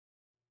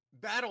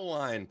Battle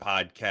Line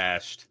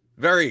podcast.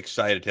 Very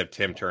excited to have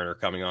Tim Turner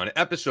coming on.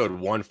 Episode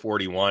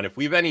 141. If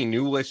we have any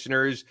new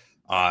listeners,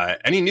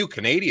 any new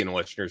Canadian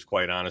listeners,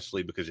 quite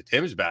honestly, because of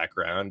Tim's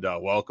background,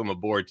 welcome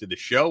aboard to the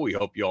show. We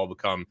hope you all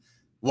become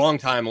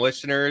longtime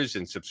listeners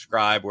and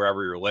subscribe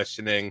wherever you're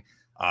listening.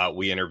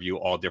 We interview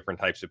all different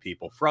types of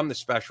people from the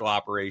special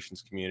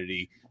operations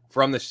community,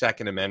 from the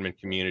Second Amendment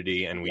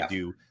community, and we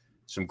do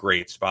some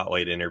great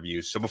spotlight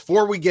interviews. So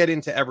before we get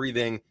into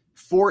everything,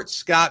 Fort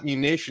Scott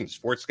Munitions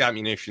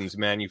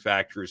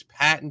manufactures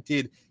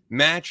patented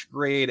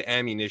match-grade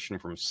ammunition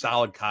from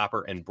solid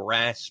copper and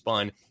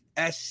brass-spun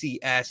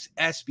SCS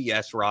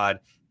SBS rod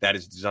that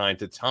is designed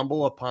to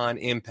tumble upon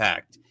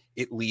impact.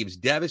 It leaves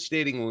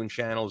devastating wound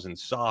channels and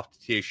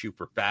soft tissue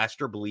for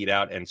faster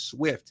bleed-out and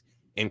swift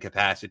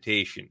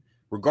incapacitation.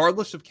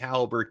 Regardless of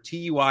caliber,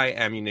 TUI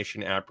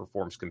ammunition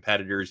outperforms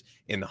competitors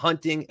in the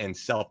hunting and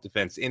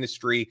self-defense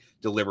industry,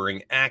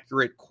 delivering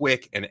accurate,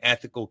 quick, and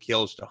ethical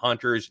kills to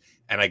hunters.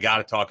 And I got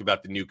to talk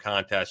about the new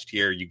contest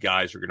here. You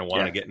guys are going to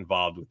want to get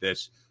involved with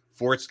this.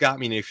 Fort Scott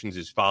Munitions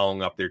is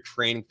following up their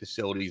training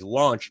facilities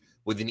launch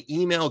with an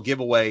email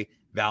giveaway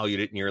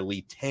valued at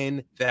nearly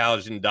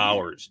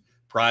 $10,000.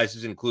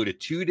 Prizes include a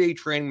 2-day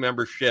training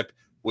membership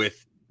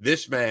with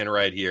this man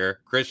right here,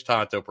 Chris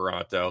Tonto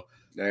Peranto.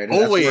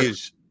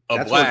 Always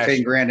that's worth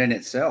 $10,000 in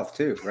itself,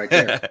 too, right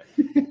there.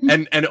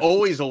 and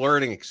always a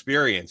learning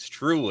experience,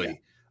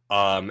 truly.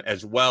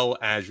 As well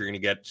as you're going to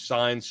get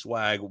signed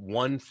swag,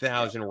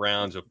 1,000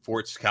 rounds of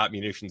Fort Scott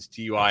Munitions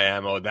TUI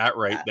ammo. That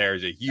there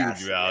is a huge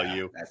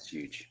value. That's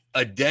huge.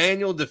 A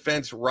Daniel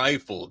Defense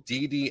Rifle,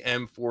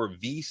 DDM4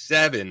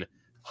 V7,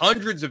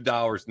 hundreds of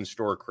dollars in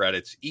store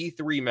credits,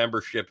 E3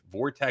 membership,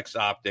 Vortex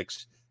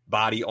Optics,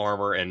 body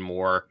armor, and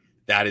more.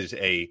 That is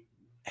a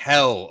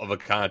hell of a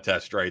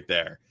contest right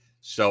there.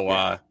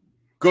 So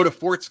go to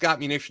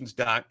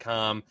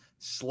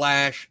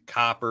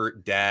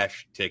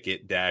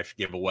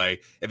fortscottmunitions.com/copper-ticket-giveaway.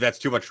 If that's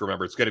too much to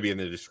remember, it's going to be in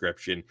the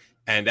description.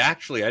 And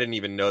actually, I didn't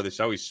even know this.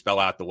 I always spell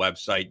out the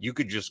website. You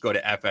could just go to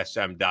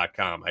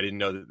fsm.com. I didn't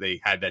know that they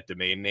had that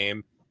domain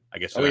name. I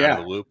guess I'm out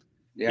of the loop.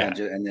 Yeah.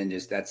 And then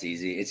that's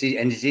easy. It's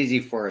easy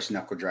for us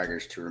knuckle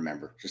draggers to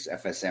remember. Just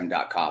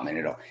fsm.com, and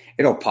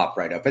it'll pop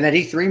right up. And that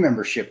E3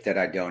 membership that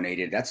I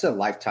donated, that's a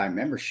lifetime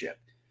membership.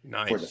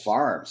 Nice. For the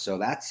farm. So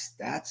that's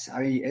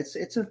I mean,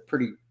 it's a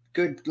pretty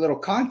good little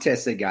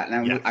contest they got.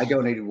 And I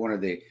donated one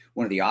of the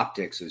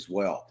optics as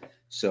well.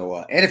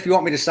 So and if you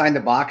want me to sign the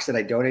box that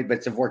I donated, but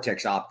it's a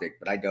Vortex optic,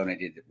 but I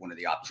donated one of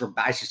the optics. Or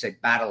I should say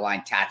Battle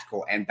Line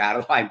Tactical and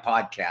Battle Line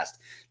Podcast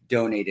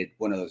donated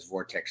one of those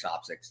Vortex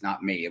optics.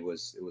 Not me. It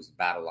was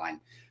Battle Line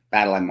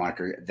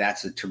moniker.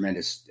 That's a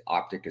tremendous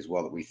optic as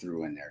well that we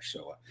threw in there.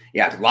 So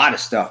a lot of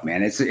stuff,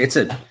 man.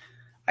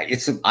 I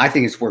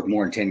think it's worth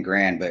more than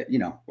 $10,000, but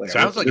whatever.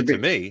 Sounds like it to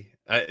me.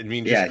 I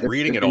mean, just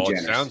reading it all,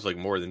 generous. It sounds like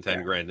more than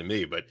 $10,000 to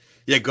me. But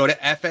go to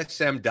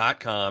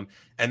fsm.com,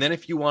 and then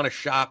if you want to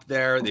shop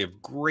there, they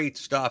have great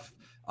stuff.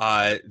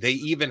 They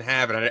even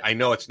have, and I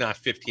know it's not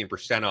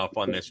 15% off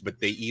on this, but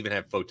they even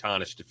have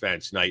Photonus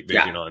Defense Night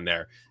Vision on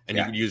there, and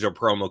you can use our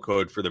promo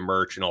code for the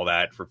merch and all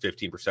that for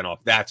 15%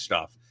 off that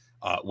stuff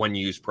when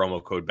you use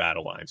promo code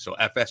BattleLine. So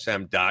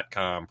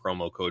fsm.com,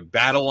 promo code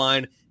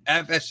BattleLine.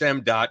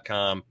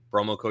 FSM.com,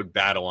 promo code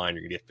BattleLine,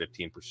 you're going to get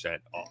 15%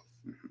 off.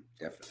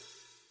 Definitely.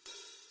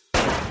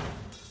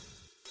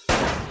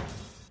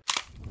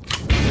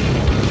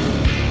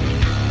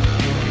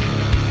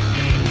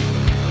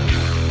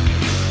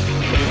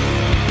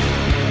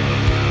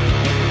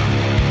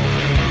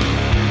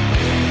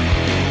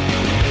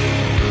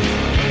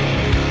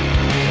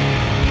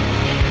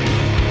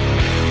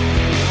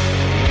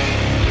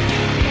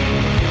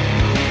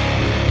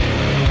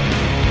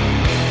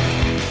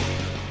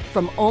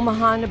 From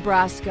Omaha,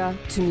 Nebraska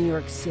to New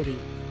York City,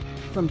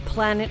 from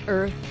planet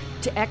Earth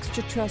to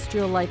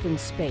extraterrestrial life in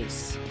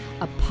space,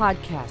 a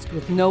podcast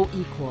with no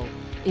equal,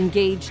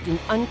 engaged in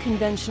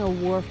unconventional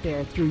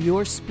warfare through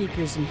your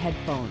speakers and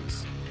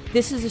headphones.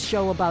 This is a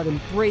show about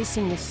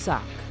embracing the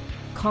suck,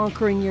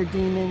 conquering your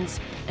demons,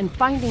 and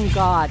finding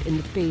God in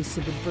the face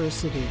of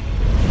adversity.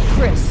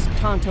 Chris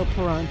Tonto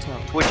Peranto.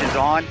 Twitch is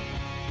on.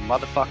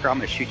 Motherfucker, I'm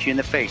going to shoot you in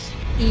the face.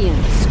 Ian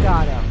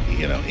Scotto.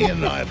 Ian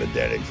and I have been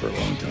dating for a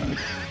long time.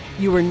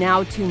 You are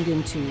now tuned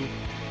into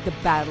the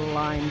Battle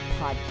Line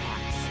Podcast.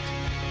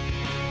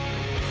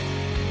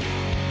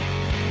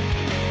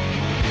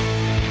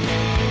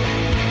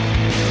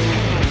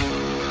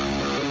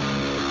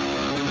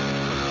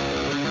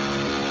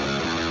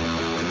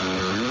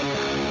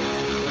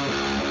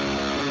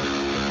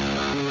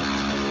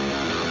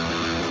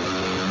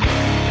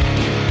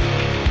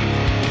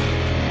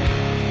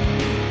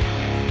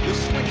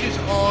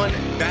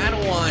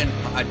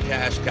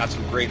 Podcast. Got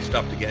some great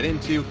stuff to get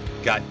into.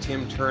 Got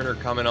Tim Turner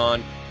coming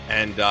on,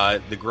 and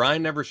the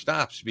grind never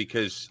stops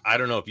because I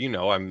don't know if you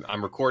know,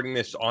 I'm recording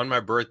this on my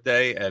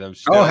birthday, and I'm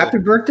still... Oh, happy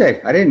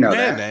birthday! I didn't know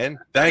that. Man,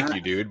 thank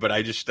you, dude. But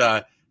I just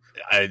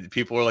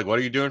people were like, "What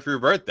are you doing for your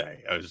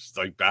birthday?" I was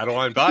like, "Battle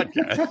Line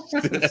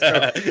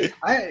Podcast."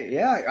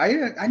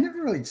 I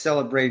never really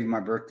celebrated my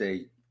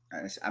birthday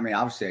I mean,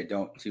 obviously I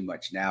don't too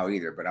much now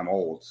either, but I'm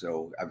old,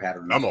 so I've had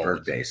enough I'm old.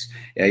 birthdays.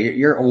 Yeah,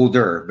 you're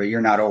older, but you're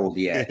not old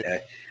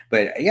yet.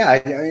 But yeah,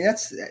 I mean,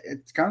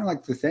 it's kind of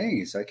like the thing.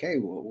 It's like, hey,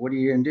 well, what are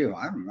you gonna do?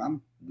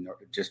 I'm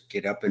just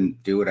get up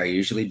and do what I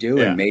usually do,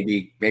 and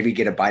maybe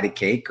get a bite of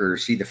cake or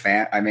see the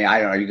fam. I mean, I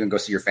don't know. Are you gonna go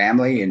see your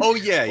family? And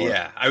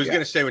yeah. I was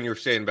gonna say, when you were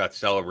saying about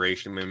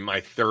celebration, I mean, my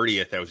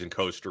 30th, I was in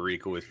Costa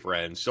Rica with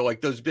friends, so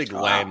like those big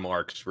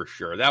landmarks for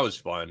sure. That was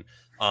fun.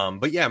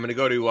 But yeah, I'm going to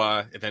go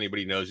to, if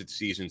anybody knows, it's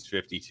Seasons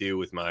 52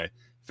 with my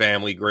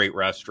family. Great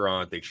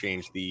restaurant. They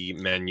changed the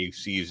menu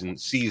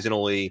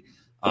seasonally.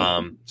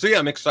 So yeah,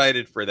 I'm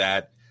excited for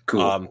that.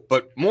 Cool.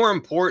 But more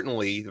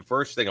importantly, the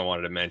first thing I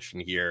wanted to mention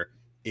here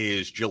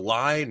is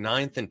July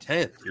 9th and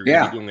 10th. You're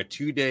going to be doing a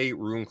 2-day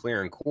room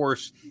clearing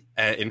course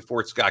in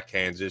Fort Scott,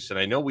 Kansas. And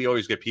I know we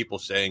always get people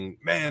saying,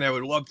 man, I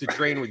would love to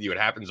train with you. It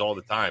happens all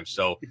the time.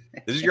 So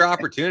this is your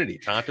opportunity.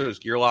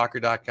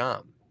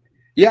 Tonto'sGearLocker.com.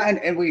 Yeah,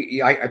 and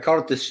I call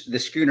it the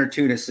schooner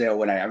tuna sale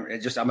when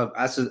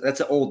that's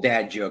an old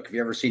dad joke. Have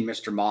you ever seen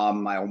Mr.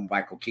 Mom, my old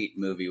Michael Keaton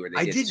movie where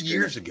I did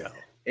years ago?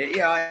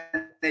 Yeah,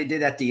 they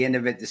did at the end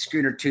of it, the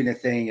schooner tuna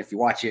thing, if you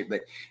watch it.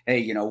 But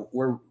hey,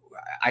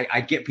 I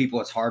get people.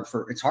 It's hard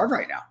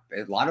right now.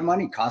 A lot of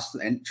money costs,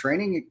 and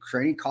training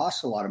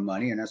costs a lot of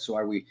money, and that's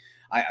why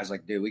I was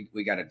like, dude,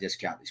 we got to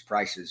discount these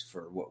prices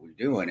for what we're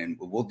doing, and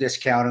we'll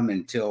discount them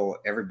until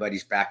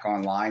everybody's back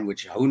online,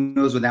 which who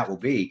knows when that will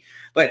be.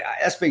 But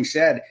that's being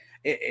said,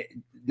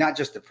 not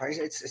just the price,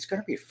 it's going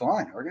to be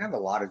fun. We're going to have a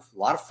lot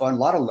of fun, a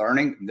lot of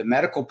learning. The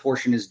medical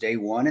portion is day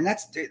one, and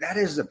that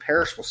is a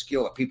perishable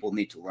skill that people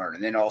need to learn.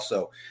 And then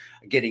also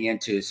getting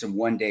into some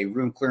 1-day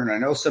room clearing. I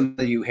know some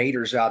of you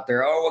haters out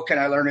there, what can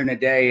I learn in a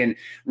day in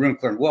room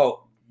clearing?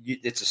 Well,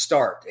 it's a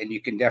start, and you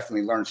can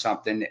definitely learn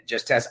something,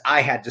 just as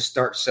I had to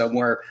start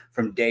somewhere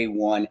from day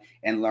one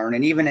and learn.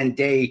 And even in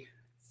day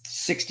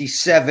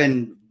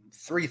 67,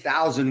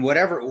 3,000,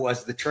 whatever it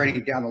was, the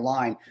training down the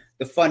line,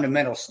 the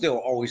fundamentals still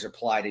always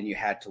applied, and you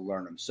had to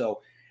learn them.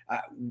 So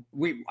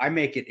I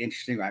make it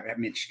interesting. I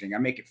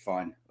make it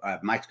fun.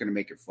 Mike's going to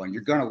make it fun.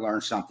 You're going to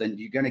learn something.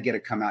 You're going to get to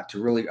come out to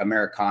really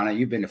Americana.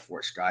 You've been to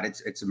Fort Scott.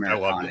 It's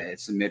Americana.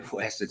 It's the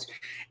Midwest.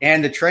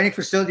 And the training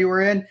facility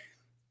we're in,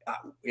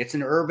 it's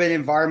an urban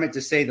environment,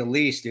 to say the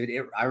least, dude.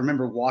 I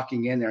remember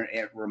walking in there, and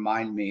it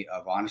reminded me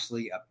of,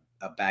 honestly,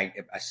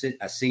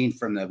 a scene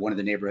from one of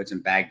the neighborhoods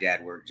in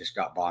Baghdad where it just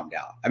got bombed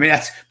out. I mean,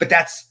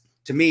 that's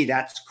to me,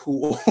 that's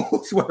cool.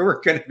 It's where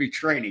we're going to be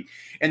training.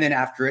 And then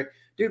after it,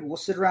 dude, we'll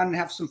sit around and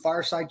have some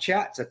fireside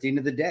chats at the end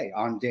of the day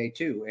on day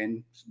 2,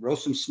 and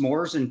roast some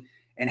s'mores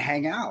and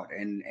hang out.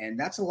 And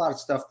that's a lot of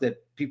stuff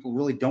that people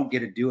really don't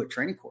get to do at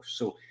training course.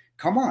 So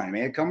come on,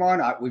 man. Come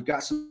on. We've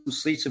got some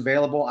seats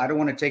available. I don't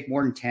want to take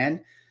more than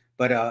 10,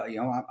 but I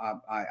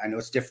know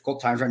it's difficult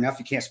times right now. If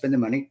you can't spend the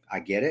money, I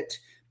get it.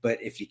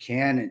 But if you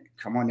can,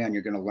 come on down,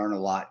 you're going to learn a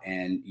lot,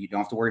 and you don't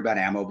have to worry about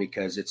ammo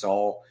because it's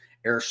all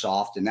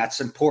airsoft, and that's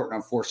important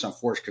on force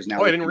because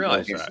now I didn't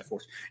realize that.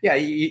 Yeah,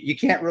 you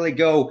can't really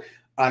go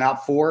on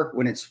OP4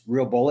 when it's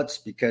real bullets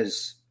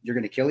because you're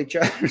going to kill each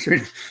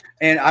other.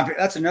 And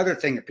that's another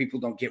thing that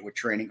people don't get with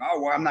training. Oh,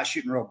 well, I'm not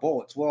shooting real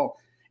bullets. Well,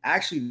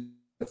 actually,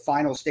 the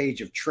final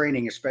stage of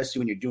training, especially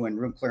when you're doing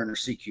room clearing or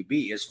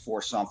CQB, is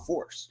force on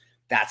force.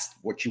 That's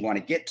what you want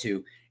to get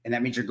to. And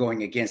that means you're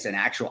going against an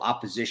actual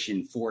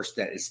opposition force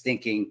that is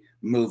thinking,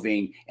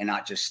 moving, and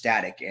not just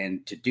static.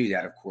 And to do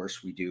that, of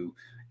course, we do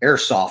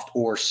airsoft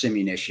or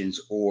simunitions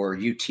or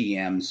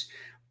UTMs.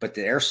 But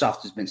the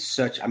airsoft has been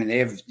they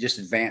have just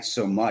advanced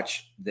so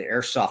much. The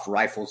airsoft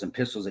rifles and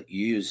pistols that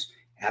you use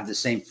have the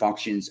same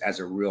functions as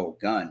a real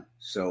gun.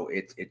 So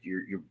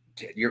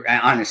you're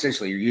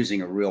essentially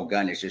using a real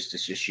gun. It's just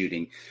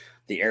shooting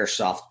the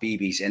airsoft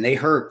BBs, and they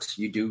hurt.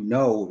 You do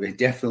know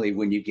definitely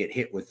when you get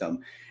hit with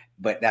them.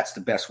 But that's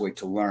the best way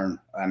to learn.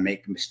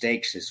 Make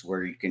mistakes is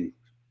where you can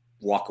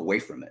walk away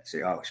from it.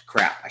 Say, "Oh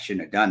crap, I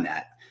shouldn't have done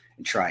that,"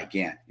 and try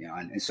again.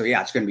 And so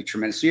yeah, it's going to be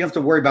tremendous. So you don't have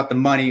to worry about the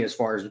money as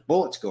far as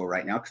bullets go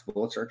right now, because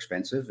bullets are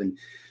expensive, and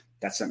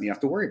that's something you have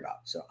to worry about.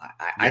 So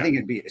I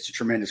think it's a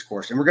tremendous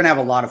course, and we're going to have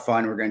a lot of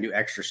fun. We're going to do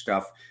extra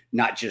stuff,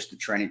 not just the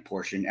training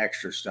portion,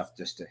 extra stuff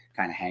just to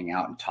kind of hang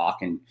out and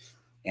talk and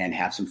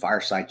have some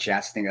fireside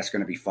chats. I think that's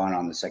going to be fun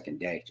on the second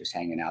day, just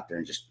hanging out there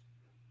and just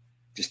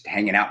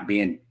hanging out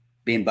and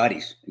being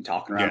buddies and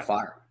talking around a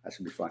fire. That's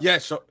going to be fun. Yeah.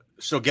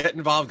 So get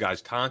involved,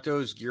 guys.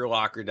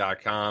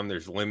 Tonto'sGearLocker.com.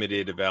 There's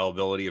limited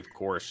availability, of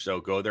course. So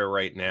go there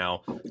right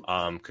now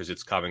because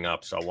it's coming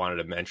up. So I wanted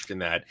to mention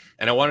that.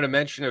 And I wanted to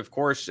mention, of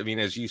course, I mean,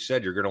 as you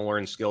said, you're going to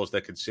learn skills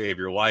that could save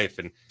your life.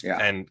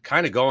 And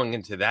kind of going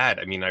into that,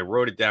 I mean, I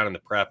wrote it down in the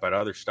prep. I had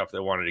other stuff that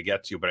I wanted to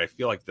get to, but I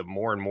feel like the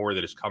more and more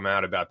that has come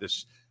out about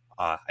this,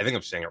 I think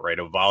I'm saying it right,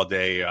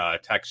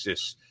 Uvalde,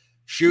 Texas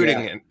shooting.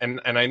 Yeah.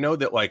 And I know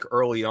that like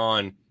early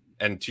on,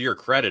 and to your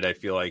credit, I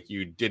feel like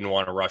you didn't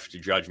want to rush to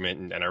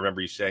judgment. And I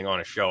remember you saying on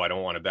a show, I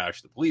don't want to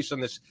bash the police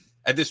on this.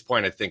 At this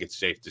point, I think it's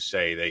safe to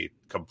say they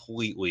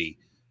completely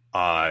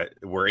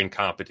were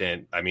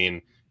incompetent. I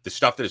mean, the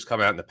stuff that has come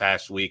out in the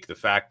past week, the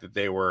fact that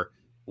they were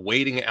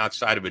waiting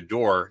outside of a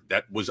door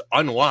that was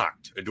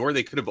unlocked, a door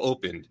they could have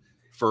opened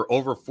for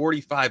over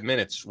 45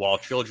 minutes while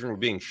children were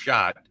being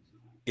shot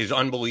is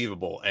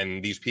unbelievable.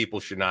 And these people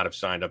should not have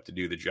signed up to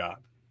do the job.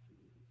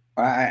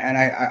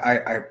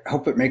 I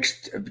hope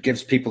it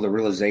gives people the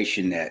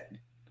realization that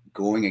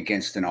going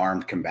against an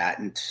armed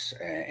combatant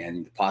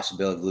and the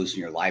possibility of losing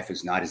your life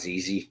is not as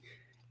easy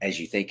as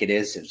you think it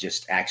is, of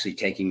just actually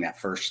taking that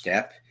first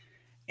step.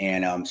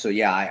 And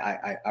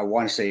I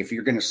want to say, if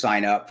you're going to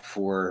sign up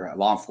for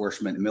law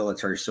enforcement, the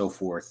military, so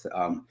forth,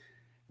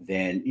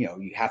 then,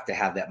 you have to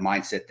have that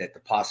mindset that the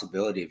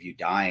possibility of you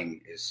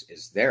dying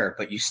is there,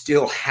 but you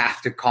still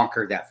have to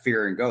conquer that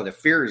fear and go. The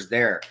fear is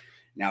there.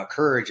 Now,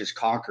 courage is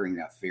conquering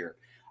that fear.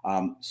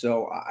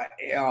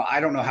 I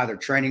don't know how their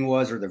training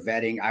was or the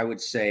vetting. I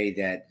would say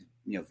that,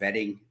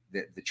 vetting,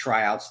 the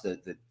tryouts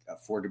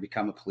for to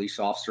become a police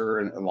officer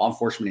and law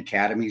enforcement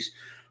academies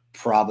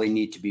probably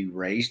need to be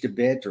raised a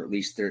bit, or at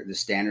least the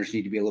standards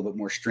need to be a little bit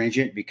more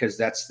stringent, because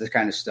that's the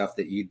kind of stuff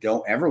that you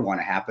don't ever want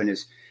to happen,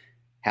 is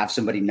have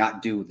somebody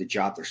not do the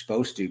job they're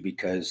supposed to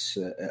because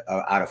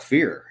out of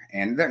fear.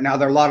 And now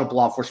there are a lot of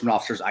law enforcement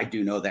officers I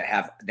do know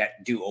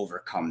that do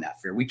overcome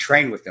that fear. We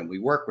train with them. We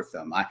work with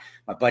them. My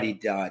buddy,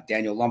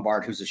 Daniel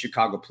Lombard, who's a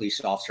Chicago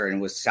police officer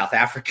and was a South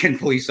African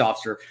police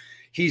officer,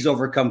 he's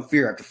overcome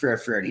fear after fear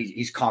after fear, and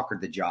he's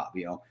conquered the job,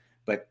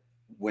 But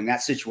when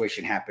that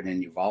situation happened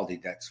in Uvalde,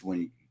 that's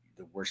when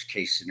the worst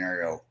case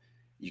scenario,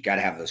 you got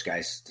to have those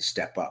guys to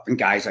step up. And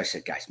guys, I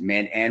said, guys,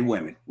 men and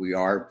women, we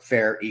are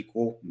fair,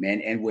 equal.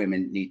 Men and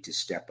women need to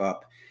step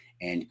up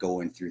and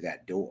go in through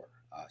that door.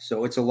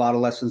 So it's a lot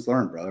of lessons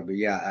learned, brother. But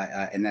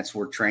and that's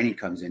where training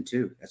comes in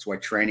too. That's why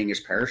training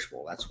is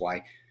perishable. That's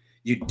why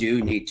you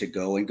do need to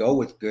go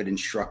with good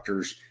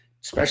instructors,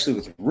 especially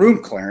with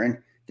room clearing,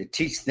 to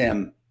teach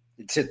them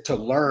to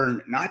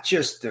learn not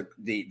just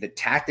the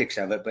tactics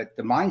of it, but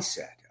the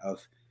mindset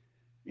of,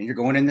 and you're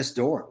going in this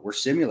door. We're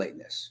simulating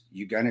this.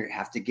 You're going to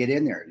have to get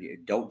in there. You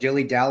don't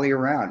dilly-dally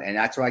around. And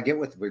that's what I get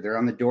with them. They're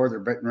on the door, they're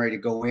getting ready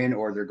to go in,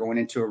 or they're going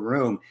into a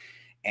room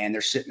and they're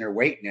sitting there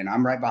waiting. And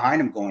I'm right behind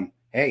them going,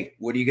 hey,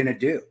 what are you going to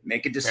do?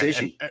 Make a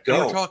decision.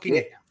 Go. We're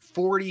talking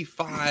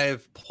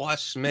 45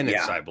 plus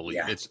minutes, I believe.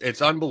 Yeah.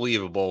 It's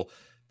unbelievable.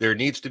 There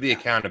needs to be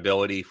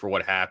accountability for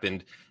what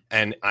happened.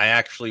 And I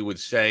actually would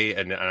say,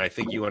 and I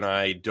think you and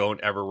I don't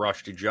ever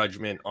rush to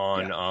judgment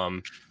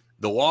on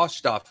the law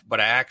stuff, but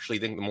I actually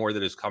think the more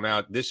that has come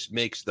out, this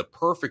makes the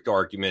perfect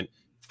argument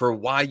for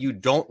why you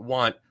don't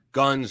want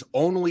guns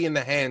only in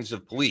the hands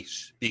of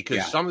police,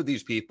 because some of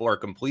these people are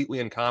completely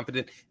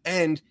incompetent.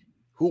 And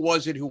who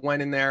was it who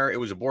went in there? It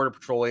was a Border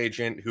Patrol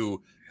agent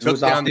who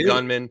took down the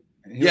gunman.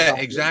 Yeah,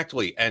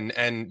 exactly.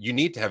 And you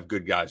need to have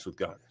good guys with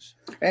guns.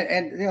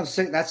 And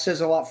that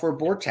says a lot for a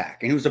BORTAC.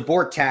 And he was a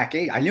BORTAC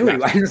agent. I knew he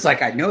was.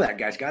 I know that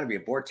guy's got to be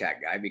a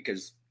BORTAC guy,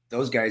 because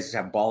those guys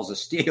have balls of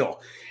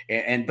steel,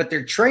 but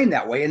they're trained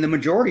that way. And the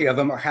majority of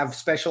them have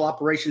special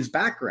operations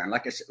background.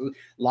 Like I said, a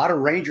lot of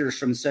Rangers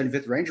from the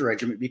 75th Ranger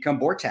Regiment become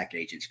BORTAC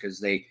agents because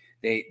they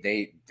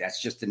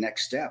that's just the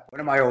next step. One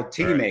of my old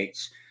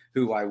teammates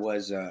who I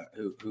was,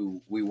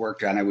 who we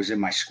worked on, I was in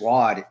my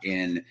squad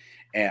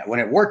when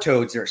at War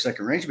Toads there at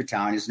 2nd Range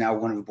Battalion, is now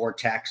one of the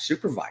BORTAC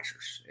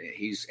supervisors.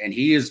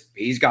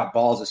 He's got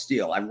balls of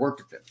steel. I've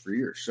worked with him for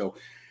years. So,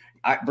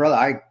 brother,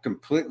 I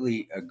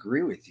completely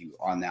agree with you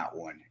on that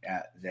one,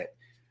 that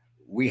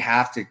we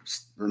have to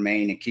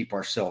remain and keep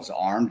ourselves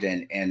armed,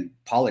 and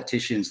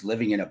politicians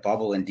living in a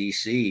bubble in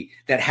DC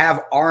that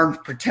have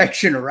armed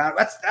protection around.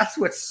 That's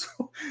what's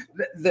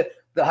the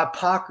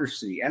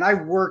hypocrisy. And I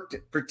worked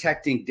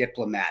protecting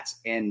diplomats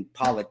and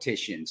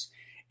politicians.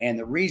 And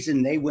the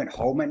reason they went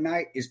home at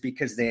night is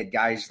because they had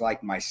guys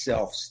like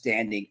myself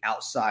standing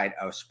outside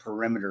of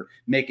perimeter,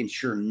 making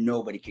sure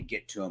nobody could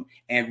get to them.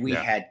 And we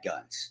had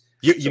guns.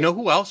 You know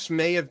who else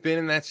may have been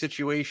in that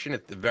situation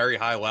at the very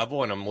high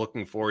level, and I'm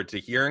looking forward to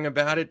hearing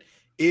about it,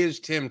 is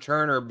Tim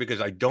Turner,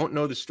 because I don't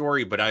know the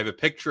story, but I have a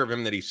picture of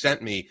him that he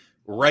sent me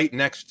right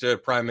next to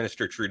Prime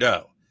Minister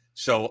Trudeau.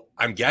 So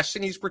I'm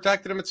guessing he's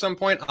protected him at some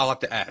point. I'll have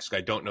to ask.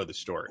 I don't know the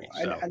story.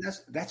 So. And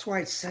that's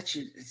why it's such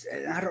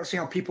I don't see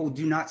how people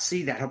do not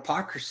see that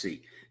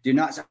hypocrisy. Do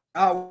not say,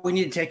 oh, we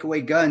need to take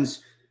away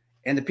guns.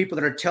 And the people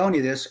that are telling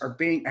you this are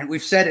and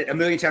we've said it a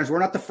million times. We're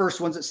not the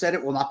first ones that said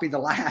it. We'll not be the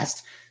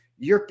last.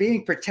 You're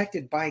being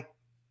protected by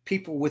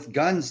people with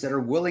guns that are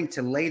willing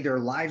to lay their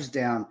lives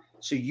down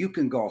so you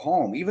can go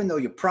home, even though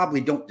you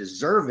probably don't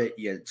deserve it,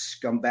 you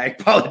scumbag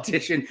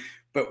politician,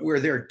 but where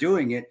they're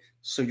doing it.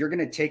 So you're going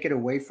to take it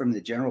away from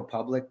the general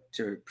public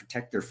to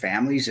protect their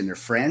families and their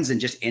friends and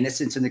just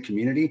innocents in the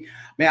community.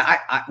 Man,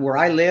 I where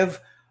I live,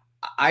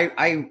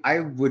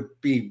 I would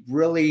be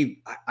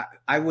really,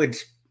 I would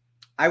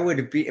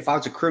be, if I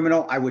was a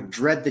criminal, I would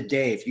dread the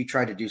day if you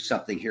tried to do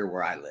something here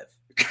where I live.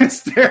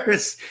 Because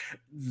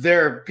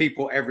there are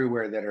people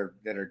everywhere that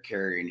are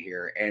carrying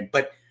here,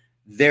 but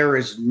there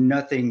is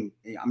nothing.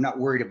 I'm not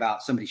worried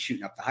about somebody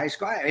shooting up the high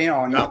school.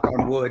 Knock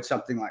on wood,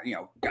 something like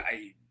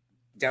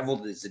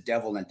devil is the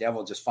devil, and the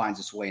devil just finds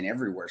its way in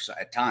everywhere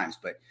at times.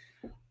 But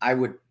I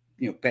would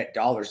bet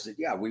dollars that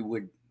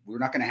we're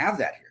not going to have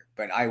that here.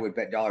 but I would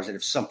bet dollars that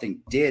if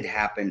something did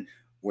happen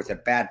with a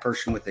bad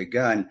person with a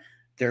gun,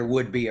 there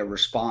would be a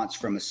response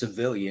from a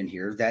civilian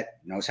here that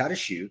knows how to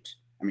shoot.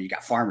 I mean, you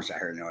got farmers out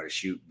here that know how to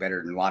shoot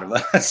better than a lot of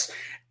us,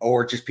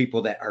 or just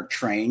people that are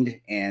trained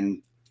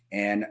and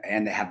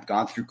have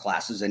gone through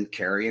classes and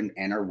carry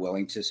and are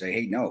willing to say,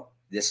 hey, no,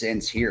 this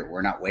ends here.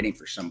 We're not waiting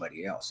for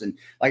somebody else. And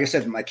like I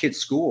said, my kid's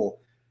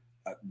school,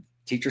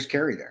 teachers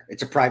carry there.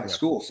 It's a private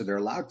school, so they're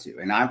allowed to.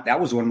 And that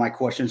was one of my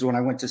questions when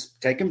I went to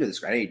take him to this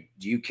guy. Hey,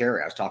 do you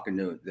carry? I was talking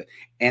to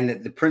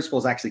the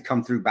principal's actually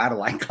come through battle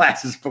line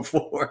classes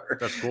before.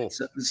 That's cool.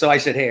 So I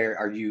said, hey,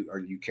 are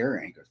you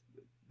carrying? He goes,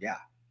 yeah.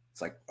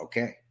 It's like,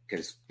 okay,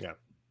 because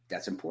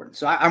that's important.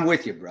 So I'm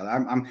with you, brother.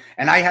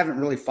 And I haven't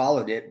really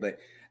followed it, but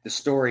the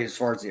story as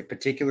far as the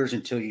particulars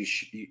until you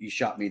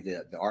shot me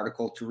the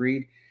article to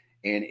read,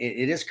 and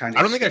it is kind of.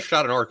 I don't think I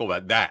shot an article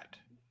about that.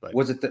 But.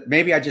 Was it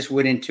maybe I just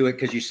went into it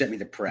because you sent me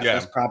the prep? Yeah.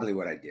 That's probably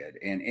what I did.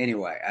 And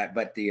anyway,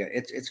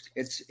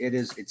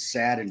 it's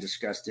sad and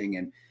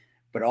disgusting,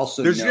 but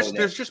also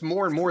there's just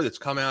more and more that's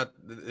come out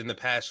in the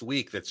past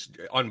week that's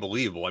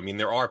unbelievable. I mean,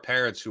 there are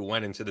parents who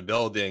went into the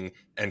building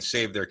and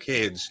saved their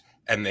kids,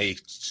 and they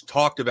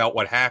talked about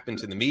what happened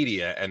to the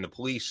media, and the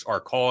police are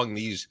calling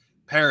these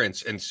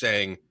parents and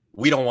saying,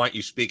 we don't want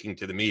you speaking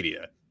to the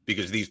media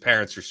because these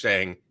parents are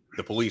saying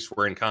the police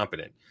were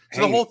incompetent. So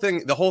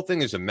the whole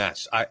thing is a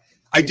mess.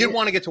 I did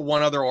want to get to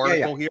one other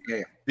article here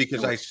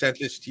because I sent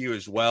this to you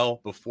as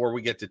well before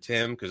we get to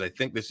Tim, because I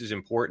think this is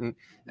important.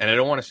 And I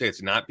don't want to say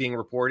it's not being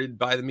reported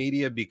by the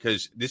media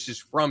because this is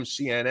from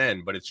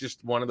CNN, but it's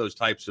just one of those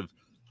types of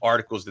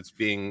articles that's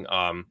being,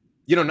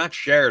 not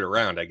shared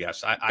around, I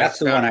guess. That's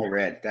the one I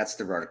read. That's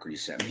the article you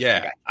sent me.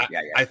 Yeah.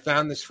 I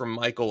found this from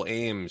Michael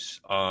Ames,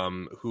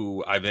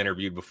 who I've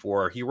interviewed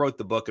before. He wrote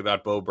the book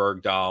about Bo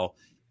Bergdahl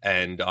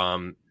and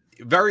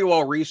very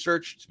well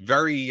researched,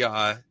 very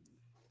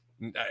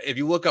if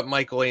you look up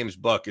Michael Ames'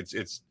 book,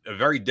 it's a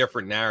very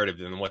different narrative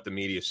than what the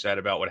media said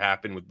about what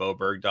happened with Bo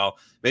Bergdahl.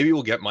 Maybe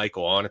we'll get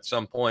Michael on at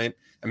some point.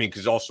 I mean,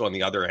 because also on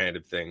the other hand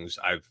of things,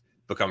 I've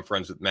become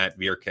friends with Matt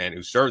Vierkant,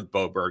 who served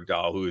Bo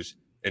Bergdahl, who's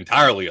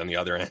entirely on the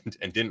other end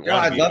and didn't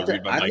want to be able to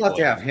read by Michael. I'd love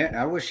to have him.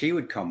 I wish he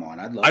would come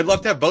on. I'd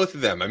love to have both of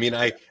them. I mean,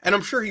 and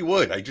I'm sure he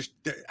would. I just,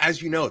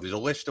 as you know, there's a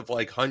list of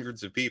like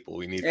hundreds of people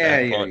we need to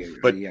have on.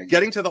 But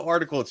getting to the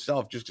article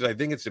itself, just because I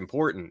think it's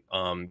important.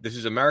 This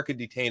is America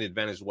detained in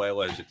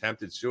Venezuela as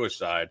attempted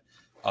suicide.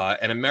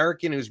 An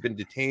American who's been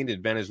detained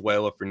in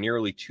Venezuela for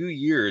nearly 2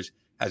 years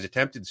has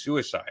attempted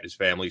suicide, his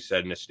family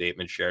said in a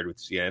statement shared with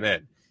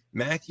CNN.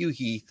 Matthew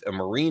Heath, a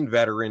Marine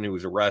veteran who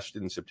was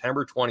arrested in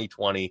September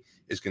 2020,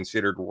 is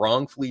considered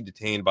wrongfully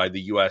detained by the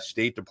U.S.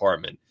 State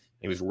Department.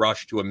 He was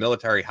rushed to a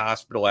military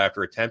hospital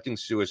after attempting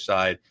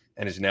suicide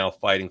and is now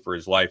fighting for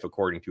his life,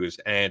 according to his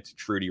aunt,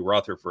 Trudy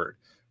Rutherford.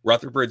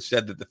 Rutherford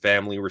said that the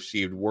family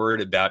received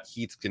word about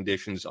Heath's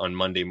conditions on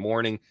Monday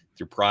morning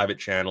through private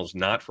channels,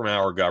 not from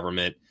our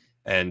government.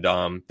 And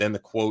then the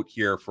quote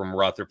here from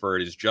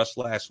Rutherford is, just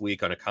last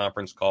week on a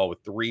conference call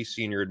with 3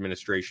 senior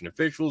administration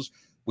officials,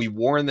 we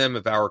warned them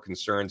of our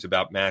concerns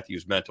about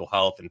Matthew's mental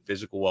health and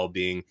physical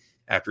well-being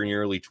after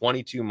nearly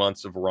 22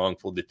 months of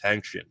wrongful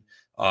detention.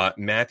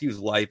 Matthew's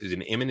life is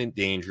in imminent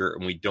danger,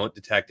 and we don't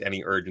detect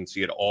any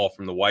urgency at all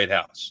from the White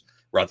House,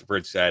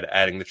 Rutherford said,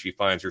 adding that she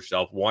finds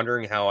herself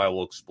wondering how I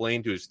will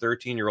explain to his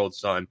 13-year-old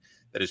son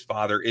that his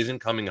father isn't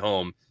coming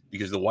home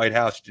because the White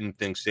House didn't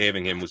think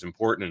saving him was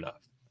important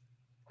enough.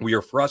 We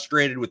are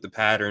frustrated with the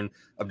pattern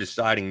of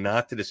deciding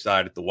not to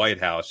decide at the White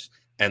House,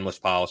 endless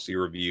policy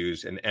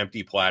reviews, and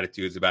empty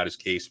platitudes about his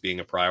case being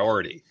a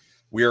priority.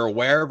 We are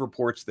aware of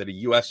reports that a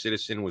U.S.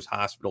 citizen was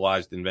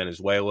hospitalized in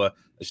Venezuela,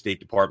 a State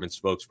Department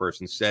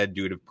spokesperson said.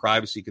 Due to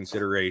privacy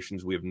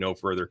considerations, we have no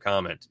further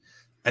comment.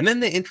 And then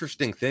the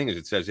interesting thing is,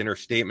 it says in her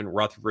statement,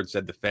 Rutherford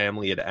said the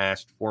family had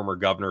asked former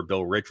Governor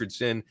Bill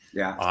Richardson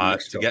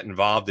to get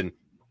involved. And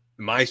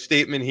my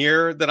statement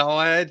here that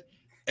I'll add,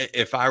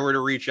 if I were to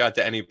reach out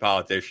to any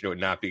politician, it would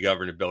not be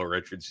Governor Bill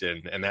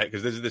Richardson. And that,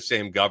 because this is the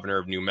same governor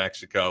of New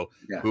Mexico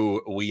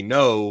who we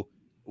know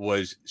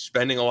was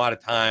spending a lot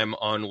of time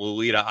on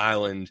Lolita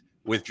Island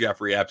with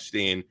Jeffrey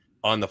Epstein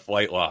on the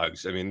flight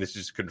logs. I mean, this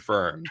is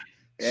confirmed.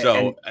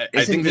 So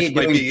I think this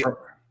might be.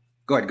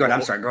 Go ahead.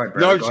 I'm sorry. Go ahead,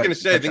 Brad. No, I was just going to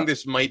say, I think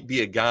this might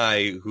be a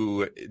guy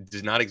who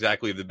does not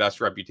exactly have the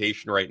best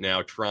reputation right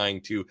now,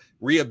 trying to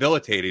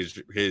rehabilitate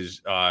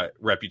his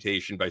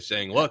reputation by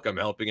saying, look, I'm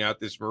helping out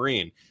this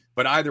Marine.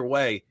 But either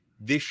way,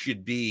 this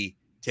should be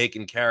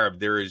taken care of.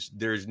 There's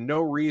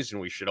no reason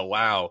we should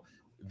allow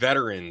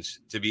veterans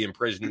to be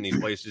imprisoned in these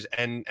places.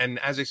 And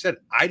as I said,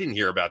 I didn't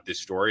hear about this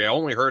story. I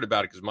only heard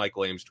about it because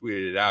Michael Ames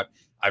tweeted it out.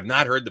 I've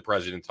not heard the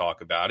president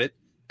talk about it.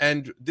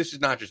 And this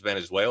is not just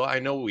Venezuela. I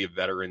know we have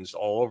veterans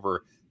all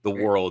over the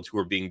world who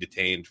are being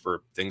detained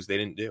for things they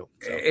didn't do.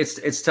 So.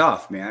 It's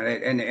tough, man.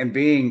 And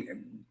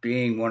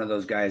being one of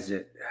those guys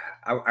that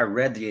I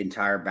read the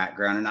entire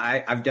background, and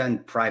I've done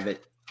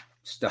private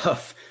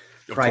stuff.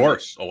 Of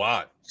course, a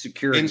lot.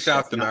 Security in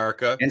South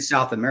America. In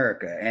South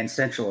America and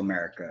Central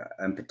America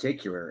in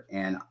particular.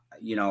 And,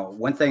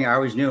 one thing I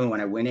always knew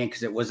when I went in,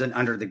 because it wasn't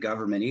under the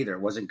government either.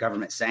 It wasn't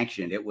government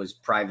sanctioned. It was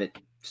private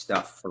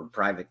stuff for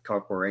private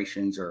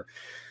corporations or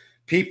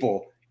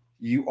people.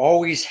 You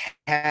always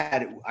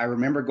had, I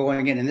remember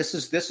going in, and this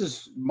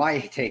is my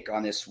take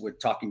on this with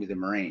talking to the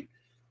Marine.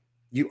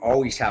 You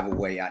always have a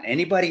way out.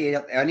 Any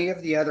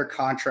of the other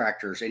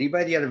contractors,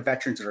 anybody, the other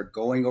veterans that are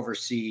going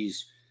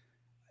overseas,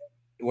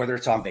 whether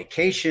it's on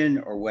vacation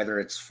or whether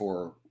it's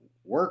for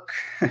work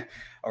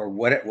or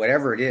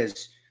whatever it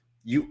is,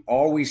 you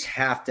always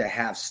have to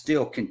have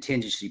still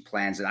contingency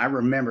plans. And I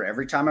remember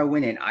every time I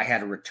went in, I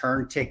had a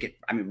return ticket.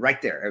 I mean,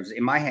 right there, it was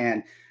in my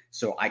hand,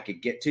 so I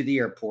could get to the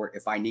airport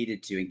if I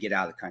needed to and get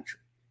out of the country.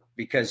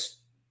 Because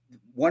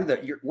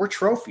we're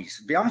trophies.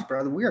 To be honest,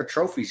 brother, we are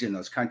trophies in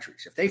those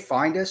countries. If they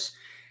find us,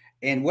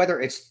 and whether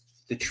it's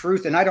the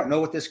truth, and I don't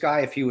know what this guy,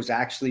 if he was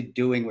actually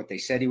doing what they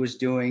said he was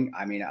doing.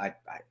 I mean,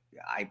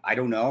 I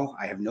don't know.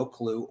 I have no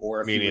clue,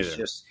 or if he was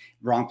just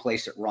wrong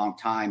place at wrong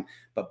time.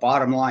 But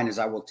bottom line is,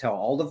 I will tell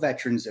all the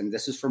veterans, and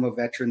this is from a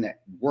veteran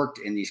that worked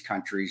in these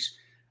countries,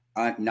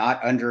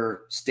 not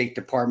under State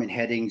Department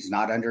headings,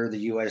 not under the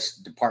U.S.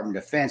 Department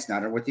of Defense,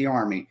 not with the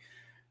Army.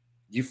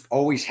 You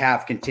always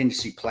have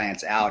contingency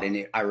plans out.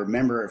 And I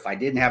remember if I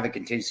didn't have a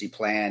contingency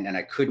plan and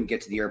I couldn't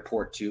get to the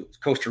airport to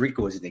Costa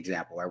Rica was an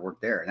example. I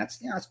worked there, and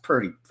that's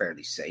pretty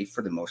fairly safe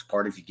for the most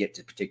part if you get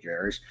to particular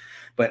areas.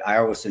 But I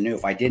also knew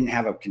if I didn't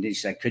have a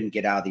contingency, I couldn't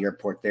get out of the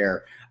airport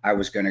there, I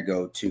was going to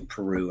go to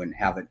Peru and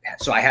have it.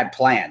 So I had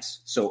plans.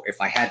 So if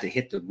I had to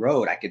hit the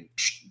road, I could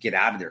get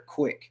out of there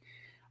quick.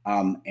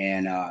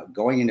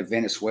 Going into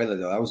Venezuela,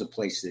 though, that was a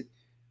place that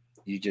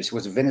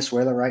was it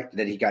Venezuela, right?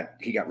 That he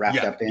got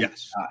wrapped up in.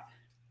 Yes.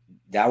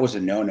 That was a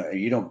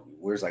no-no.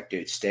 We're like,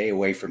 dude, stay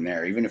away from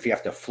there. Even if you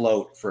have to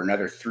float for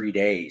another 3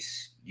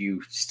 days,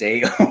 you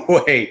stay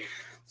away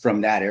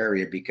from that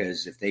area,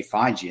 because if they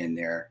find you in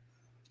there,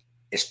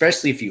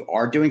 especially if you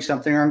are doing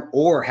something wrong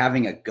or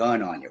having a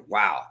gun on you,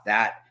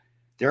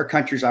 there are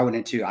countries I went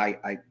into,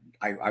 I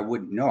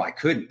wouldn't know. I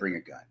couldn't bring a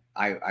gun.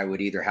 I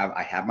would either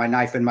have my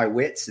knife and my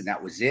wits, and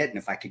that was it. And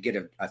if I could get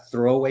a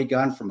throwaway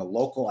gun from a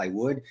local, I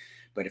would.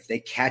 But if they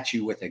catch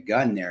you with a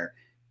gun there,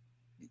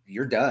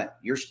 you're done.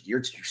 You're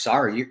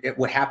sorry.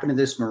 What happened to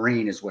this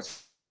Marine is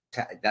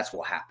that's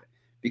what happened,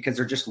 because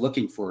they're just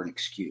looking for an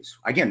excuse.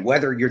 Again,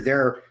 whether you're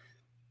there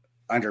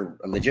under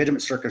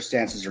legitimate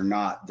circumstances or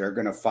not, they're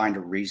going to find a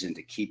reason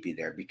to keep you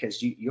there,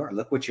 because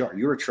look what you are.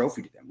 You're a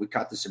trophy to them. We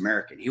caught this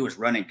American. He was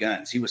running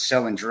guns. He was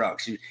selling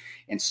drugs.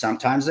 And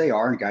sometimes they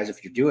are. And guys,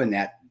 if you're doing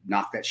that,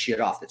 knock that shit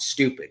off. That's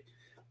stupid.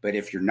 But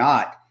if you're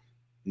not,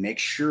 make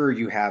sure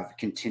you have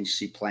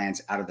contingency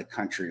plans out of the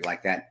country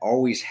like that.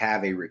 Always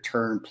have a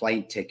return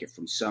plane ticket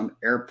from some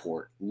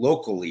airport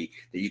locally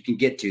that you can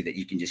get to, that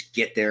you can just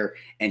get there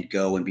and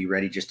go and be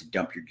ready just to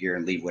dump your gear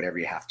and leave whatever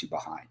you have to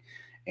behind.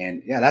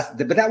 And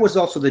but that was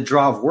also the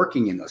draw of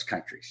working in those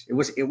countries. It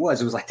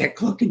was like that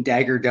cloak and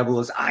dagger double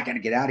is, I got to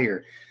get out of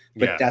here.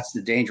 But that's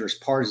the dangerous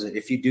part, is that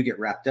if you do get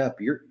wrapped up,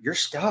 you're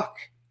stuck.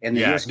 And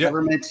the U.S.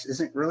 government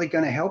isn't really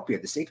going to help you.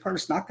 The State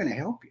Department's not going to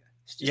help you.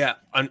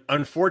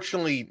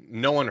 Unfortunately,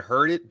 no one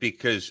heard it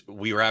because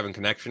we were having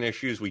connection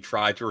issues. We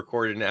tried to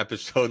record an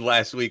episode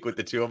last week with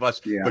the two of us,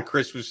 but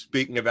Chris was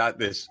speaking about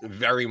this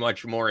very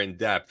much more in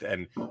depth.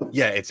 And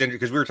it's interesting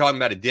because we were talking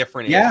about a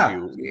different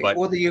issue. But,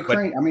 the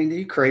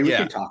Ukraine, we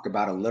can talk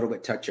about a little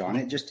bit, touch on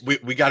it. Just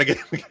we got to get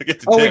to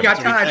we got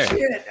time.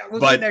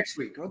 We'll do it next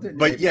week.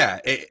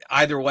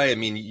 Either way,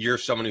 you're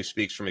someone who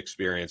speaks from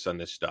experience on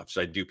this stuff.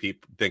 So I do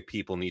think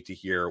people need to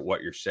hear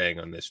what you're saying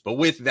on this. But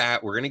with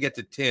that, we're going to get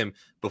to Tim.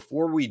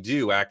 Before we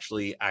do,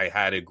 actually, I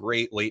had a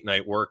great late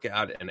night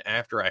workout. And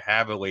after I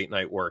have a late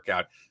night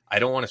workout, I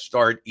don't want to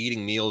start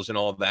eating meals and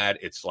all that.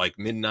 It's like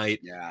midnight.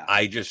 Yeah.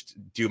 I just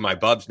do my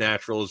Bubs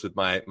Naturals with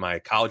my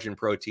collagen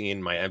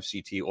protein, my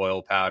MCT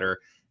oil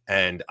powder,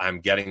 and I'm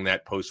getting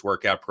that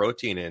post-workout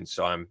protein in.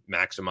 So I'm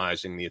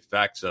maximizing the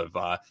effects of,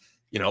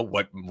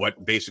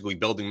 what basically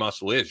building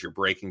muscle is. You're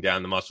breaking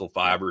down the muscle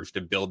fibers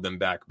to build them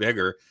back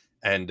bigger.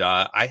 And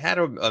I had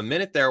a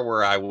minute there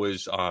where I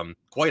was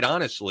quite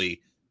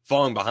honestly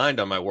falling behind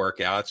on my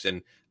workouts,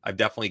 and I've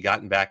definitely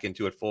gotten back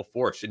into it full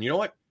force. And you know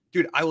what,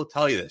 dude, I will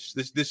tell you this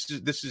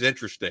is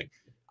interesting.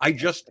 I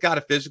just got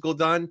a physical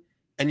done,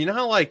 and you know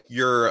how like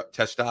your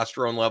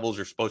testosterone levels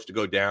are supposed to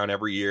go down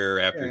every year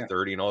after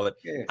 30 and all that.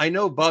 I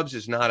know Bubs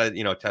is not a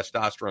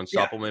testosterone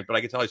supplement, but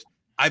I can tell you,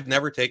 I've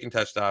never taken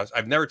testosterone.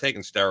 I've never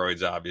taken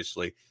steroids,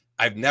 obviously.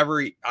 I've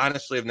never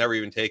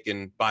even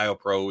taken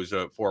BioPro as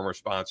a former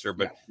sponsor,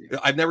 but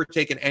I've never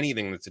taken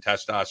anything that's a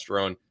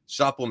testosterone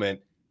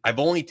supplement. I've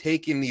only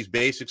taken these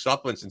basic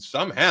supplements, and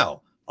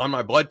somehow on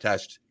my blood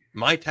test,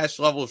 my test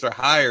levels are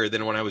higher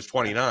than when I was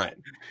 29,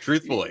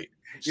 truthfully.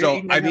 So,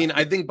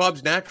 I think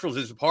Bubs Naturals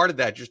is a part of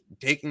that, just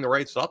taking the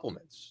right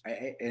supplements.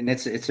 And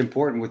it's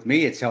important with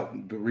me. It's helped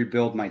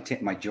rebuild my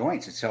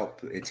joints. It's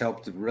helped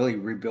to really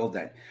rebuild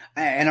that.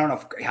 I don't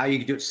know how you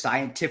can do it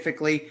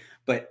scientifically,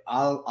 but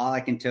all I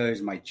can tell you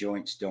is my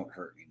joints don't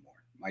hurt anymore.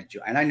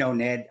 And I know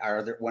Ned,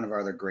 one of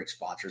our other great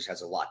sponsors,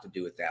 has a lot to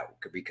do with that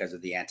because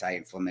of the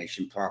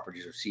anti-inflammation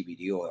properties of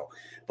CBD oil.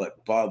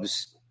 But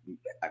Bubs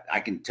I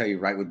can tell you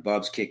right when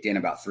Bubs kicked in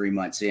about 3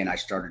 months in, I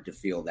started to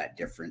feel that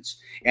difference.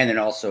 And then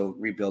also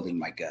rebuilding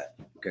my gut,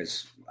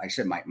 because like I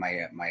said, my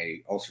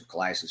ulcerative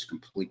colitis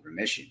complete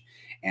remission.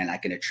 And I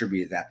can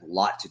attribute that a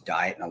lot to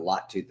diet and a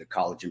lot to the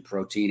collagen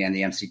protein and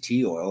the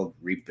MCT oil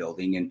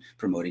rebuilding and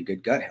promoting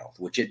good gut health,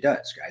 which it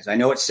does, guys. I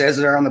know it says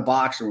there on the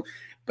box,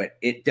 but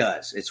it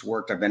does. It's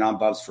worked. I've been on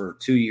Bubs for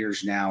 2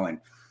 years now, and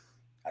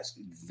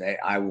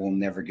I will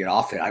never get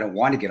off it. I don't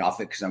want to get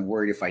off it because I'm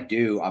worried if I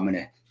do,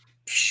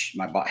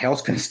 my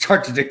health's going to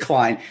start to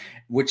decline,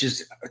 which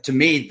is, to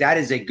me, that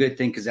is a good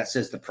thing because that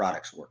says the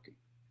product's working.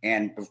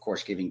 And, of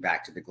course, giving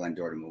back to the Glenn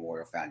Doherty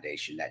Memorial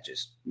Foundation, that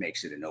just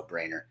makes it a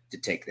no-brainer to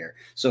take there.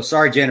 So,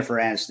 sorry, Jennifer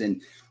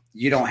Aniston,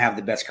 you don't have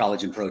the best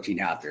collagen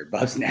protein out there.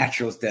 Bubs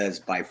Naturals does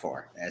by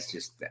far. That's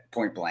just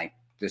point blank.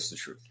 This is the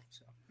truth.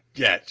 So.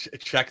 Yeah,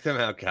 check them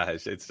out,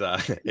 guys. It's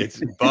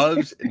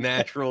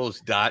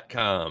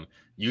bubsnaturals.com.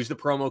 Use the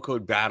promo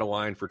code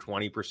BATTLELINE for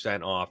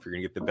 20% off. You're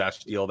going to get the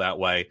best deal that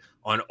way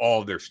on all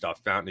of their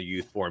stuff. Fountain of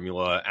Youth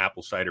formula,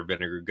 apple cider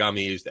vinegar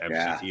gummies, the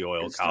MCT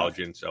oil,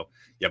 collagen. So,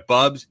 yeah,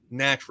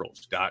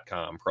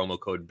 bubsnaturals.com. Promo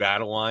code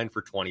BATTLELINE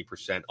for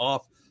 20%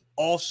 off.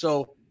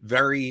 Also,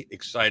 very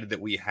excited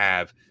that we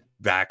have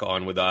back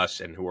on with us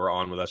and who are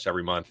on with us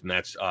every month, and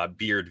that's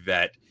Beard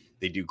Vet.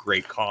 They do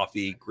great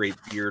coffee, great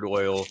beard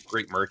oil,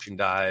 great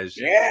merchandise.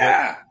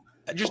 Yeah.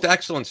 Just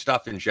excellent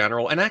stuff in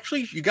general. And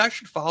actually, you guys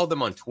should follow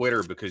them on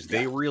Twitter because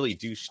they really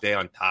do stay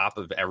on top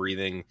of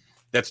everything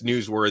that's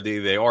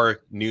newsworthy. They are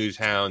news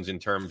hounds in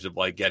terms of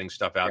like getting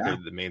stuff out there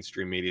that the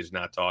mainstream media is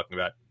not talking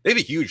about. They have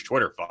a huge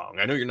Twitter following.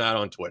 I know you're not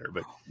on Twitter,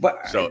 but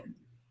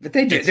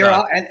they do. They're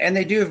all, and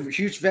they do have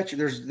huge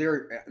veterans.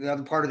 Their the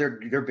other part of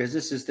their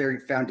business is their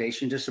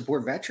foundation to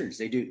support veterans.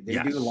 They do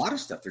a lot of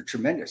stuff. They're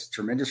tremendous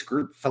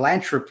group,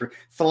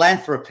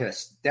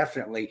 philanthropists,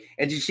 definitely.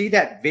 And did you see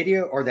that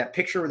video or that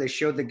picture where they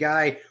showed the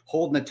guy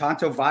holding the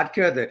Tonto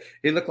vodka?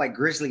 They looked like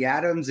Grizzly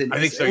Adams, and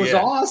it was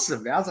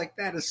awesome. I was like,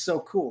 that is so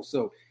cool.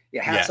 So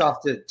hats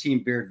off to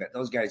Team Beard Vet.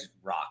 Those guys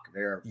rock.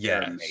 They're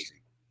amazing.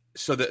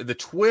 So the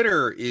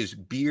Twitter is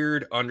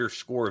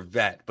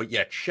beard_vet,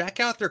 but check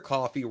out their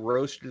coffee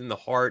roasted in the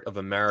heart of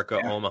America,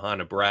 Omaha,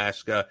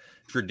 Nebraska.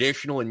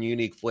 Traditional and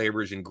unique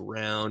flavors in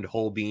ground,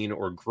 whole bean,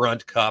 or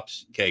grunt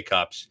cups,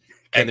 K-cups,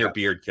 and their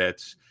beard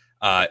kits.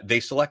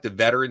 They select a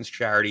veterans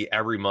charity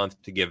every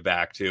month to give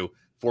back to.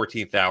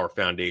 14th Hour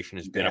Foundation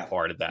has been a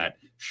part of that.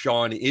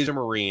 Sean is a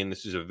Marine.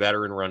 This is a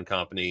veteran-run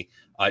company.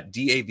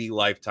 DAV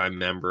lifetime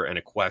member and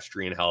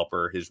equestrian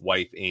helper. His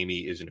wife,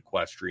 Amy, is an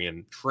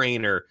equestrian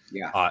trainer.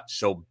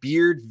 So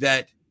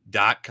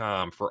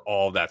beardvet.com for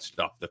all that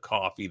stuff. The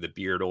coffee, the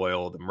beard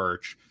oil, the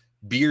merch.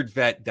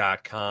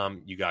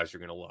 Beardvet.com. You guys are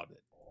going to love it.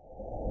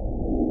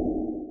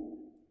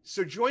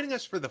 So joining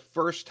us for the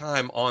first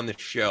time on the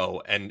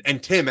show, and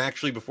Tim,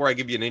 actually, before I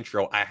give you an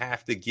intro, I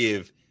have to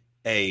give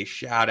a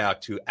shout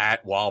out to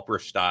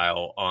 @Walper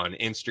Style on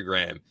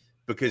Instagram,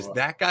 because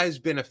that guy's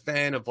been a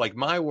fan of like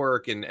my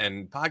work and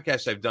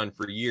podcasts I've done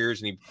for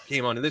years. And he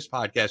came onto this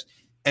podcast,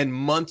 and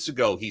months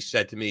ago, he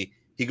said to me,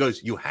 he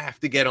goes, "You have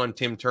to get on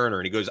Tim Turner."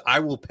 And he goes, "I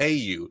will pay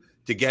you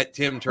to get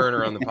Tim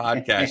Turner on the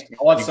podcast." You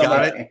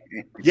got it?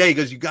 Yeah. He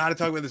goes, "You got to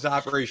talk about this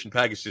Operation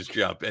Pegasus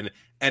jump."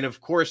 And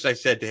of course I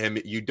said to him,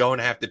 "You don't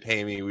have to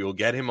pay me. We will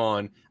get him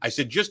on." I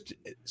said, "Just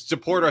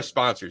support our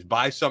sponsors,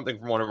 buy something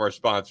from one of our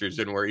sponsors,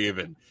 and we're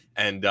even."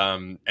 And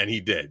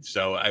he did.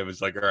 So I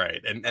was like, all right.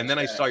 And then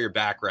I saw your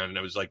background, and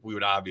I was like, we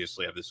would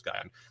obviously have this guy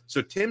on.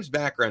 So Tim's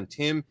background,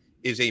 Tim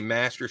is a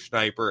master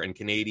sniper and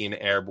Canadian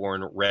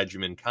Airborne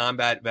Regiment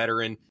combat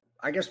veteran.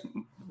 I guess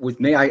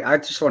with me, I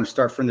just want to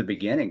start from the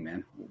beginning,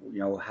 man.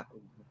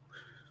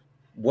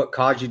 What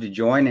caused you to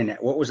join, and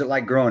what was it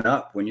like growing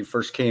up when you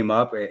first came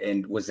up?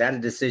 And was that a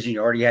decision you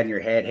already had in your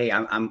head? Hey,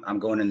 I'm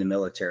going in the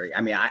military.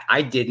 I mean,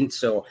 I didn't,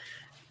 so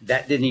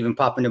that didn't even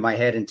pop into my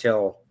head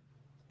until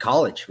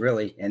college,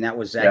 really. And that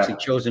was actually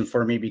chosen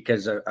for me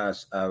because a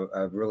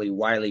really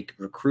wily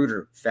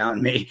recruiter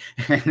found me,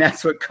 and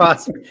that's what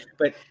caused me.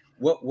 But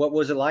what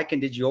was it like,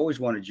 and did you always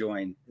want to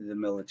join the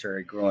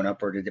military growing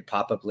up, or did it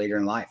pop up later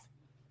in life?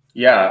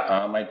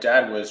 Yeah, my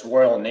dad was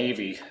Royal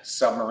Navy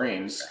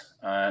submarines,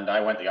 and I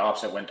went the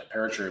opposite, went to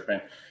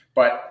paratrooping.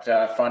 But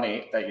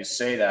funny that you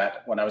say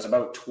that. When I was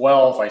about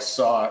 12, I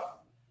saw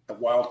The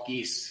Wild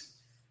Geese.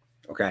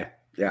 Okay.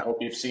 Yeah. I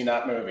hope you've seen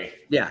that movie.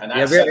 Yeah. And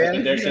that set the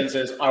conditions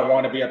is I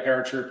want to be a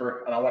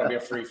paratrooper and I want to be a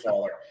free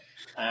faller.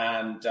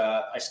 And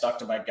I stuck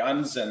to my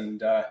guns.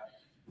 And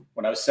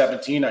when I was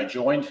 17, I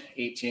joined.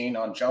 18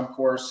 on jump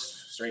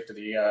course, straight to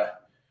the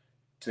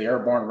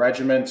Airborne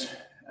Regiment,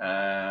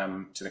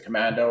 to the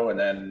commando. And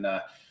then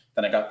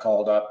I got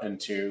called up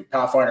into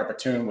Pathfinder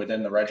platoon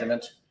within the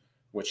regiment,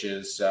 which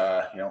is,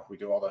 we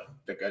do all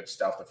the good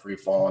stuff, the free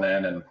falling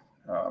in, and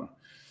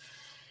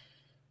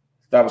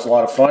that was a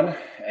lot of fun.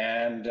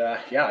 And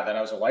then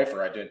I was a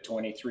lifer. I did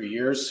 23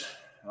 years.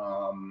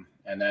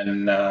 And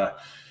then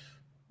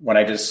when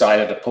I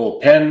decided to pull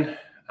a pin,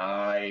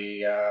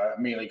 I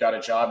immediately got a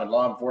job in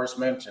law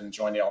enforcement and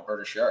joined the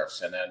Alberta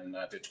Sheriffs, and then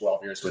did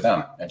 12 years with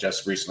them and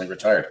just recently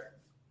retired.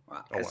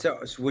 Wow. So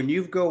when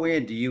you go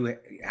in, do you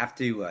have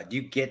to do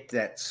you get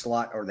that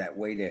slot or that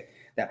way to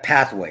that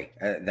pathway,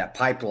 that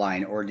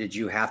pipeline, or did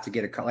you have to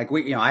get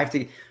I have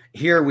to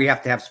here we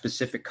have to have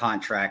specific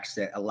contracts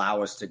that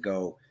allow us to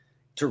go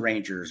to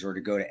Rangers or to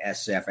go to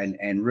SF,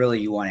 and really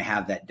you want to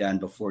have that done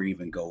before you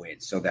even go in,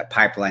 so that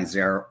pipeline's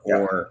there,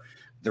 or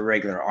the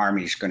regular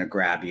Army is going to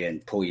grab you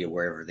and pull you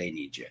wherever they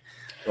need you.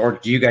 Or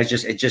do you guys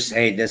just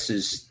hey, this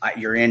is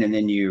you're in, and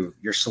then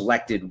you're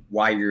selected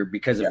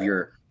because of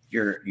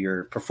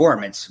your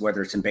performance,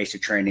 whether it's in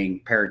basic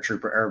training,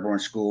 paratrooper, airborne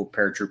school,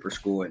 paratrooper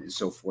school, and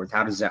so forth?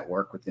 How does that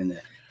work within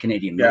the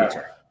Canadian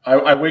military?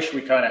 I wish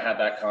we kind of had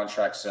that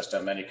contract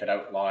system and you could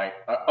outline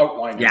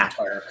your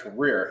entire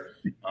career,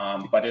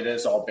 but it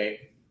is all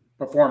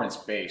performance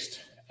based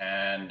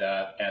and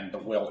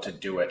the will to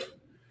do it.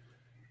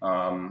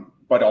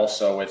 But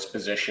also it's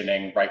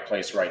positioning, right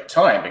place, right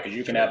time, because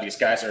you can have these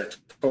guys that are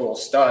total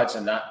studs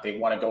and that they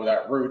want to go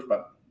that route,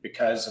 but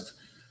because of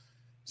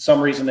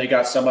some reason they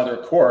got some other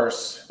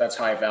course that's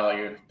high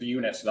value, the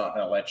unit's not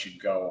going to let you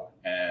go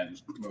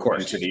and move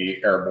into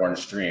the airborne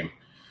stream.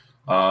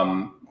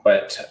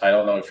 But I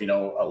don't know if you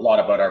know a lot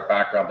about our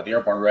background, but the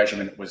Airborne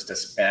Regiment was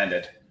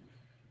disbanded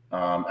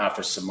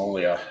after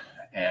Somalia.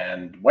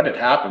 And what had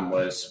happened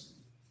was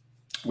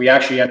we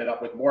actually ended up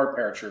with more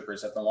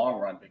paratroopers at the long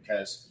run,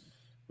 because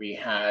we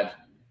had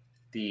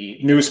the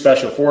new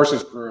Special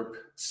Forces group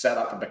set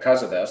up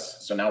because of this.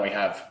 So now we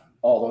have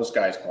all those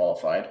guys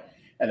qualified.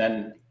 And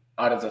then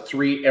out of the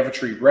 3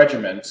 infantry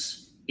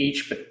regiments,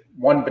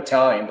 one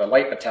battalion, the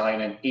light battalion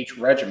in each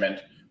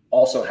regiment,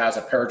 also has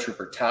a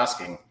paratrooper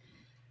tasking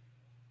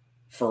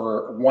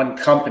for one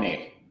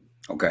company.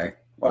 Okay.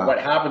 Wow. But what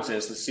happens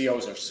is the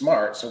COs are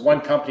smart. So one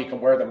company can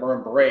wear the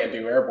maroon beret and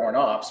do airborne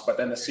ops, but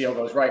then the CO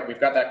goes, right, we've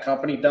got that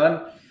company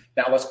done.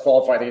 Now let's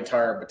qualify the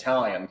entire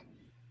battalion.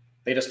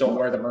 They just don't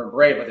wear the maroon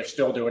beret, but they're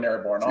still doing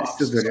airborne ops.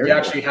 So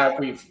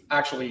we've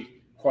actually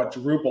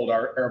quadrupled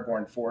our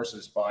airborne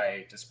forces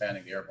by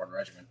disbanding the Airborne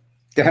Regiment.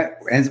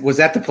 And was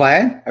that the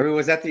plan? I mean,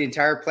 was that the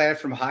entire plan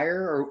from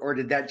higher, or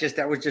did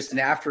that was just an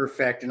after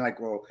effect and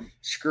well,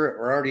 screw it,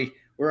 we're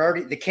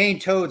already the cane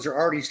toads are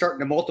already starting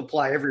to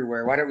multiply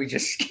everywhere. Why don't we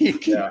just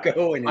keep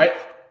going?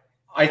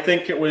 I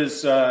think it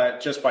was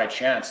just by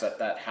chance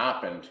that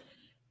happened.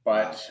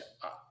 But,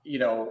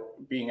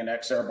 being an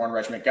ex-Airborne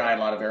Regiment guy, a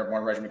lot of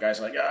Airborne Regiment guys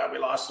are like, we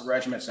lost the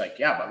regiment. It's like,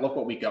 but look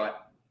what we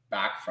got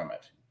back from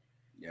it.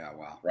 Yeah,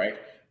 wow. Right?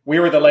 We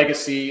were the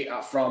legacy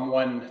from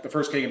the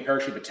 1st Canadian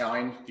Parachute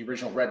Battalion, the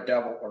original Red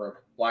Devil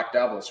or Black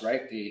Devils,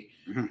 right? The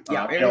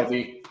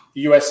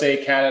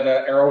USA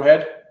Canada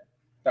Arrowhead,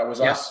 that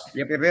was us.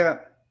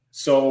 Yep.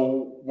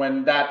 So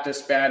when that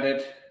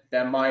disbanded,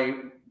 then my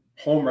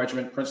home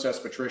regiment, Princess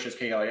Patricia's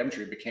KLA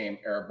Infantry, became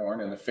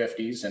airborne in the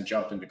 50s and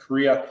jumped into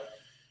Korea.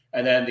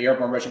 And then the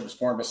Airborne Regiment was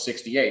formed in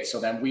 68. So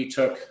then we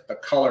took the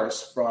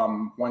colors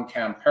from 1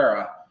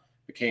 Canberra,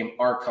 became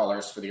our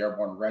colors for the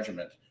Airborne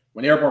Regiment.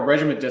 When the Airborne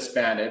Regiment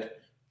disbanded,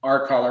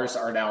 our colors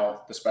are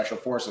now the Special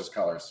Forces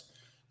colors.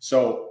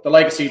 So the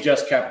legacy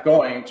just kept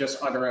going,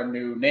 just under a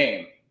new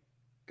name.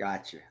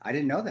 Gotcha. I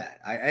didn't know that.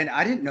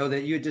 I didn't know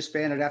that you had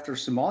disbanded after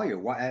Somalia.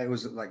 Why, it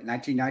was like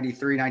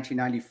 1993,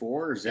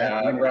 1994? Is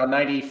that around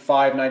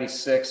 95,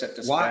 96 it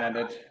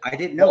disbanded. Why? I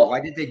didn't know.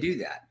 Why did they do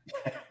that?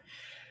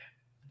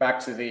 Back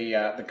to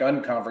the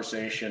gun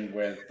conversation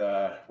with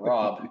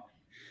Rob,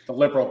 the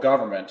Liberal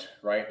government,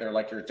 right? They're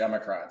like your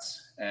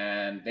Democrats,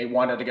 and they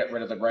wanted to get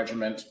rid of the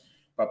regiment,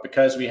 but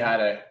because we had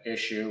an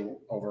issue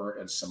over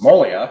in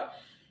Somalia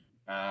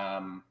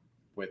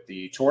with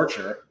the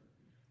torture,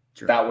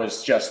 that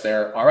was just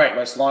there. All right,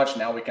 let's launch.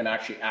 Now we can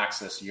actually axe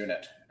this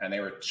unit, and they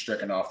were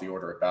stricken off the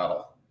order of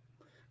battle.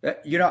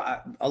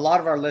 A lot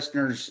of our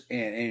listeners,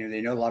 and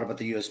they know a lot about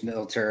the U.S.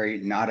 military,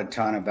 not a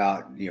ton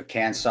about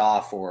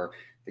CANSOF or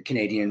the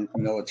Canadian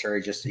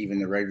military, just even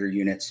the regular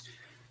units.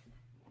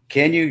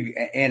 Can you,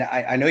 and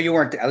I know you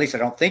weren't, at least I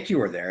don't think you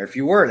were there. If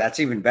you were, that's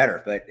even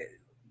better. But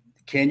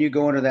can you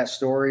go into that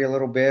story a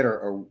little bit,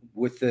 or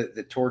with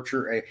the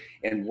torture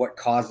and what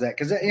caused that?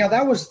 Because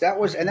that was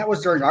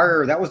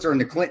during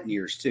the Clinton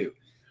years too.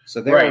 So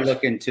they were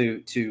looking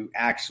to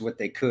axe what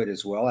they could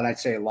as well. And I'd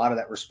say a lot of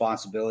that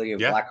responsibility of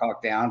Black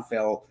Hawk Down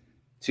fell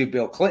to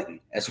Bill Clinton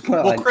as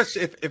well. Well, Chris,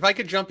 if I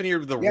could jump in here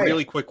with a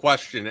really quick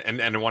question,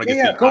 and I want to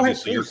get to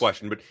obviously your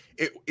question, but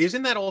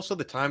isn't that also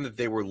the time that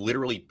they were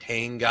literally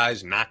paying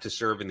guys not to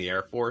serve in the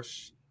Air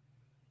Force?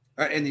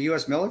 In the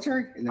U.S.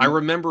 military? I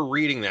remember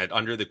reading that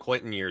under the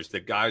Clinton years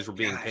that guys were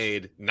being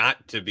paid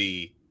not to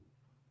be.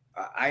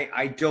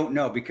 I don't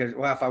know, because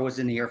if I was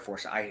in the Air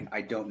Force,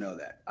 I don't know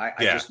that.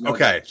 I just know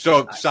okay.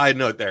 So side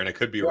note there, and it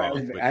could be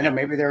wrong. I know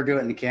maybe they were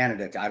doing it in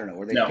Canada. I don't know.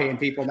 Were they paying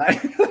people not?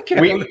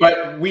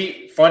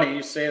 Funny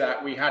you say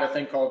that. We had a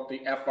thing called the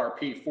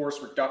FRP,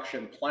 Force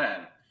Reduction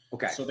Plan.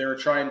 Okay. So they were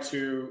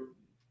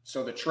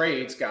so the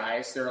trades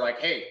guys, they're like,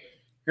 hey,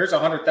 here's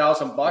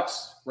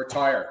 $100,000,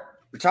 retire.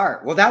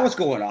 Well, that was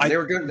going on. They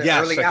were doing the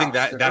early I think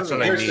that's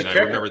what I mean. I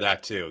remember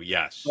that too.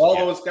 Yes. So all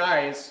those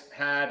guys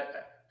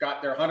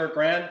got their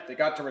 $100,000. They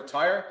got to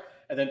retire,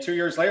 And then 2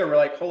 years later, we're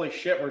like, holy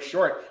shit, we're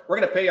short. We're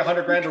going to pay you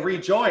 $100,000 to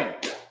rejoin.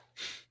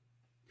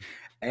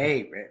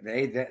 Hey,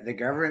 the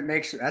government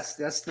makes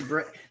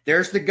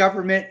there's the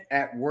government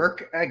at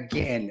work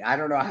again. I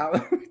don't know how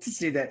to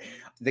see that.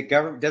 The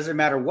government, doesn't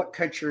matter what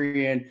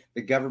country you're in,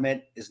 the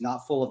government is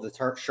not full of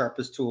the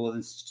sharpest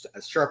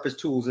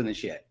tools in the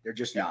shed. They're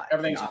just not.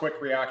 Everything's quick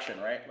reaction,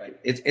 right? Like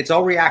it's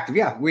all reactive.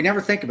 Yeah, we never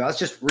think about it. Let's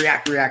just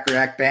react,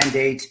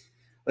 Band-Aids.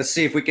 Let's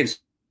see if we can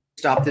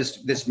stop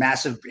this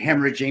massive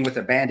hemorrhaging with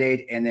a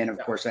Band-Aid, and then of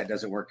course that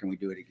doesn't work, and we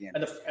do it again.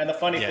 And the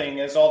funny thing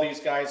is, all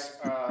these guys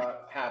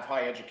have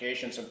high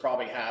educations and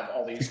probably have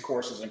all these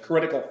courses in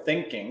critical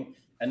thinking,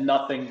 and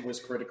nothing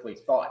was critically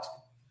thought.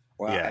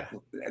 Well,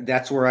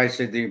 that's where I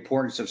said the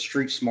importance of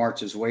street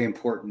smarts is way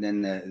important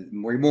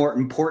way more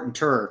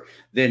importanter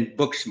than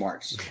book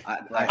smarts.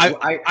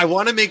 I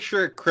want to make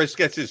sure Chris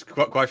gets his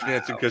question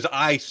answered because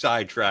I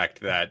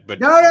sidetracked that. But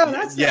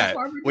that's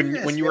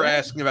when you were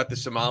asking about the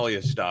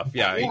Somalia stuff,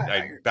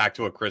 I back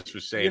to what Chris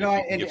was saying.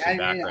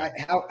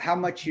 How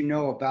much you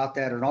know about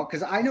that or not?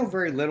 Because I know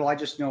very little. I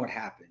just know it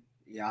happened.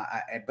 Yeah,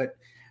 but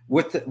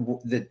with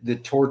the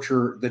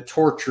torture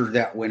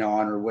that went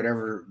on, or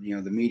whatever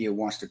the media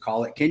wants to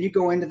call it, can you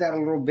go into that a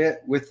little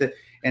bit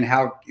and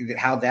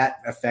how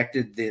that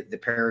affected the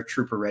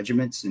paratrooper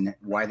regiments and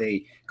why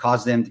they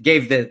caused them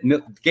gave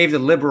the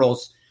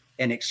liberals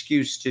an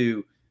excuse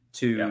to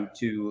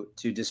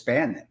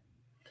disband them?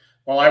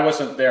 Well, I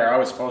wasn't there. I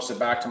was posted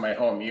back to my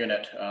home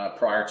unit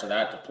prior to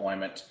that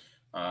deployment,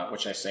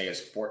 which I say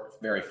is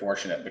very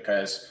fortunate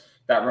because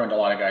that ruined a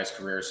lot of guys'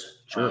 careers.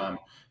 Sure.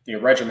 The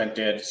regiment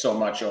did so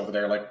much over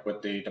there, like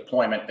with the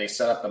deployment. They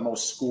set up the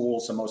most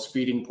schools, the most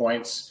feeding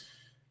points.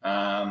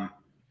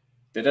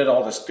 They did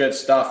all this good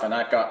stuff, and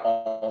that got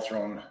all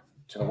thrown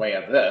to the way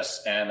of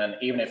this. And then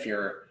even if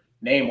your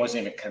name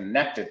wasn't even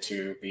connected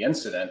to the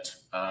incident,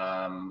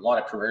 a lot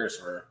of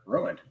careers were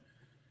ruined.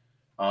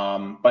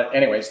 But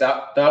anyways,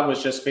 that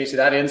was just basically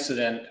that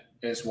incident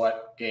is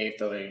what gave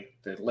the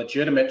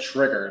legitimate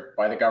trigger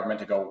by the government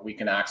to go, we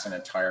can axe an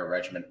entire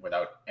regiment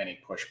without any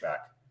pushback.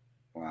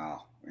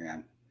 Wow,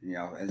 man.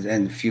 And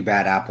then a few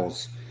bad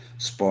apples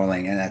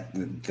spoiling,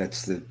 and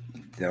that's the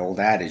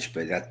old adage,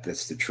 but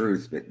that's the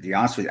truth. But to be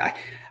honest with you,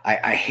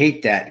 I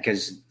hate that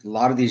because a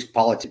lot of these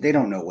politicians, they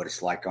don't know what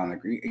it's like on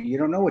the. You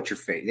don't know what you're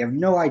facing. They have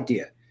no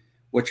idea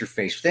what you're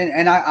faced with.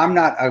 And I'm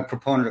not a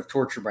proponent of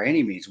torture by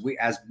any means. We,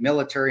 as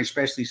military,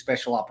 especially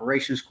Special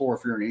Operations Corps,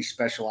 if you're in any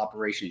Special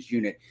Operations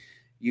unit,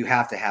 you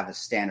have to have a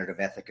standard of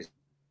efficacy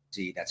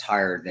that's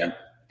higher than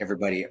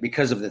everybody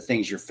because of the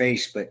things you're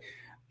faced. But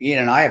Ian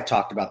and I have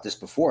talked about this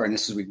before, and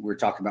we're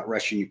talking about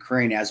Russia and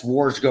Ukraine. As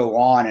wars go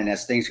on and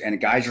as things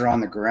and guys are on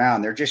the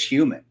ground, they're just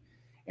human,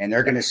 and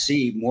they're going to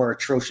see more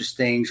atrocious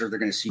things, or they're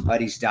going to see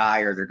buddies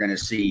die, or they're going to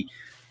see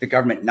the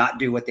government not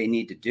do what they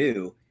need to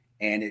do.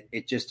 And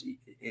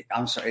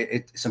I'm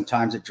sorry,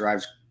 sometimes it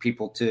drives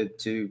people to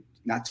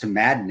not to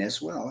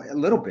madness. Well, a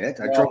little bit.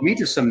 It drove me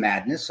to some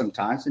madness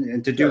sometimes,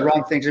 and to do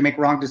wrong things and make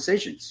wrong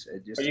decisions.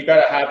 But you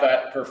got to have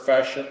that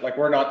profession. Like,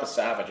 we're not the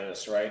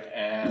savages, right?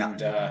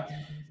 And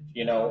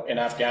in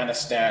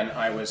Afghanistan,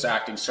 I was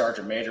acting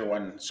sergeant major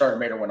when sergeant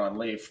major went on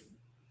leave,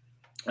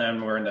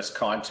 and we're in this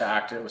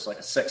contact. It was like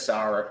a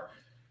 6-hour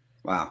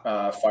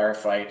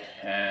firefight,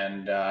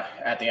 and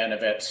at the end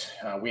of it,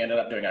 we ended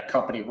up doing a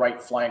company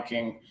right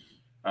flanking.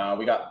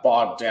 We got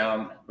bogged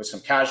down with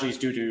some casualties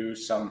due to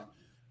some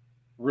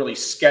really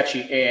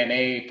sketchy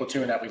A&A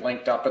platoon that we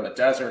linked up in the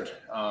desert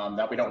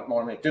that we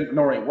didn't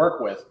normally work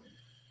with.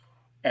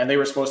 And they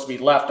were supposed to be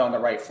left on the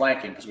right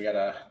flanking because we had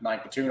a 9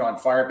 platoon on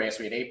fire base.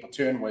 We had 8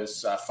 platoon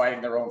was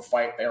fighting their own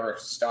fight. They were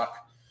stuck.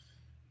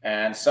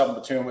 And 7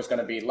 platoon was going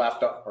to be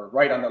left up or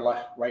right on the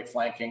right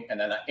flanking. And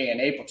then an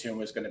A&A platoon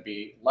was going to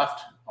be left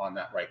on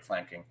that right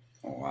flanking.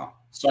 Oh, wow.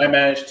 So I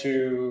managed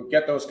to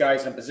get those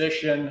guys in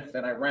position.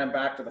 Then I ran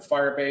back to the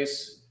fire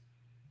base.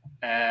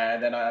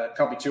 And then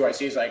Company 2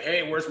 IC is like,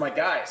 hey, where's my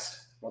guys?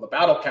 Well, the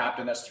battle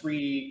captain that's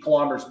 3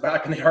 kilometers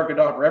back in the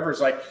Arkansas River is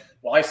like,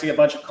 well, I see a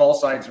bunch of call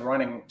signs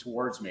running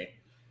towards me.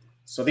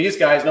 So these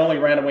guys not only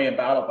ran away in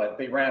battle, but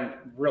they ran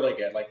really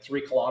good, like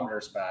 3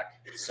 kilometers back.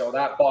 So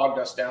that bogged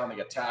us down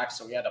the attack.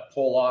 So we had to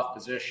pull off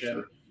position.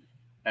 Sure.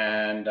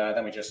 And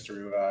then we just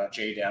threw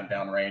JDAM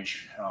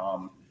downrange.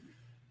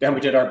 Then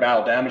we did our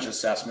battle damage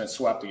assessment,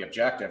 swept the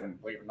objective,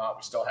 and believe it or not,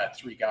 we still had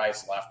 3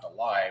 guys left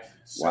alive.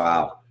 So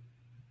wow.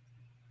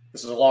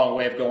 This is a long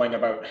way of going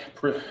about.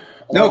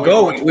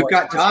 We've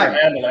got time.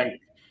 Handling.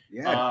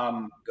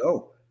 Yeah,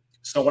 go.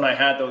 So when I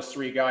had those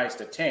 3 guys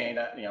detained,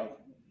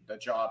 the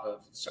job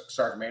of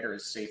sergeant major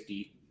is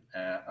safety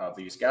of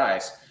these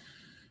guys.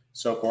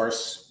 So of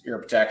course, ear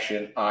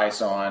protection,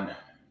 eyes on,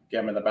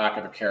 get them in the back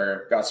of a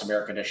carrier, got some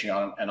air conditioning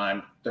on them,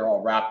 and they're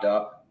all wrapped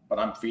up, but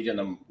I'm feeding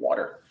them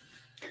water.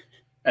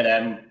 And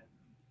then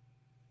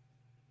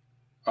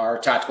our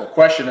tactical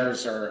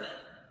questioners are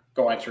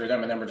going through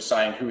them, and then we're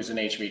deciding who's an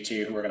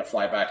HVT, who we're going to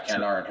fly back to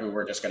Kandahar, and who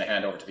we're just going to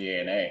hand over to the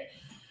A&A.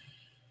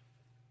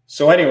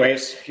 So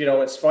anyways,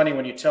 it's funny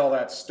when you tell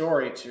that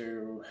story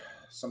to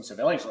some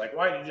civilians, like,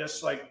 why did you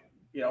just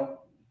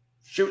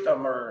shoot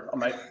them? Or I'm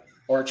like,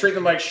 or treat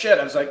them like shit.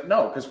 I was like,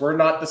 no, because we're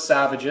not the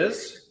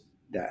savages,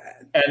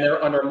 and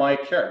they're under my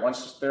care.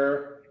 Once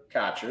they're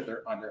captured,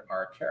 they're under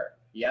our care.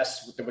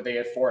 Yes, would they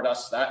afford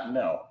us that?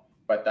 No,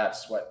 but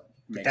that's what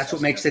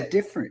makes it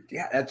different.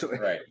 Yeah, that's what,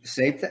 right.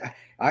 Same thing.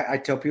 I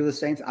tell people the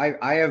same thing.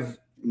 I have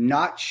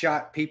not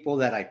shot people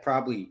that I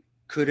probably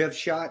could have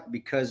shot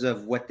because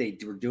of what they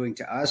were doing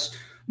to us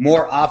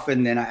more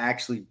often than I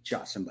actually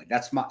shot somebody.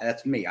 That's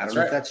me. I don't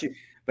know if that's you,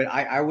 but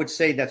I would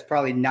say that's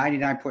probably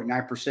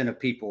 99.9% of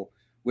people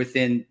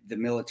within the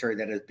military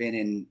that has been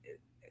in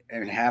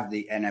and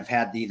have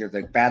had either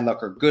the bad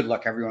luck or good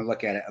luck, however you want to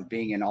look at it, of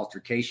being in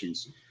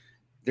altercations.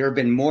 There have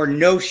been more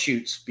no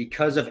shoots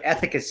because of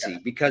efficacy,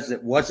 because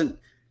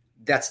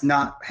that's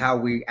not how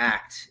we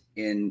act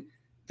in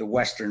the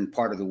Western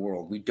part of the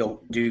world. We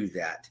don't do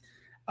that.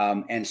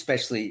 And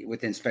especially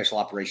within special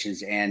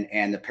operations and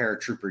the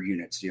paratrooper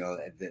units,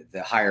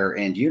 the higher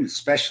end units,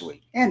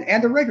 especially,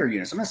 and the regular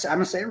units. I'm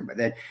gonna say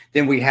everybody.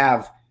 Then we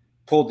have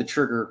pulled the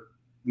trigger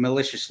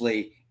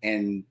maliciously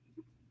and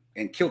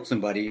killed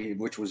somebody,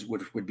 which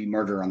would be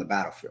murder on the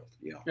battlefield.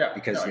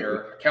 Because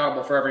you're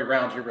accountable for every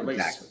round you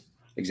release.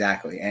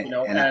 Exactly.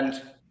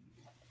 And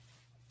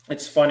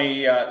it's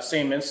funny.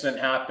 Same incident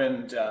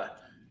happened.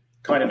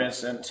 Kind of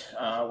incident.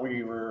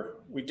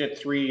 We did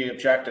 3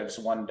 objectives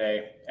one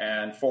day,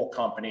 and full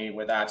company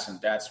with ats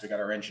and dets. We got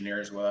our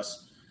engineers with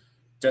us,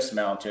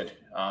 dismounted.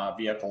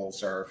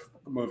 Vehicles are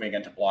moving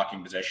into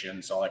blocking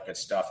positions, all that good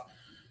stuff.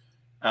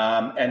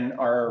 And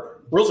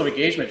our rules of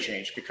engagement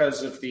changed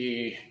because of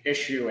the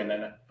issue in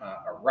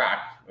Iraq.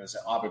 It was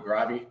Abu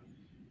Ghraib.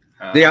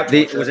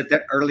 Was it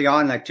that early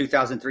on, like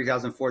 2003,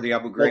 2004, the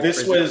Abu Ghraib? Well,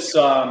 this was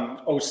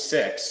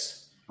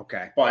 06.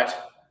 Okay.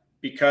 But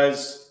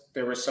because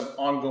there were some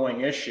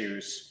ongoing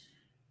issues,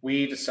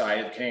 we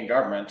decided, the Canadian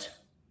government,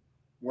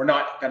 we're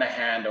not going to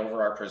hand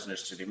over our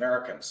prisoners to the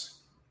Americans.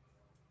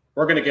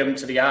 We're going to give them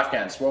to the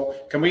Afghans. Well,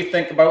 can we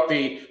think about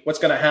what's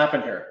going to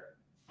happen here?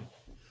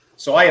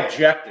 So I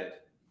objected,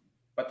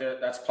 but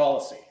that's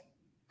policy.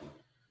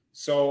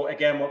 So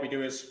again, what we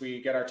do is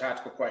we get our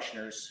tactical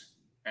questioners,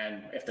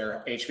 and if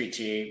they're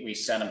HVT, we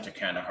send them to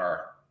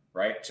Kandahar,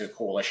 right, to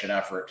coalition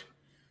effort,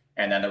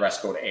 and then the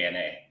rest go to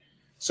ANA.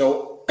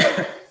 So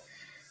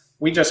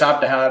we just have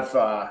to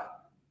have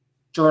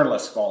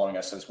journalists following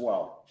us as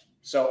well.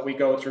 So we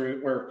go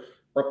through,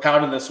 we're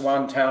pounding this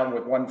one town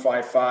with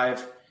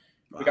 155. Wow.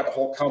 We got the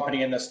whole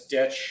company in this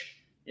ditch,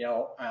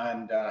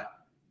 and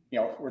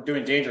we're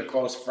doing danger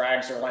close.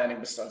 Frags are landing.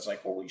 It's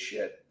like, holy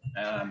shit.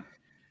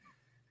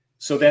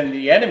 So then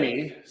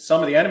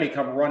some of the enemy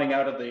come running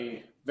out of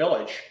the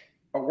village,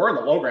 but we're in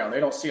the low ground. They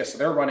don't see us. So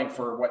they're running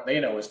for what they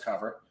know is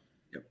cover.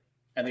 Yep.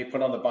 And they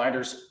put on the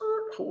binders.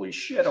 Holy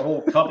shit, a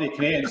whole company of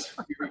Canadians.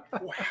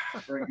 Wow,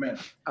 bring them in.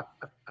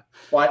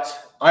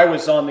 But I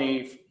was on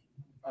the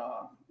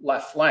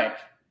left flank,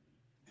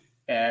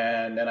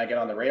 and then I get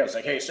on the radio. It's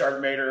like, hey,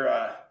 Sergeant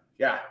Major,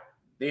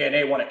 the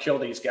ANA want to kill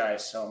these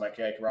guys. So I'm like,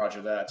 hey,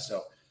 roger that.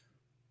 So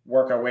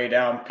work our way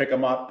down, pick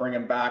them up, bring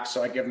them back.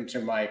 So I give them to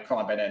my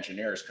combat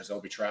engineers because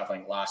they'll be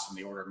traveling last in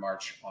the order of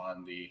march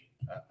on the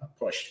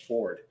push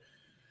forward.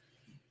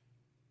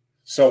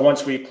 So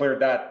once we cleared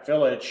that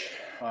village,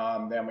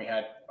 then we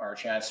had our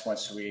chance,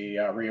 once we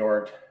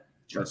reorged,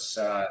 let's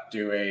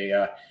do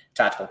a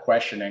tactical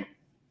questioning.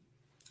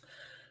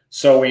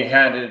 So we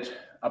handed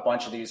a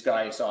bunch of these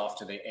guys off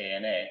to the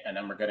ANA, and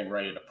then we're getting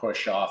ready to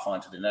push off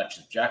onto the next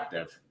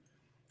objective.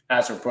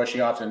 As we're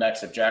pushing off to the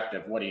next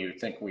objective, what do you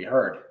think we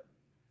heard?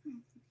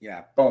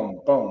 Yeah.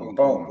 Boom, boom,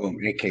 boom. Boom.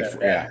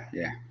 AK-4.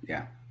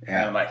 Yeah.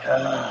 And I'm like,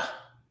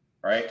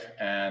 right.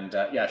 And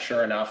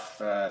sure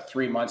enough,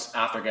 3 months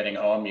after getting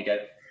home, you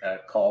get a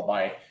call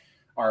by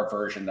our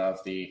version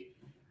of the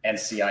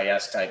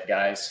NCIS type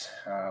guys,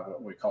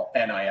 what we call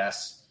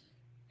NIS,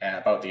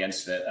 about the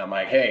incident. I'm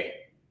like, hey,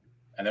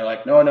 and they're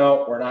like,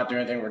 no, we're not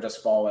doing anything. We're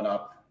just following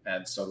up.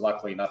 And so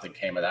luckily nothing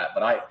came of that.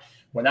 But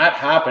when that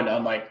happened,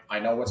 I'm like, I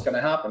know what's going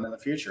to happen in the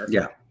future.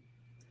 Yeah.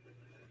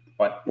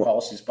 But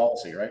policy is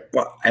policy, right?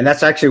 Well, and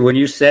that's actually, when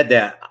you said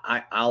that,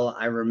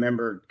 I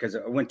remember, because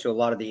I went to a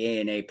lot of the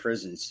ANA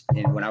prisons,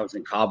 and when I was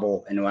in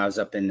Kabul, and when I was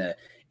up in the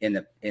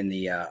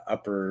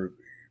upper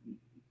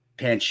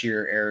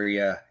Panjshir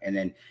area,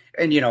 and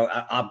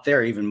up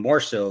there even more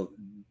so,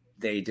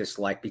 they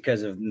dislike,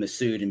 because of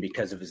Massoud and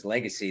because of his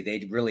legacy,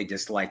 they really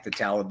dislike the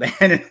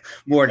Taliban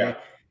more. Yeah.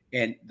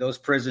 And those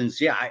prisons,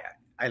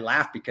 I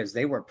laughed because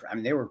they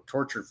were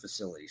torture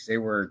facilities. They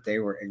were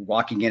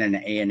walking in an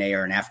ANA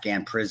or an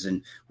Afghan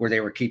prison where they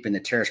were keeping the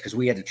terrorists, because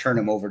we had to turn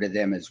them over to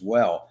them as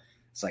well.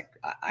 It's like,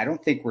 I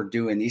don't think we're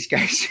doing these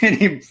guys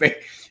any favor.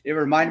 It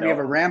reminded me of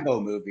a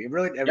Rambo movie. It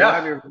really,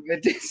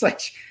 it's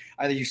like,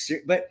 either you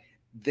serious? But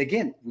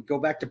again, we go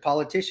back to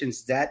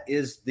politicians. That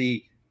is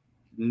the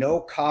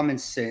no common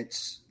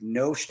sense,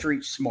 no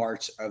street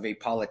smarts of a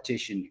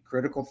politician.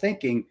 Critical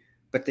thinking,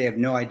 but they have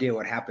no idea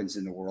what happens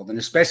in the world. And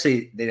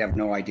especially they have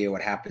no idea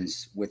what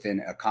happens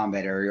within a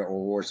combat area or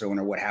war zone,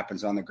 or what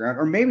happens on the ground.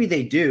 Or maybe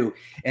they do.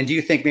 And do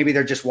you think maybe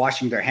they're just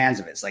washing their hands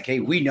of it? It's like,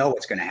 hey, we know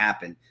what's going to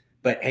happen,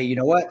 but hey, you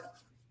know what?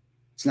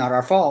 It's not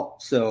our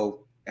fault.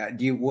 So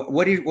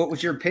What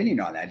was your opinion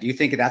on that? Do you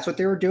think that's what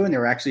they were doing? They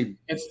were actually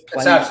it's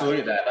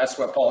absolutely that. That's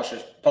what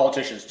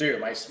politicians do.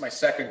 My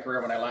second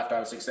career when I left, I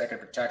was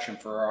executive protection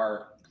for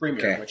our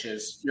premier, which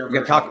is your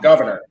version of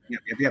governor.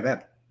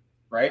 Yeah.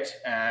 Right.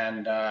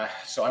 And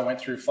so I went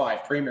through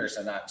 5 premiers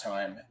in that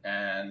time,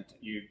 and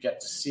you get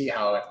to see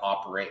how it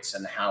operates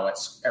and how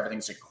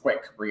everything's a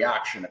quick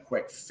reaction, a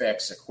quick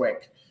fix, a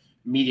quick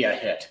media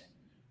hit.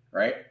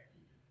 Right.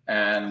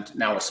 And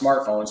now with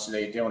smartphones,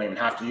 they don't even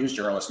have to use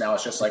journalists. Now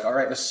it's just like, all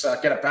right, let's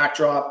get a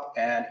backdrop,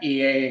 and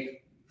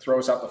EA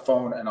throws up the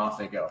phone and off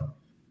they go.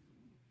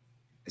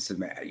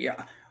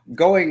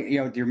 Going,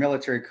 your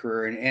military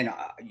career and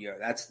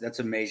that's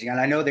amazing. And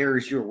I know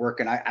you were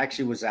working. I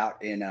actually was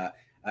out in a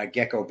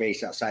Gecko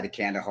base outside of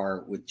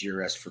Kandahar with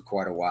GRS for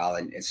quite a while,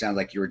 and it sounded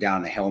like you were down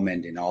in the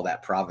Helmand and all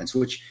that province.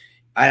 Which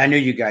I know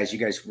you guys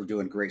were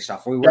doing great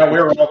stuff. We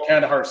were all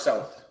Kandahar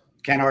South.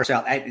 Kandahar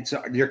South. It's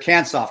your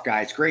Cansoft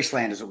guys.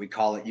 Graceland is what we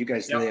call it. You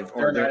guys live,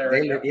 or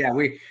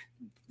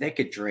they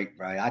could drink,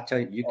 right? I tell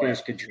you,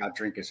 guys could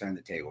drink us under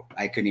the table.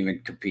 I couldn't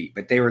even compete,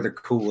 but they were the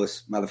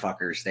coolest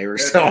motherfuckers. They were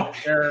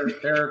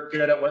they're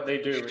good at what they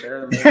do.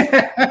 They're amazing.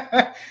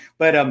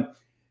 But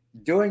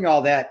doing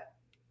all that,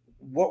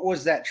 what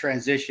was that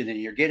transition?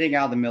 And you're getting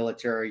out of the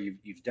military.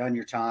 You've done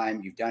your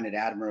time. You've done it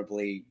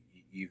admirably.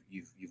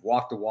 You've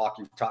walked the walk.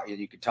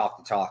 You could talk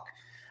the talk.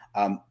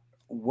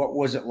 What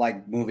was it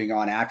like moving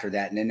on after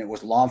that? And then it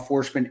was law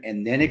enforcement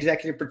and then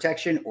executive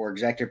protection, or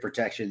executive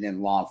protection,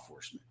 then law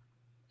enforcement?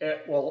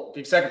 The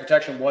executive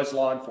protection was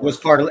law enforcement. Was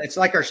part of it's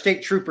like our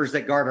state troopers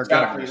that guard our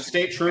government. The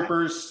state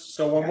troopers.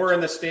 So when we're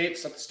in the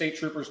States, the state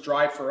troopers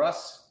drive for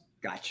us.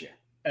 Gotcha.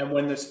 And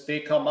when they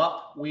come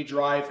up, we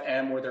drive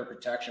and we're their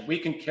protection. We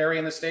can carry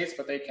in the States,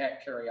 but they can't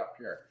carry up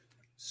here.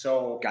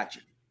 So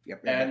gotcha.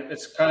 Yep. And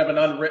it's kind of an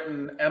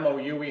unwritten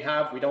MOU we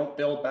have. We don't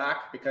build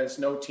back because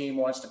no team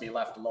wants to be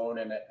left alone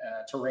in a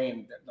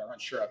terrain that they're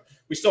unsure of.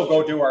 We still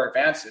go do our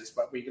advances,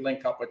 but we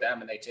link up with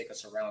them and they take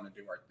us around and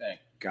do our thing.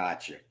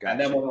 Gotcha. And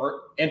then when we're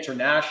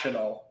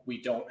international,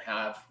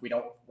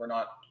 we're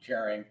not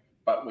carrying,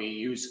 but we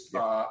use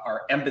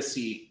our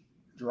embassy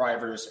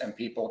drivers and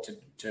people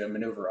to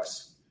maneuver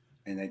us.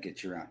 And they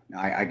get you around.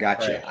 I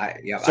got you.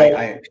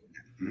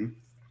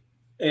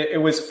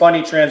 It was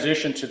funny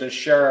transition to the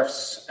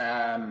sheriffs.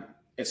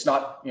 It's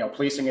not,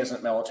 policing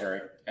isn't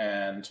military,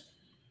 and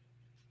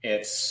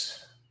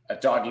it's a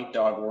dog eat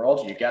dog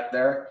world. You get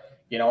there,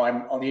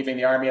 I'm leaving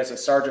the Army as a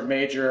sergeant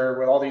major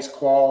with all these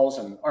quals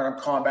and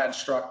armed combat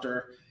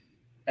instructor.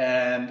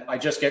 And I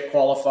just get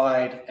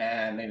qualified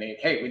and they need,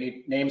 hey, we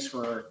need names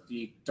for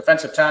the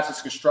defensive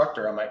tactics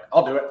instructor. I'm like,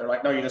 I'll do it. They're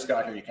like, no, you just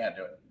got here. You can't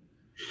do it.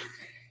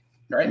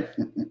 Right.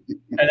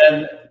 And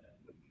then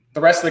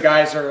the rest of the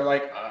guys are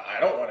like, I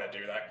don't want to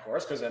do that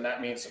course because then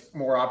that means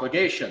more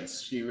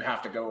obligations. You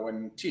have to go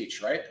and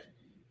teach, right?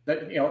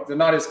 They're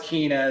not as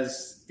keen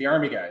as the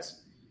Army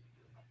guys.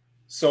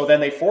 So then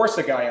they force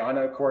a guy on,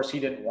 and of course he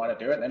didn't want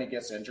to do it, and then he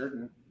gets injured,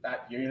 and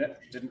that unit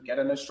didn't get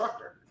an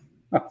instructor.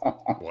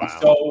 Wow.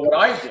 So what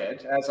I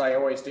did, as I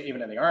always do,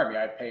 even in the Army,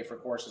 I pay for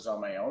courses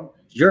on my own.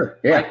 Sure,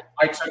 yeah.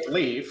 I took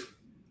leave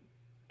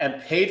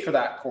and paid for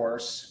that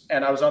course,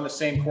 and I was on the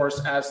same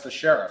course as the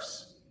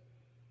sheriffs.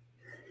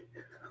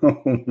 Oh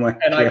my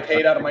and God. I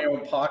paid out of my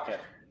own pocket.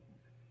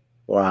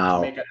 Wow.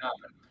 To make it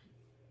happen.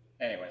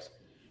 Anyways.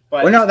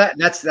 But well, no,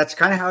 that's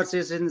kind of how it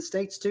is in the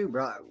States too,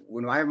 bro.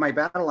 When I have my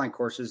battle line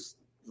courses,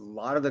 a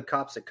lot of the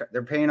cops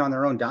they're paying on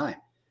their own dime.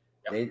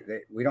 Yep.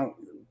 We don't,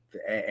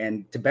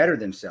 and to better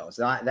themselves.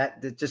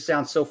 That just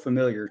sounds so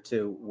familiar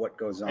to what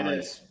goes on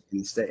in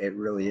the state. It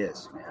really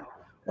is, man.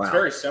 Wow. It's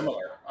very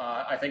similar.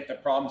 I think the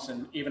problems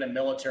even in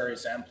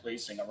militaries and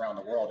policing around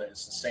the world,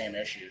 it's the same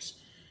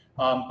issues.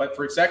 But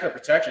for executive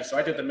protection, so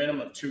I did the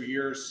minimum of 2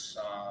 years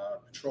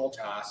patrol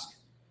task,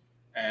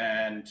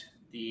 and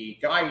the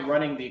guy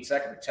running the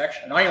executive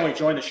protection, and I only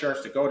joined the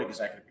sheriffs to go to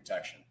executive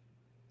protection.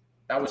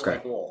 That was my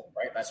goal,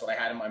 right? That's what I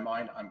had in my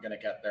mind. I'm going to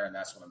get there, and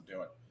that's what I'm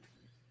doing.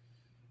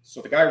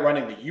 So the guy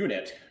running the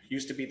unit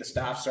used to be the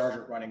staff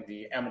sergeant running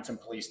the Edmonton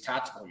Police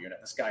Tactical Unit.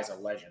 This guy's a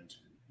legend.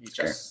 He's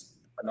just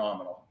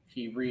phenomenal.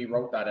 He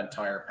rewrote that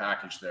entire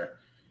package there.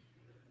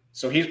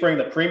 So he's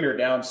bringing the premier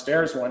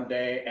downstairs one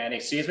day, and he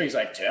sees me. He's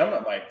like, Tim.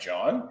 I'm like,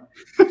 John.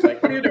 He's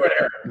like, what are you doing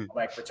here? I'm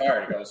like,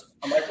 retired. He goes,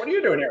 I'm like, what are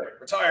you doing here?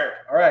 Retired.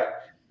 All right.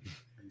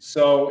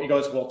 So he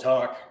goes, we'll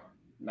talk.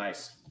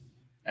 Nice.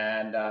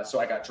 And so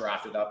I got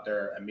drafted up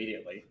there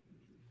immediately.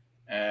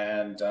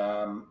 And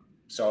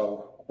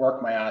so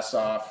worked my ass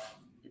off,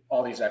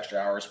 all these extra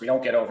hours. We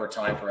don't get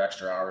overtime for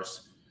extra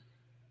hours.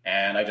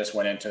 And I just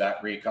went into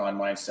that recon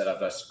mindset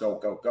of us go,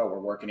 go, go. We're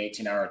working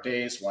 18-hour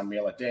days, 1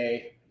 meal a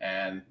day,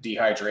 and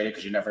dehydrated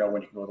because you never know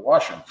when you can go to the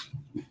washroom.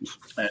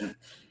 And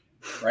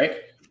right.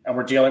 And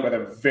we're dealing with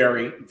a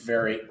very,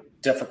 very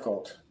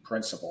difficult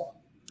principal.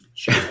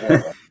 She's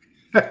horrible.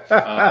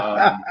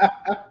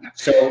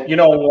 So,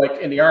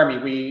 like in the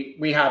Army,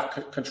 we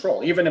have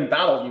control. Even in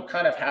battle, you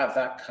kind of have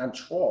that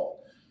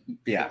control.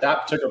 Yeah. With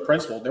that particular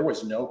principle, there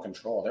was no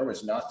control. There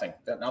was nothing.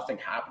 Nothing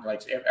happened.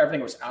 Like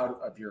everything was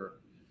out of your.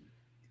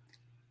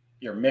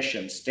 your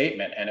mission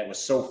statement. And it was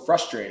so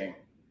frustrating.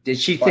 Did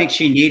she think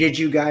she needed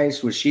you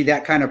guys? Was she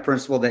that kind of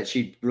principal that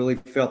she really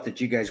felt that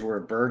you guys were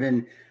a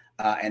burden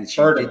and she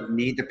didn't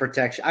need the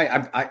protection?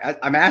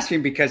 I'm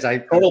asking because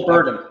total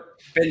burden.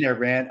 I've been there,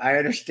 man. I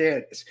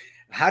understand.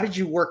 How did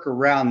you work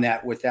around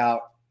that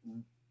without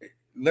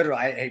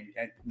literally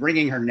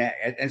wringing her neck?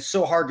 And it's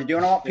so hard to do.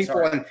 And all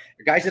people and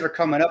the guys that are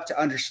coming up to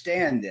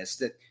understand this,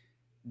 that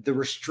the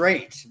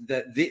restraint,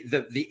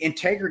 the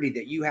integrity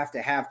that you have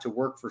to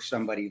work for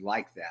somebody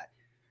like that.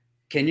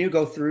 Can you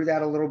go through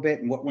that a little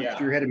bit and what went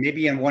through your head? And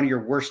maybe in one of your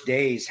worst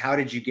days, how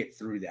did you get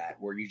through that?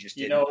 Where you just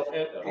didn't?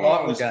 A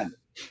lot was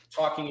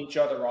talking each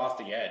other off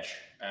the edge.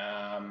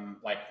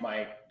 Like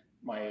my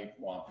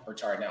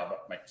retired now,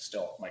 but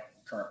my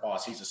current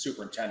boss, he's a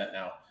superintendent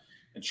now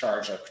in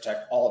charge of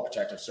all of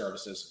protective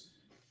services.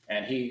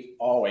 And he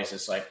always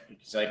is like,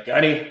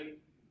 Gunny,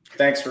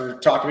 thanks for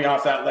talking me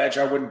off that ledge.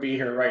 I wouldn't be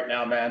here right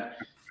now, man.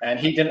 And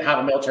he didn't have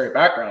a military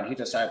background. He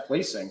just had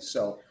policing.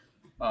 So,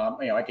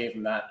 I gave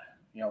him that,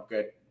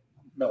 good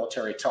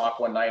military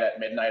talk one night at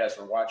midnight as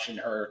we're watching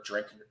her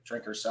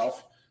drink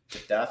herself to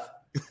death.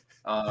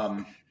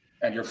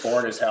 And you're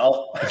bored as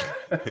hell.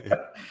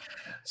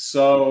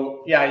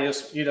 So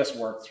you just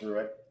work through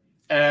it.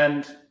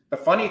 And the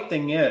funny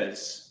thing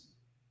is,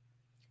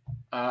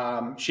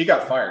 she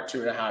got fired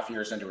 2.5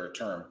 years into her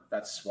term.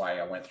 That's why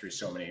I went through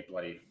so many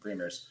bloody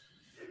premiers.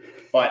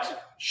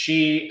 But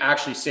she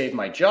actually saved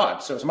my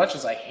job. So as much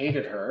as I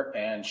hated her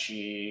and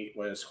she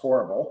was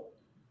horrible,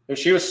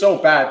 she was so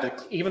bad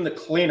that even the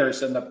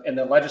cleaners in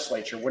the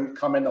legislature wouldn't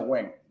come in the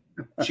wing.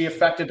 She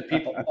affected the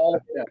people all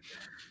of them.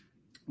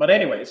 But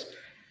anyways,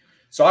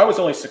 so I was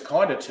only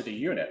seconded to the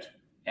unit.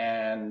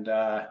 And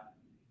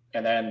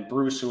then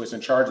Bruce, who was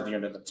in charge of the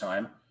unit at the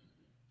time,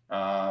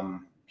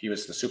 he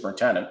was the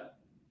superintendent.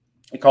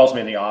 He calls me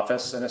in the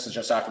office, and this is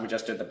just after we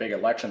just did the big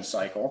election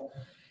cycle.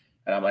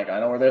 And I'm like, I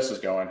know where this is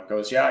going. He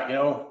goes, yeah,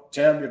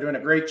 Tim, you're doing a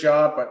great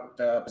job, but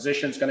the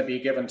position's going to be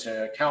given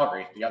to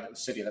Calgary, the other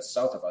city that's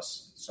south of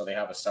us. So they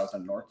have a south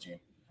and north team.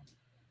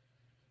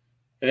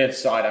 And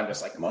inside, I'm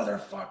just like,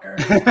 motherfucker.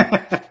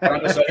 And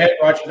I'm just like, hey,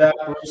 roger that.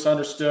 Bruce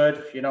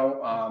understood.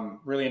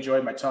 Really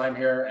enjoyed my time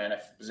here. And if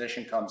a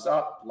position comes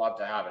up, love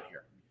to have it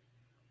here.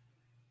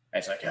 And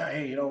it's like, yeah,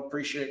 hey,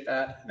 appreciate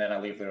that. And then I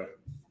leave the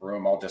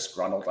room all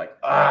disgruntled,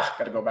 like,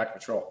 got to go back to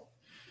patrol.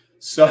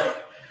 So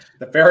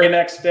the very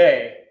next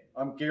day,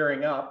 I'm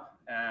gearing up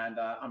and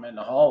I'm in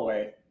the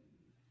hallway.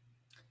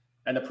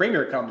 And the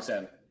premier comes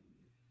in.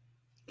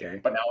 Okay.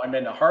 But now I'm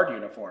in a hard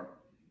uniform.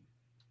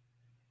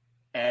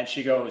 And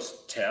she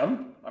goes,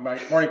 Tim? I'm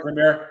like, morning,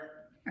 Premier.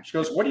 She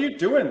goes, what are you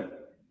doing?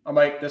 I'm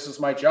like, this is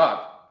my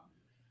job.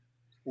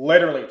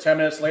 Literally 10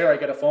 minutes later, I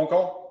get a phone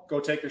call. Go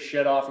take your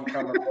shit off and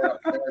come report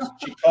upstairs.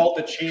 She called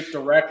the chief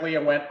directly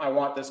and went, I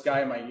want this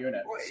guy in my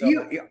unit. So,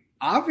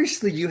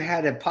 obviously, you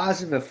had a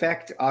positive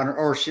effect on her,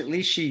 or at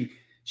least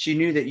she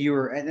knew that you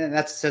were, and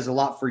that says a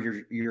lot for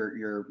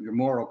your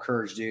moral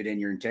courage, dude, and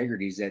your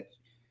integrities. That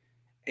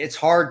it's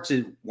hard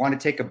to want to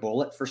take a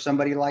bullet for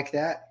somebody like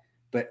that.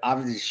 But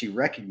obviously she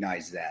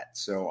recognized that.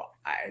 So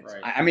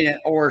I mean,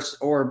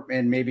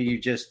 and maybe you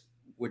just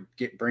would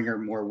bring her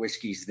more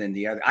whiskeys than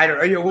the other. I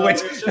don't know.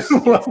 It's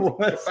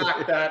the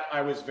fact that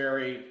I was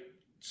very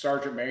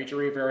Sergeant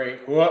Majory, very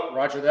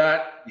roger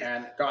that,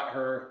 and got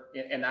her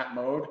in that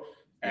mode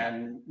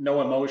and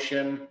no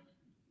emotion.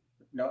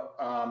 No.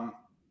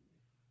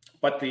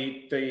 But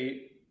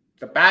the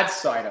bad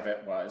side of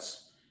it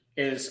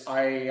is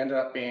I ended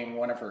up being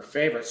one of her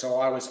favorites. So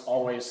I was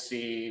always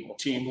the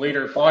team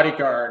leader,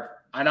 bodyguard.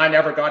 And I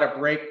never got a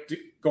break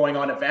going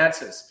on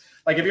advances.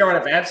 Like if you're on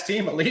advance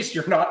team, at least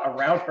you're not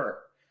around her.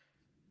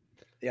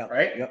 Yeah.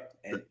 Right. Yep.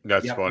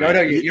 That's funny.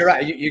 No, you're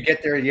right. You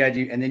get there,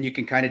 and then you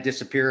can kind of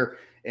disappear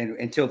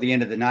until the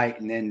end of the night,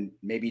 and then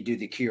maybe do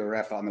the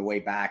QRF on the way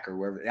back or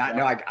wherever. Yeah.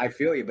 No, I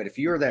feel you. But if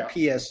you're that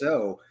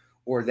PSO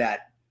or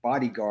that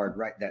bodyguard,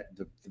 right? That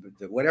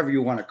the whatever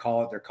you want to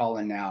call it, they're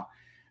calling now.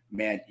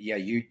 Man,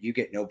 you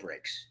get no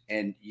breaks,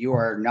 and you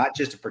are not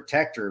just a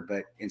protector,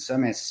 but in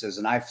some instances,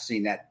 and I've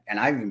seen that, and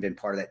I've even been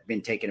part of that,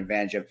 been taken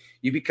advantage of.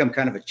 You become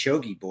kind of a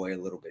chogy boy a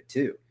little bit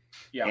too,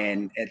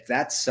 and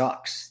that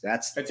sucks.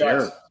 That's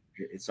terrible.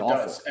 It's awful.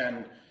 Does.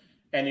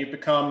 And you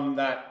become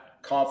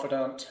that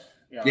confident.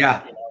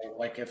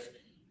 Like if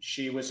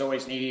she was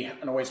always needy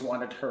and always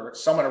wanted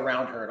someone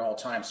around her at all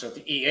times. So if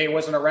the EA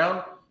wasn't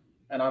around,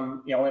 and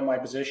I'm in my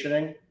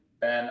positioning.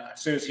 Then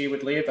as soon as he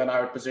would leave, then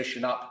I would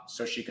position up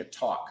so she could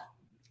talk.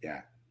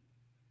 Yeah.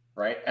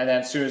 Right. And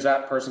then as soon as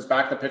that person's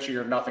back in the picture,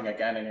 you're nothing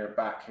again and you're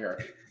back here.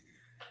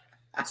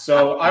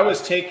 So I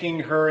was taking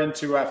her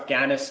into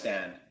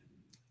Afghanistan,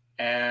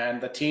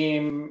 and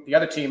the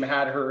other team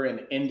had her in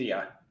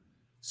India.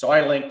 So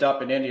I linked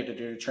up in India to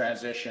do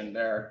transition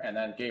there and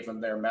then gave them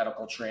their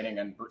medical training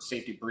and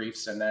safety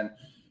briefs. And then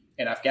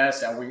in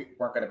Afghanistan, we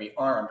weren't going to be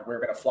armed. We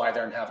were going to fly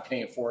there and have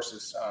Canadian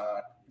Forces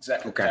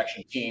executive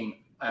protection team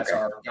as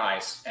our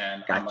guys.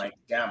 And I'm like,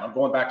 damn, I'm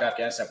going back to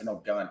Afghanistan with no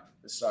gun.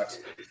 This sucks.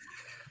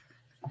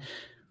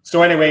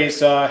 So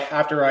anyways,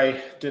 after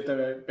I did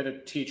the bit of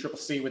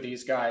TCCC with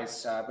these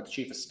guys, with the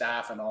chief of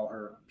staff and all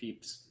her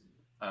peeps,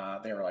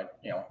 they were like,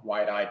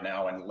 wide-eyed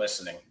now and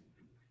listening,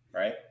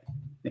 right?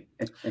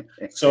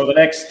 So the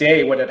next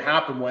day, what had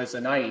happened was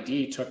an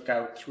IED took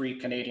out 3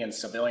 Canadian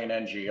civilian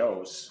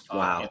NGOs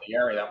in the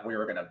area that we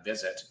were going to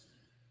visit.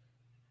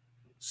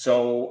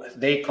 So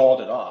they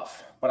called it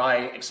off. But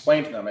I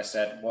explained to them, I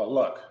said, well,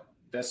 look,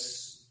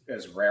 this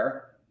is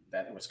rare,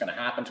 that what's going to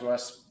happen to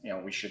us,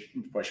 we should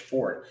push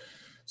forward.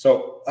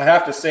 So I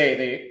have to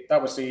say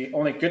that was the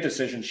only good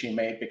decision she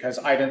made, because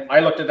I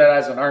looked at that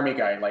as an Army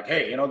guy, like,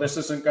 hey, this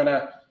isn't going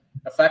to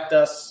affect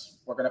us.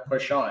 We're going to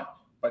push on.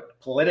 But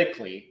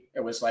politically,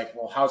 it was like,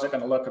 well, how's it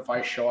going to look if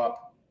I show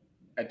up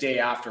a day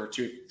after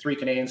 3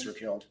 Canadians were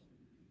killed,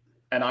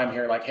 and I'm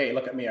here like, hey,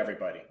 look at me,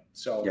 everybody.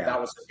 So that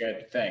was a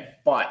good thing.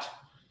 But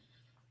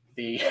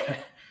the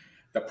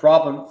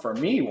problem for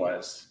me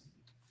was,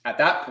 at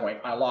that point,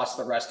 I lost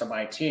the rest of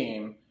my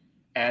team.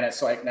 And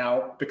it's like,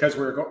 now, because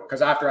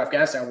after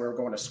Afghanistan, we were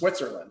going to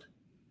Switzerland.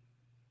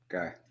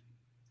 Okay.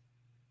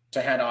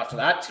 To hand off to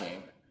that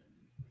team.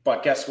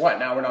 But guess what?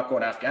 Now we're not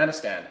going to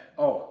Afghanistan.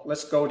 Oh,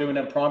 let's go do an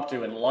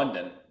impromptu in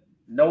London.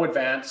 No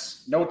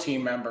advance, no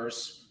team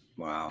members.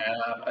 Wow. And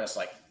it's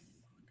like,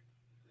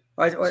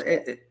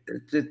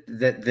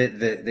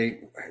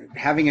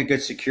 having a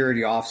good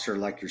security officer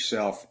like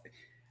yourself,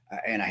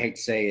 and I hate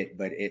to say it,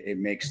 but it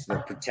makes the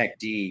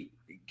protectee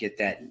get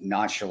that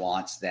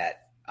nonchalance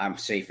that I'm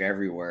safe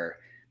everywhere.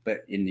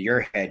 But in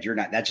your head, you're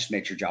not. That just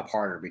makes your job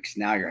harder, because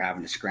now you're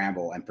having to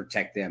scramble and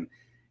protect them,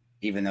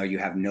 even though you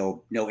have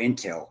no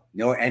intel,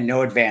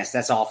 no advance.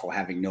 That's awful,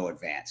 having no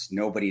advance,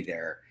 nobody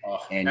there.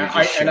 And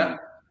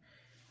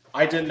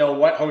I didn't know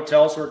what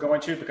hotels we're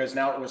going to, because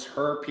now it was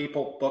her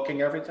people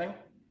booking everything.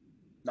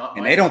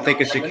 And they don't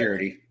think of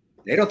security.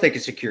 They don't think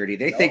of security.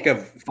 They think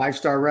of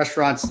 5-star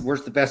restaurants.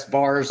 Where's the best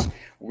bars?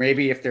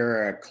 Maybe if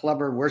they're a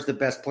clubber, where's the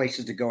best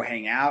places to go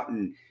hang out?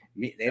 And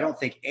they don't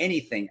think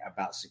anything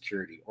about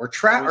security or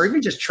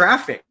even just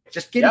traffic,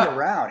 just getting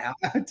around. How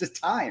to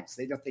times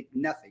they don't think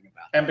nothing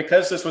about it. And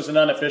because this was an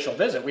unofficial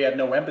visit, we had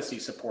no embassy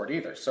support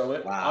either.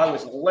 So I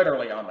was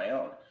literally on my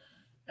own.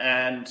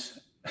 And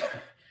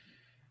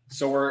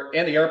so we're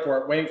in the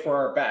airport waiting for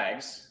our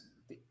bags,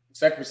 the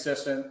executive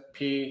assistant,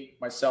 P,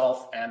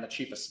 myself, and the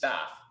chief of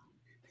staff.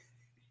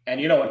 And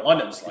you know what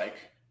London's like.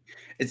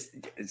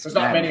 There's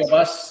not many of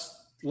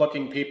us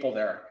looking people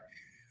there.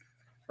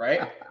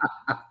 Right?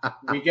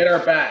 We get our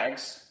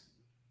bags,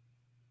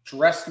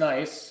 dressed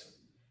nice,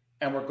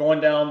 and we're going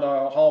down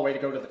the hallway to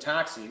go to the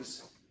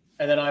taxis.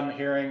 And then I'm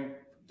hearing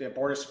the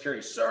border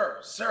security,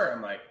 sir.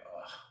 I'm like,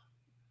 ugh.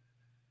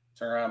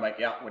 Turn around, I'm like,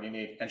 yeah, what do you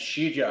need? And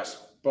she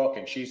just booked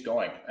and she's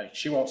going. And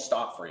she won't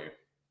stop for you.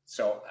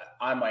 So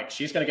I'm like,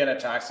 she's going to get in a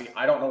taxi.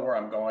 I don't know where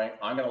I'm going.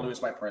 I'm going to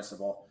lose my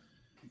principal.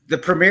 The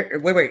premier,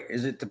 wait,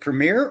 is it the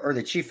premier or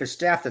the chief of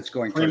staff that's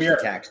going towards the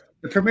taxi?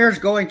 The premier is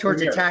going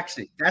towards the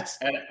taxi. That's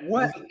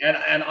what?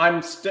 And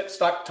I'm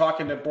stuck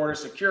talking to border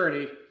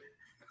security.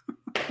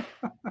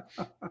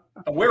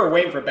 And we were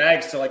waiting for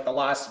bags till like the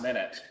last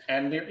minute.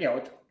 And,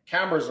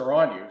 cameras are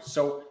on you.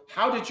 So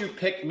how did you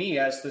pick me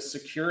as the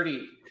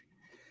security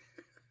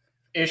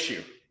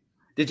issue?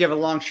 Did you have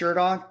a long shirt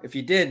on? If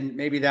you didn't,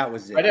 maybe that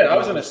was it. I did. I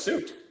was in a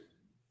suit.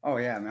 Oh,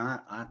 yeah. Man,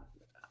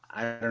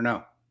 I don't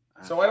know.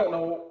 So I don't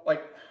know,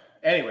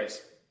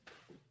 anyways.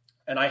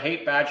 And I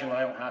hate badging when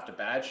I don't have to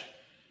badge.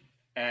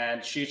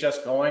 And she's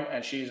just going,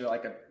 and she's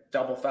like a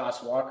double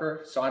fast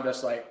walker. So I'm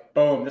just like,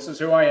 boom, this is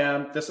who I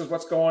am. This is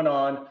what's going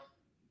on.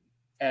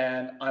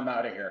 And I'm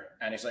out of here.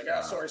 And he's like,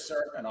 oh, sorry,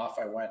 sir. And off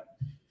I went.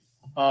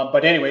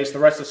 But anyways, the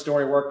rest of the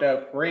story worked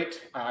out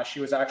great. She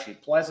was actually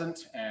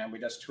pleasant, and we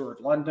just toured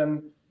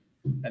London.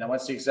 And then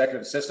once the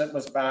executive assistant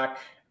was back,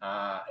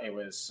 it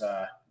was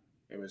a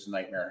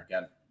nightmare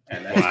again.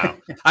 And then, wow.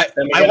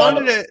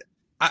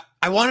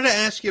 I wanted to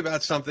ask you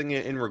about something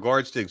in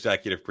regards to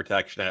executive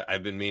protection.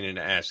 I've been meaning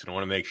to ask, and I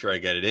want to make sure I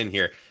get it in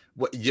here.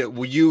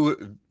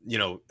 You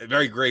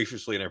very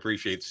graciously, and I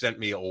appreciate, sent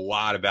me a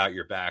lot about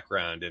your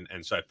background,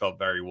 and so I felt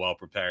very well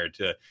prepared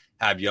to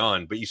have you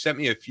on. But you sent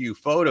me a few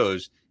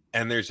photos,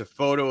 and there's a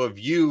photo of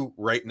you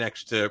right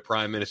next to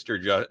Prime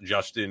Minister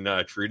Justin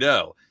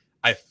Trudeau.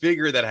 I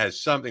figure that has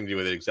something to do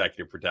with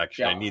executive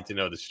protection. Yeah. I need to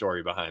know the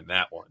story behind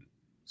that one.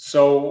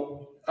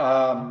 So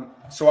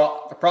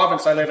the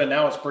province I live in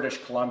now is British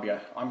Columbia.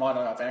 I'm on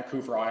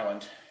Vancouver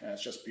Island, and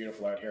it's just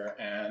beautiful out here.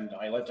 And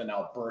I lived in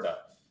Alberta,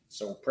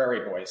 so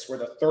Prairie Boys. We're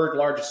the 3rd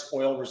largest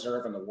oil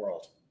reserve in the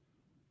world.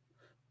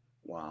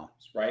 Wow!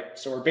 Right.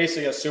 So we're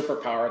basically a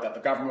superpower that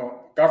the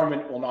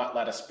government will not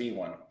let us be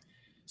one.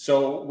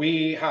 So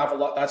we have a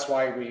lot. That's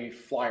why we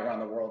fly around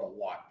the world a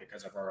lot,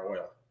 because of our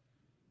oil,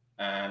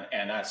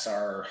 and that's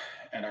our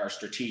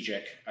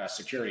strategic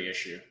security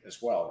issue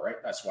as well, right?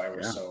 That's why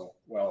we're so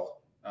well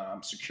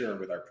secure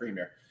with our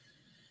premier.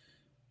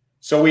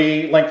 So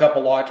we link up a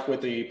lot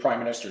with the Prime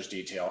Minister's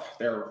detail.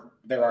 They're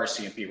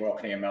RCMP, Royal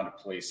Canadian Mounted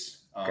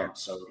Police.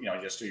 So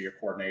just do your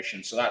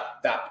coordination. So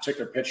that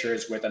particular picture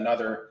is with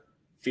another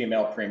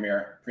female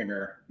premier,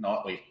 Premier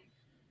Notley,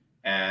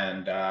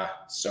 And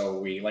so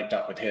we linked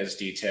up with his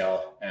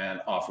detail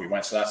and off we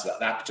went. So that's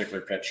that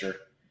particular picture.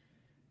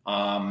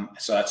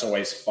 So that's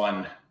always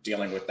fun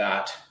dealing with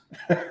that.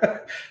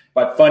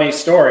 But funny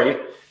story,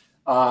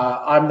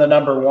 I'm the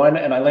number one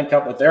and I link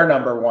up with their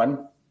number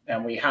one.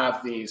 And we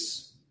have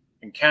these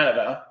in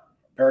Canada,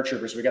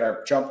 paratroopers, we got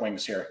our jump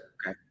wings here.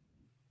 Okay.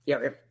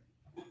 Yep.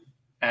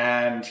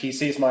 And he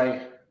sees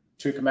my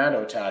 2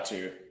 Commando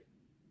tattoo.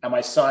 And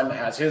my son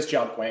has his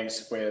jump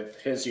wings with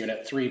his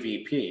unit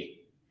 3VP.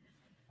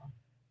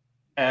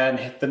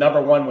 And the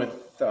number one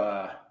with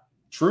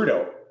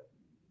Trudeau,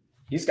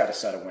 he's got a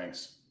set of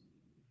wings.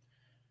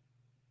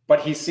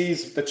 But he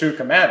sees the 2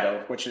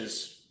 Commando, which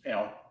is,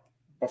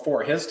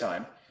 before his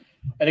time.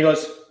 And he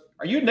goes,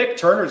 "Are you Nick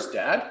Turner's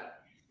dad?"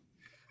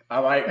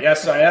 I'm like,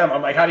 "Yes, I am."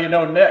 I'm like, "How do you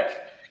know Nick?"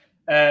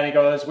 And he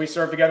goes, "We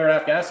served together in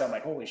Afghanistan." I'm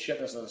like, "Holy shit,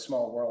 this is a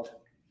small world."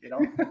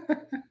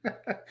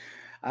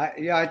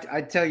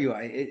 I tell you,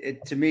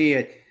 to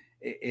me,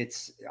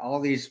 it's all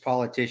these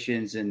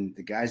politicians and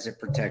the guys that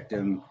protect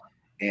them,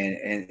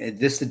 and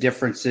this the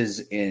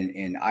differences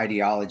in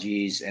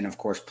ideologies and of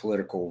course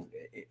political.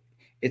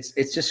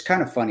 It's just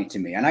kind of funny to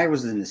me, and I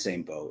was in the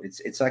same boat.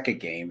 It's like a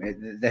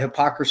game. The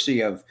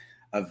hypocrisy of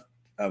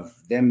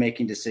them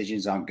making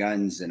decisions on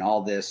guns and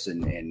all this,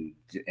 and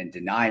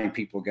denying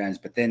people guns,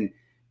 but then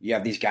you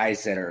have these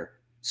guys that are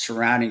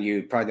surrounding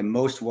you, probably the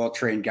most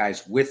well-trained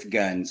guys with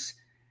guns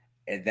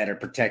that are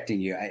protecting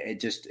you.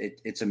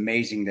 It's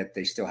amazing that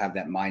they still have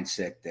that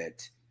mindset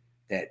that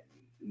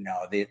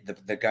no,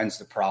 the gun's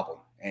the problem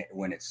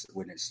when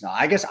it's not.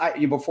 I guess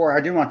before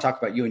I didn't want to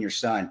talk about you and your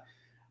son,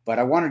 but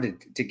I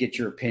wanted to get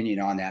your opinion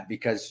on that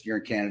because you're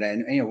in Canada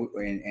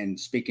and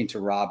speaking to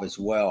Rob as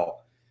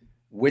well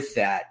with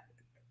that.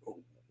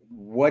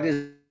 What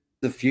is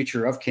the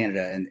future of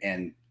Canada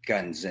and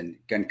guns and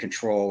gun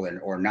control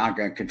or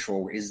non-gun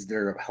control? Is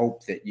there a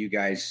hope that you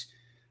guys,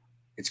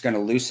 it's going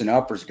to loosen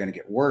up or is it going to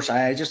get worse?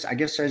 I guess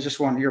I just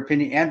want your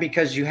opinion. And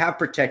because you have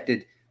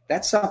protected,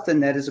 that's something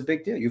that is a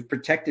big deal. You've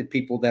protected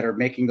people that are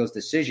making those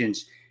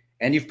decisions,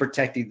 and you've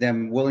protected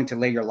them willing to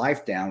lay your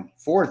life down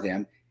for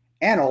them.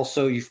 And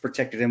also you've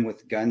protected them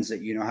with guns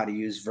that you know how to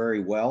use very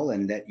well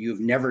and that you've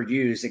never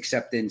used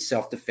except in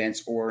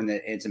self-defense or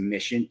it's a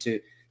mission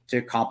to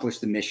accomplish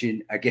the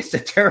mission against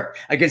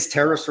against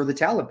terrorists or the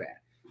Taliban.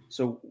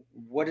 So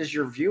what is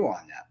your view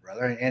on that,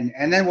 brother?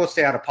 And then we'll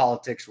stay out of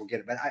politics. We'll get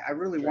it. But I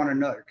really want to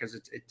know because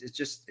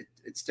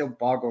it still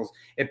boggles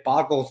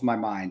my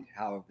mind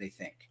how they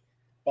think.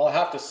 Well, I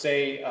have to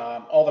say,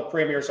 all the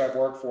premiers I've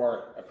worked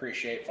for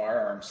appreciate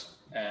firearms,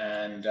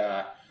 and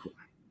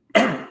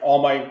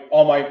all my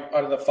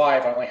out of the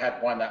 5, I only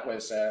had one that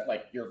was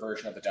like your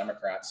version of the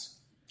Democrats,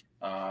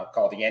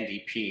 called the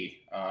NDP.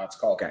 It's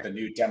called the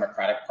New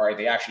Democratic Party.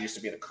 They actually used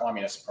to be the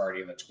Communist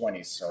Party in the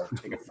 20s, so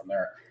take it from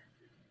there.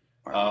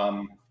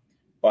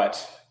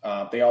 But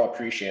they all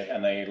appreciate it.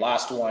 And the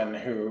last one,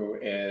 who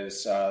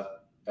is the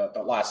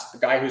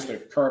guy who's the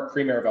current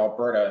premier of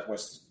Alberta,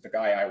 was the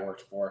guy I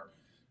worked for,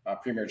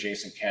 Premier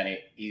Jason Kenney.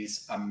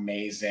 He's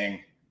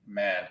amazing,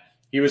 man.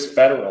 He was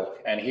federal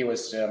and he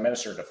was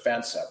Minister of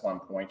Defense at one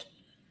point.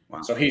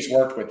 Wow. So he's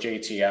worked with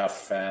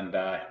JTF and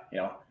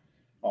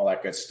all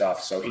that good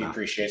stuff. So he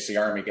appreciates the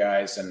Army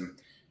guys, and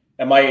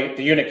the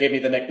unit gave me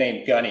the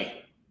nickname Gunny.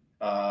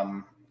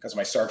 Because of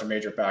my sergeant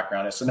major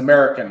background. It's an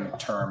American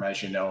term,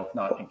 as you know,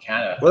 not in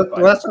Canada. Well,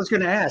 that's what I was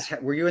going to ask.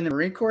 Were you in the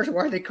Marine Corps?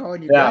 Why are they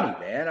calling you Gunny,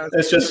 man?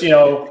 It's just,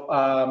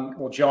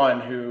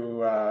 John,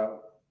 who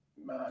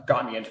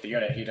got me into the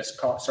unit, he just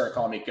started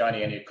calling me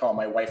Gunny, and he'd call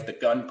my wife the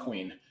Gun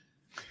Queen.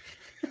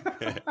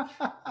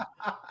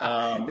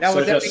 Now,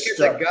 was that because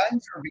of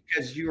guns, or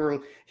because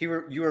you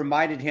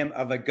reminded him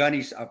of a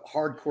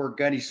hardcore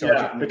gunny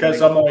sergeant? Yeah,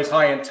 because I'm always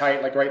high and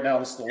tight. Like right now,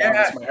 this is the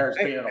longest my hair's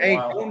been in a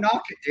while. Don't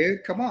knock it,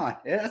 dude. Come on,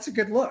 that's a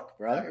good look,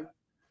 brother.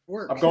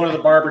 I'm going to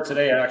the barber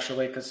today,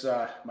 actually, because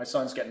my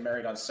son's getting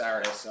married on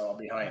Saturday, so I'll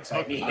be high and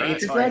tight.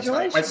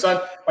 Congratulations.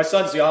 My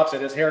son's the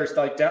opposite. His hair is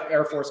like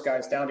Air Force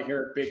guys down to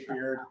here, big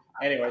beard.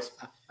 Anyways,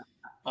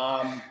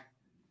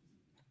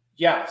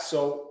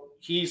 so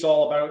he's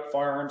all about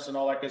firearms and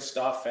all that good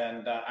stuff,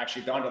 and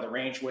actually gone to the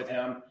range with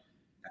him.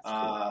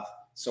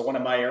 So one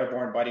of my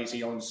airborne buddies,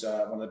 he owns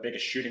one of the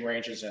biggest shooting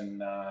ranges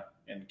in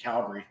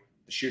Calgary,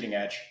 the Shooting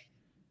Edge.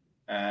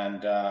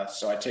 And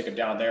so I take him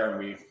down there, and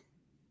we've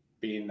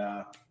been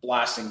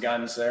blasting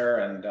guns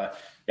there. And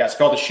it's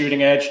called the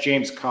Shooting Edge,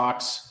 James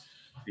Cox.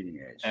 Shooting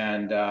Edge.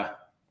 And gotcha.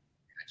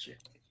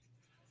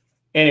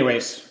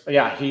 Anyways,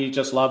 he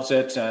just loves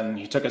it. And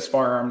he took his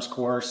firearms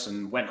course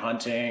and went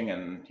hunting,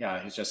 and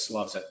he just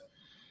loves it.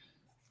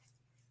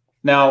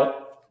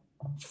 Now,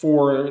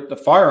 for the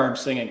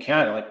firearms thing in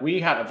Canada, like,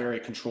 we had a very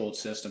controlled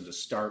system to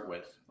start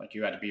with. Like,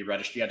 you had to be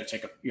registered, you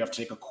have to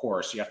take a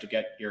course, you have to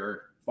get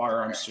your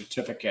firearms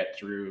certificate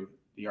through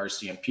the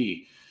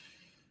RCMP.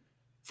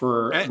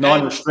 For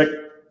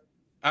non-restricted.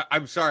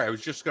 I'm sorry, I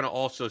was just going to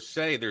also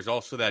say there's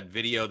also that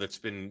video that's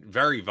been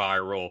very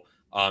viral,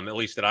 at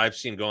least that I've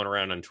seen going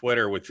around on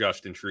Twitter, with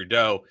Justin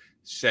Trudeau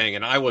saying,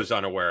 and I was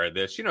unaware of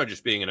this,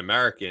 just being an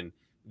American,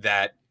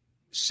 that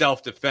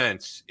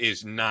self-defense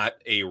is not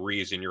a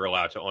reason you're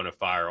allowed to own a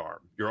firearm.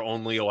 You're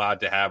only allowed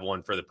to have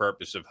one for the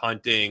purpose of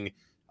hunting,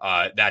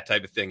 that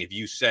type of thing. If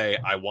you say,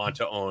 I want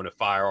to own a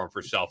firearm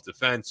for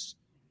self-defense,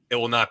 it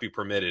will not be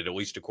permitted, at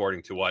least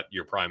according to what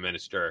your prime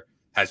minister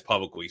has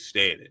publicly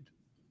stated.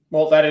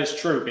 Well, that is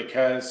true,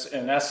 because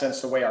in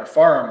essence, the way our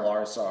firearm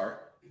laws are,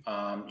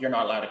 you're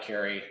not allowed to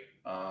carry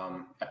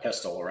a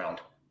pistol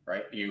around,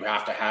 right? You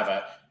have to have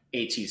a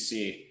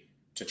ATC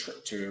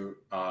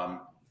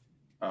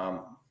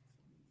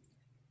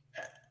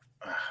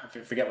I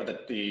forget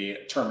what the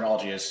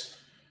terminology is,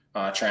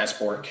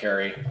 transport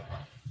carry,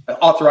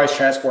 authorized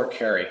transport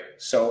carry.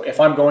 So if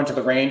I'm going to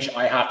the range,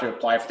 I have to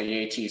apply for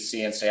the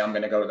ATC and say, I'm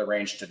going to go to the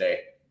range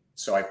today.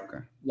 So I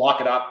lock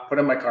it up, put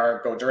it in my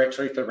car, go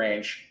directly to the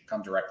range,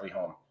 come directly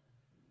home.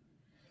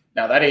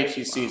 Now that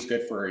ATC is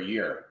good for a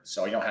year,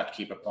 so you don't have to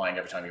keep applying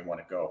every time you want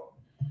to go.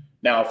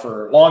 Now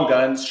for long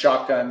guns,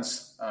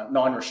 shotguns,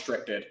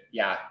 non-restricted,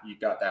 yeah, you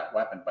got that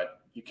weapon, but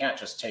you can't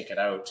just take it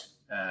out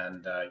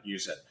and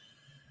use it.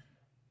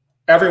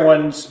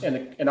 Everyone's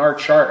in our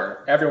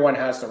charter, everyone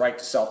has the right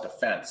to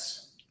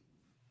self-defense,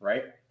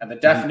 right? And the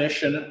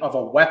definition of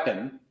a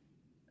weapon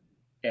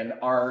in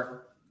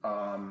our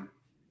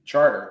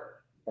charter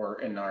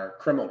or in our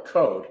criminal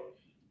code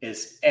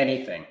is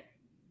anything.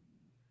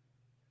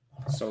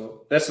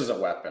 So this is a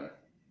weapon.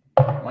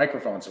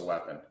 Microphone's a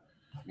weapon.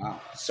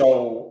 Wow.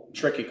 So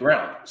tricky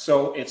ground.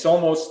 So it's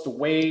almost the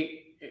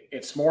way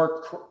it's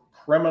more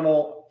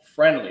criminal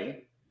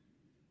friendly,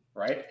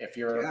 right? If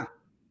you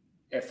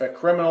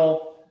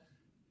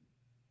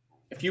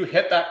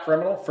hit that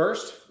criminal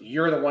first,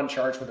 you're the one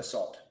charged with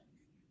assault.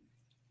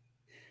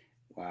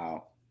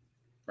 Wow.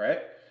 Right?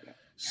 Yeah.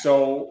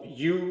 So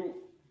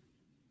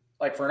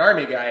like for an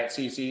Army guy, it's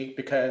easy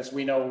because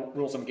we know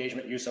rules of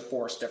engagement, use of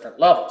force, different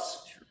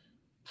levels.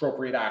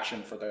 Appropriate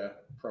action for the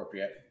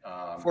appropriate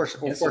force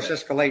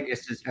escalate.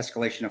 It's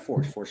escalation of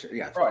force. Force,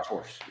 yeah, right.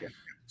 Force. Yeah.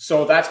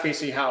 So that's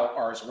basically how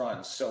ours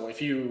runs. So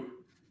if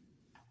you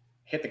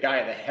hit the guy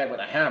in the head with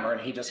a hammer and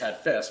he just had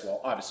fists,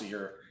 well, obviously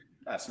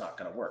that's not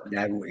going to work.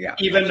 Yeah.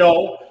 Even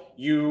though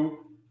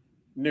you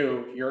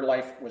knew your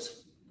life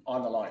was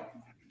on the line,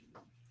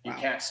 you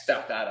can't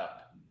step that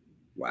up.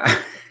 Wow, it's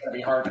going to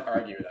be hard to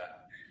argue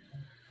that.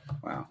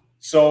 Wow.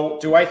 So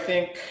do I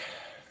think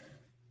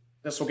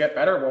this will get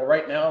better? Well,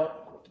 right now,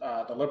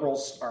 the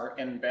Liberals are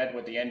in bed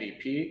with the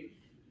NDP,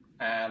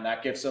 and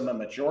that gives them a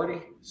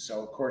majority.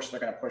 So, of course, they're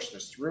going to push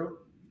this through.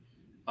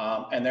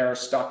 And they're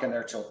stuck in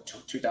there till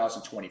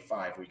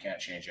 2025. We can't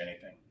change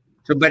anything.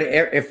 So, but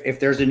if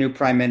there's a new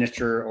prime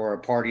minister or a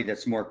party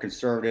that's more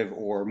conservative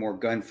or more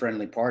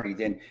gun-friendly party,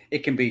 then it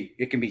can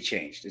be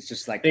changed. It's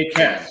just like they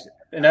can.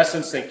 In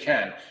essence, they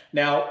can.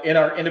 Now, in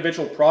our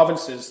individual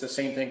provinces, the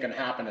same thing can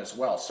happen as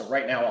well. So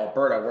right now,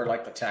 Alberta, we're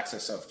like the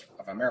Texas of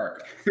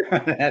America.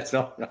 That's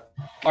all.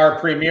 Our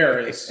premier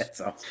is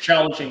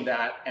challenging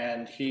that,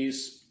 and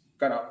he's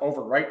going to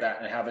overwrite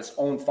that and have his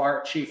own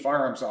chief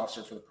firearms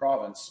officer for the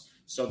province.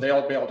 So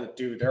they'll be able to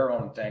do their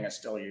own thing and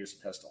still use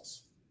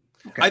pistols.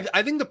 Okay.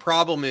 I think the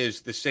problem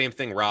is the same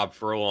thing Rob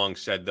Furlong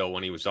said, though,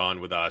 when he was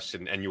on with us.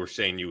 And you were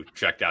saying you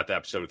checked out the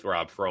episode with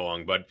Rob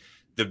Furlong. But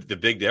the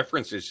big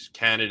difference is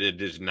Canada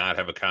does not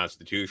have a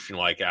constitution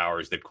like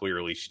ours that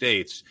clearly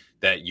states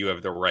that you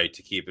have the right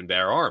to keep and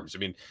bear arms. I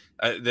mean,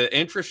 the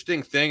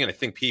interesting thing, and I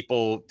think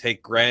people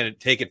take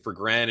it for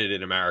granted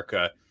in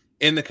America,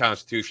 in the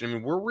Constitution, I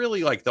mean, we're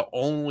really like the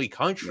only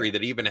country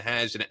that even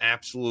has an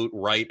absolute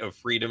right of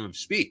freedom of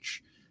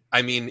speech.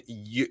 I mean,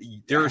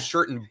 there are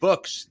certain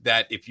books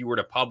that if you were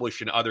to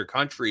publish in other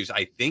countries,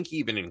 I think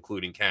even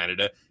including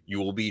Canada, you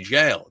will be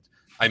jailed.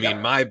 I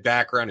mean, my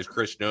background, as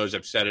Chris knows,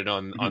 I've said it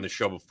on the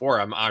show before,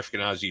 I'm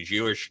Ashkenazi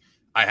Jewish.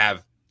 I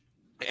have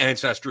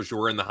ancestors who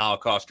were in the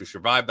Holocaust, who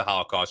survived the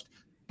Holocaust.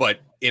 But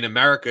in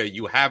America,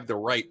 you have the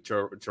right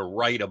to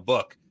write a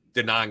book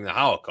denying the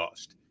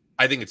Holocaust.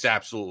 I think it's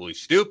absolutely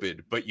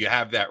stupid, but you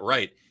have that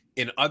right.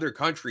 In other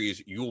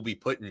countries, you will be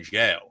put in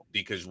jail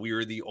because we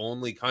are the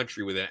only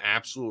country with an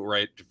absolute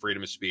right to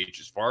freedom of speech,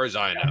 as far as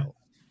I know,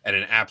 and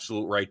an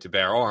absolute right to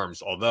bear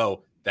arms,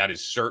 although that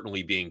is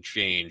certainly being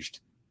changed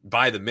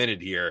by the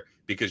minute here,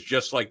 because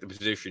just like the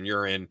position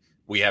you're in,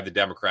 we have the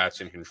Democrats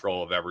in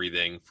control of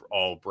everything for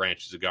all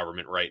branches of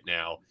government right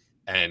now.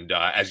 And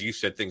as you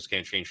said, things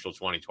can't change till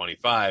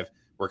 2025.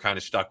 We're kind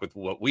of stuck with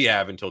what we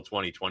have until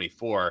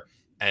 2024.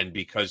 And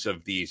because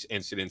of these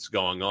incidents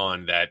going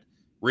on that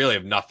really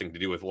have nothing to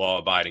do with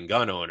law-abiding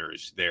gun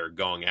owners, they're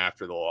going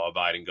after the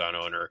law-abiding gun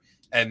owner.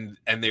 And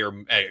they're,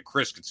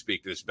 Chris could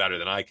speak to this better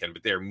than I can,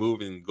 but they're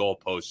moving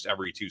goalposts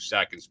every 2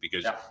 seconds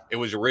because it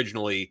was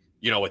originally,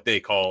 what they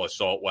call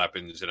assault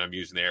weapons, and I'm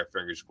using the air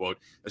fingers quote,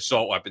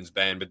 assault weapons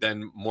ban. But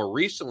then more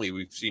recently,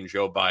 we've seen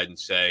Joe Biden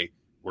say,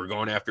 we're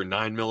going after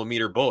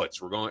 9mm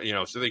bullets. We're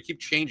going, so they keep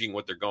changing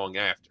what they're going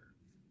after.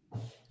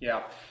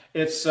 Yeah,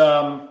 it's,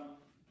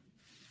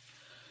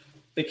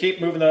 they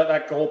keep moving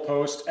that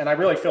goalpost, and I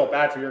really feel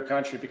bad for your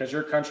country because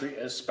your country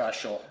is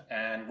special,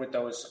 and with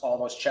all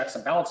those checks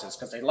and balances,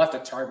 because they left a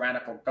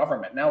tyrannical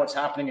government. Now what's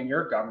happening in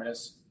your government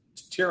is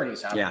tyranny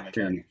is happening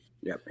again.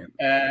 Yep.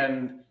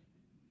 And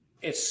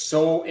it's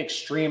so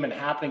extreme and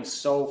happening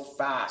so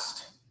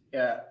fast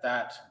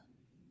that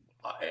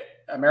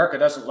America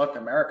doesn't look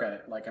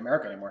like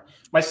America anymore.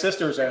 My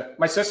sister's an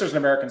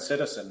American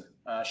citizen.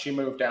 She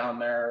moved down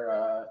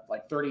there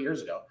like 30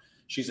 years ago.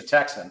 She's a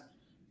Texan,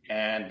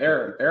 and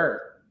they're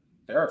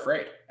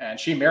afraid. And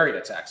she married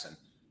a Texan,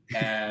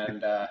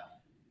 and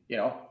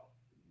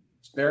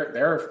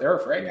they're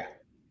afraid.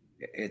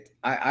 Yeah.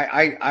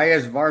 I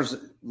as far as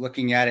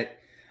looking at it,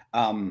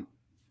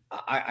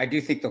 I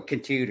do think they'll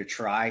continue to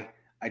try.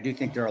 I do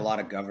think there are a lot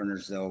of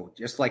governors, though,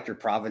 just like your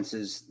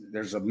provinces.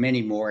 There's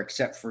many more,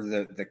 except for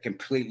the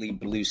completely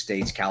blue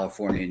states,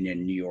 California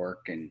and New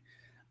York. And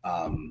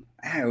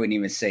I wouldn't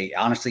even say,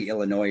 honestly,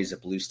 Illinois is a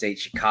blue state.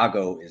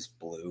 Chicago is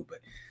blue. But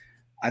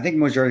I think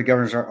majority of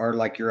governors are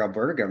like your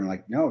Alberta governor,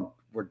 like, no,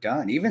 we're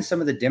done. Even some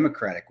of the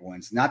Democratic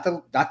ones, not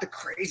the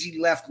crazy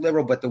left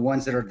liberal, but the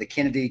ones that are the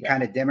Kennedy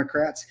kind of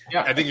Democrats.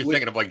 Yeah, I think you're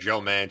thinking of like Joe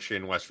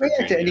Manchin, West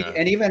Virginia,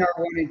 and even our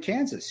one in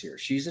Kansas here.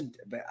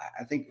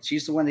 I think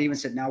she's the one that even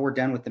said, "Now we're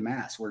done with the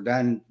mask. We're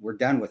done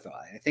with all."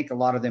 I think a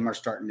lot of them are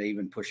starting to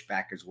even push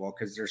back as well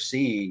because they're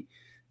seeing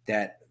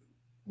that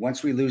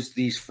once we lose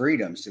these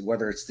freedoms,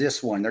 whether it's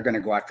this one, they're going to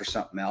go after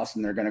something else,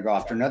 and they're going to go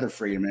after another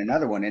freedom and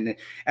another one. And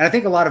I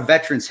think a lot of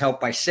veterans help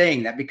by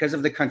saying that because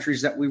of the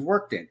countries that we've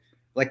worked in.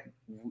 Like,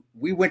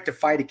 we went to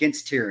fight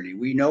against tyranny.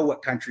 We know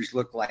what countries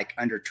look like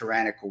under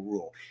tyrannical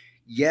rule.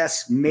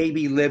 Yes,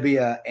 maybe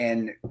Libya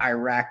and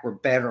Iraq were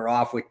better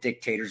off with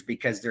dictators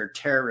because there are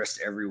terrorists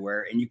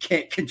everywhere and you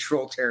can't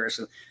control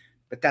terrorism,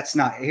 but that's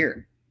not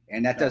here.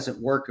 And that doesn't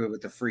work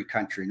with a free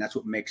country. And that's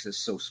what makes us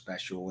so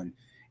special.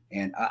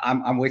 And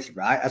I'm with you.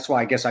 That's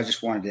why I guess I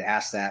just wanted to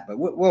ask that, but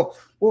we'll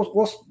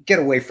get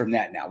away from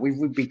that now.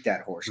 We beat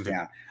that horse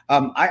down.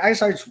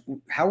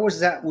 How was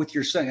that with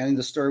your son? I mean,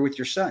 the story with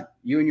your son,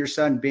 you and your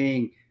son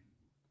being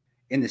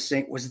in the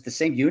same, was it the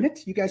same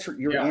unit you guys were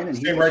in? And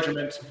same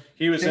regiment.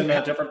 He was in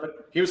a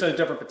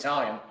different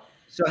battalion.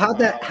 So how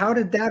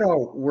did that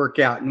all work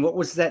out? And what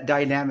was that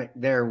dynamic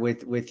there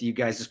with you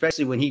guys,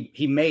 especially when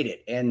he made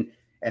it?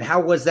 And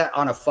how was that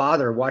on a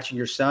father watching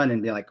your son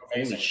and being like,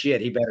 holy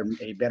shit, he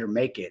better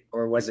make it?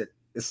 Or was it,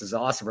 this is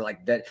awesome, or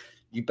like that,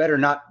 you better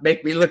not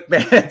make me look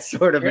bad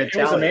sort of mentality?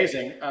 It was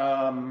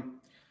amazing.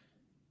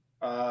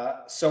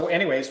 So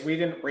anyways,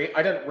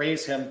 I didn't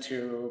raise him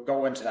to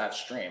go into that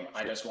stream.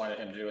 I just wanted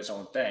him to do his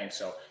own thing.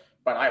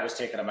 But I was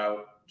taking him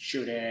out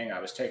shooting.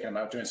 I was taking him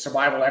out doing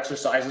survival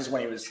exercises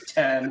when he was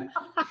 10.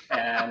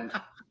 And,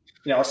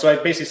 so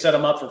I basically set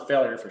him up for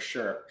failure for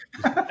sure.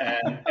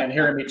 And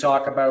hearing me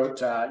talk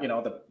about,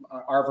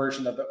 our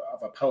version of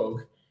a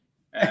pogue.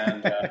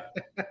 And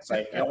it's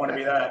like, I don't want to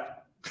be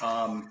that.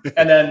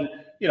 And then,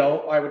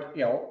 I would,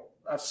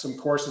 have some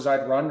courses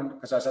I'd run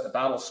because I was at the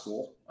battle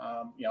school.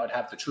 I'd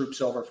have the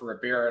troops over for a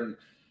beer. And,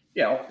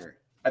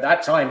 at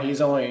that time,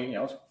 he's only,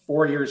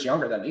 4 years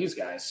younger than these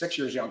guys, 6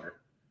 years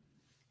younger.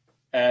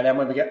 And then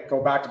when we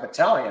go back to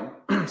battalion,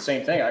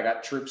 same thing. I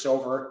got troops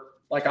over.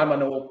 Like, I'm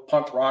an old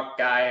punk rock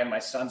guy and my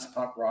son's a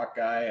punk rock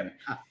guy. And,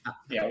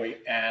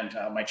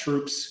 my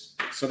troops,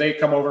 so they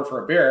come over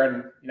for a beer.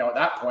 And, at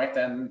that point,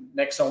 then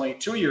Nick's only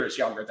 2 years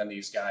younger than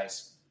these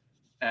guys.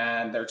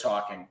 And they're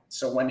talking.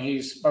 So when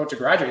he's about to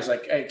graduate, he's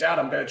like, "Hey, Dad,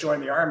 I'm going to join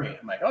the Army."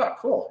 I'm like, "Oh,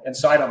 cool."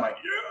 Inside, I'm like,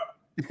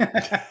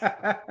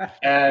 "Yeah."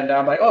 And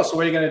I'm like, "Oh, so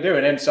what are you going to do?"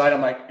 And inside,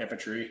 I'm like,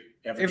 Infantry.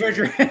 And he's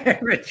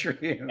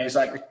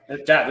like,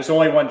 "Dad, there's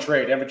only one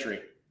trade,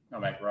 infantry."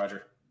 I'm like,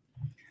 "Roger."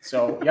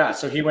 So, yeah,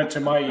 so he went to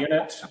my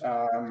unit.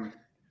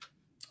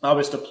 I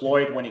was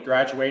deployed when he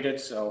graduated,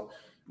 so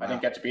I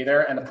didn't get to be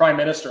there. And the Prime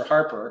Minister,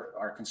 Harper,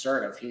 our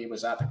conservative, he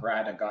was at the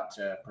grad and got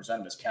to present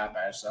him his cap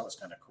badge, so that was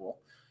kind of cool.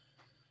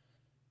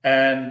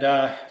 And,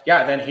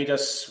 then he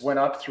just went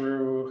up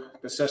through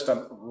the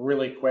system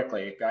really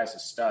quickly. Guy's a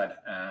stud.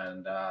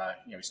 And,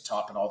 he's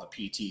topping all the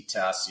PT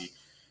tests. He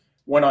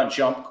went on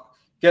jump,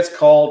 gets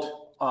called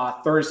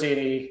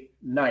Thursday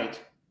night.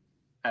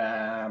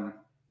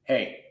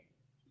 Hey,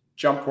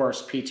 jump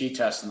course PT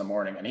test in the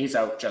morning. And he's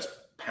out just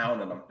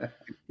pounding them.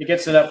 He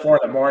gets it at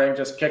 4 a.m,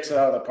 just kicks it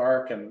out of the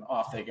park, and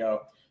off they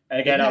go. And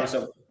again, I was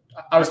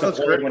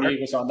deployed when he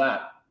was on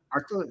that.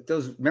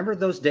 Remember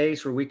those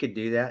days where we could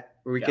do that,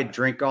 where we could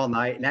drink all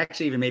night and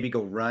actually even maybe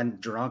go run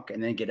drunk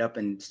and then get up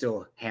and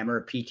still hammer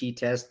a PT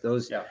test?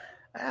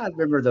 I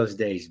remember those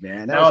days,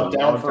 man. Now I'm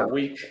down for a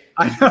week.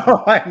 I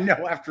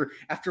know.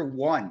 After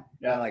one,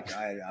 I'm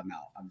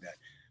out. I'm dead.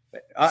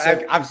 But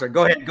I'm sorry.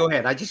 Go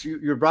ahead.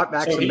 You brought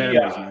back some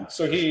memories, man.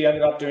 So he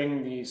ended up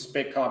doing these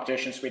big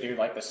competitions. We do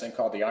like this thing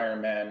called the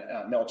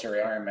Ironman, military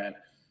Ironman.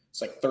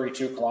 It's like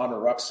 32-kilometer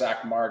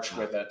rucksack march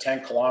with a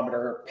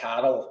 10-kilometer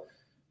paddle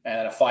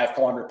and a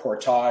 5-kilometer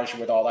portage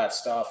with all that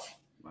stuff.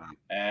 Wow.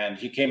 And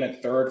he came in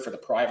third for the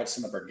privates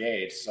in the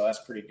brigade. So that's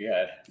pretty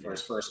good for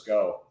his first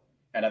go.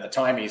 And at the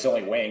time, he's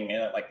only weighing in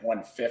at like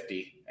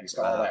 150, and he's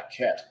got all that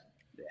kit.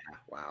 Yeah,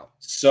 wow.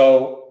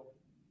 So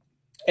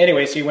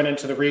anyways, he went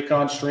into the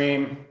recon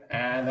stream,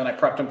 and then I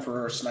prepped him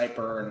for a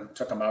sniper and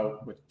took him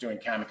out with doing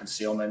camo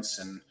concealments.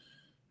 And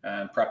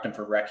and prepped him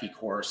for recce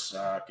course.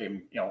 Gave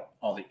him,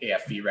 all the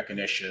AFV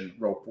recognition,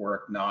 rope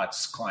work,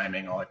 knots,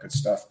 climbing, all that good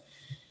stuff.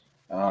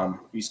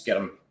 Used to get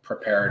him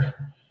prepared.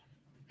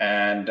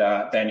 And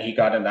then he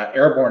got in that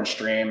airborne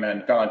stream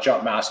and got on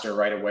jump master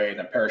right away,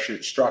 then parachute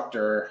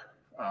instructor,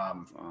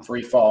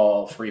 free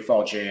fall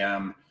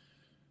JM.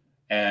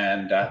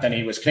 And then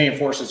he was Canadian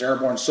Forces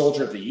Airborne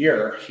Soldier of the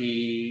Year.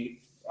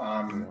 He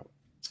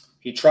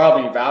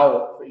trialed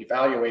and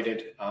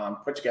evaluated,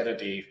 put together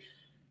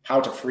how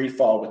to free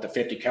fall with the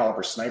 50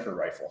 caliber sniper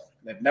rifle.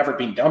 They've never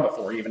been done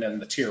before, even in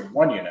the tier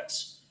 1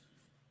 units.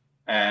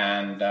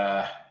 And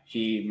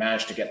he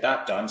managed to get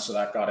that done. So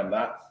that got him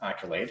that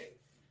accolade.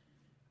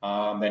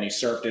 Then he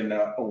served in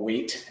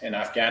Kuwait in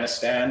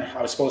Afghanistan.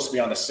 I was supposed to be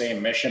on the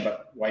same mission,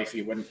 but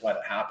wifey wouldn't let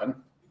it happen.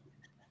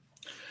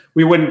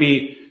 We wouldn't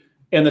be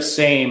in the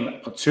same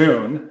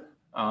platoon,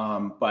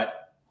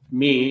 but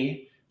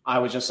I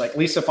was just like, at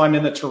least if I'm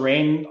in the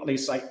terrain, at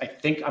least I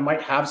think I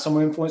might have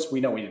some influence.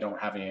 We know we don't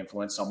have any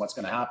influence on what's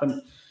going to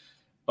happen.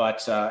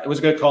 But it was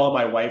a good call of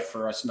my wife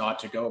for us not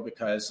to go,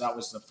 because that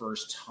was the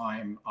first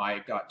time I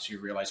got to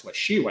realize what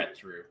she went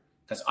through,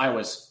 because I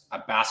was a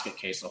basket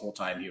case the whole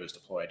time he was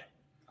deployed.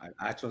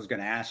 That's what I was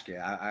going to ask you.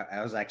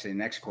 I was actually, the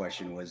next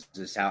question was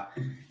just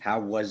how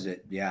was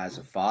it? Yeah, as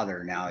a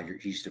father now,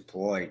 he's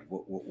deployed.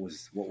 What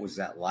was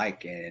that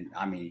like? And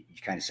I mean,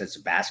 you kind of said it's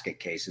a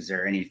basket case. Is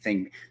there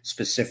anything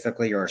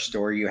specifically or a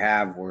story you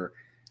have where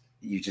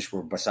you just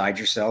were beside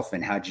yourself,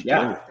 and how'd you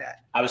deal with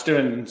that? I was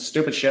doing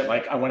stupid shit.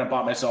 Like I went and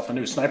bought myself a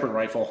new sniper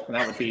rifle, and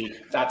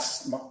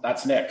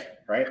that's Nick,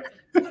 right?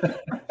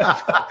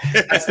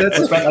 I spent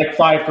like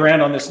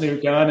 $5,000 on this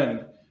new gun,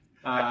 and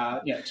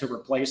to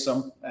replace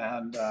them,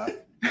 and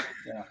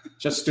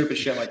just stupid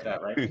shit like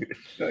that, right?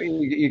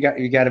 You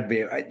got to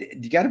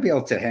be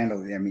able to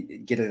handle it. I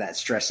mean, get that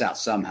stress out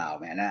somehow,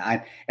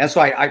 man. That's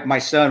why my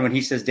son, when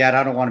he says, "Dad,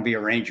 I don't want to be a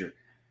Ranger,"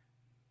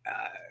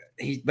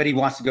 but he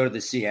wants to go to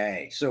the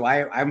CIA. So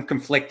I'm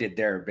conflicted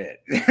there a bit,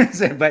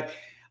 but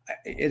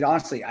it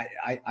honestly,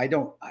 I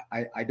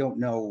don't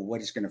know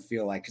what it's going to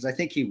feel like, because I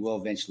think he will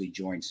eventually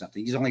join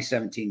something. He's only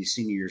 17. His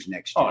senior year's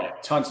next year. Oh, yeah,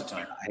 tons of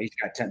time. He's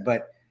got 10,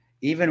 but.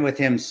 Even with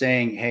him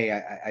saying, "Hey,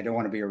 I don't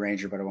want to be a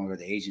Ranger, but I want to go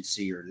to the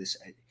agency or this,"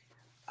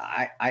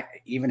 I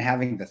even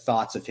having the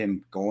thoughts of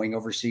him going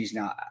overseas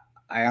now,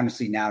 I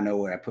honestly now know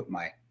what I put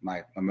my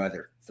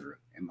mother through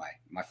and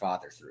my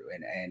father through,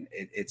 and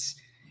it's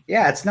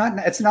not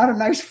a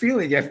nice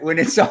feeling when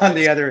it's on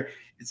the other.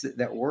 It's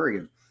that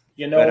worry.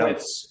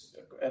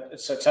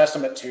 It's a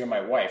testament to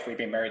my wife. We've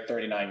been married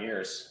 39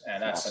 years,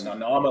 and that's awesome. An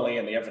anomaly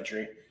in the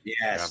infantry.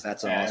 Yes,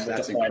 that's awesome.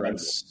 That's incredible.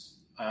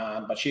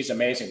 But she's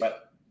amazing.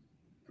 But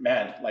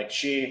man, like,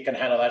 she can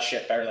handle that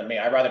shit better than me.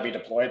 I'd rather be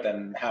deployed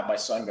than have my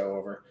son go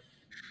over.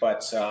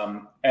 But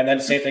and then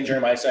same thing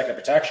during my second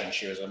protection.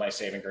 She was my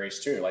saving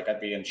grace too. Like,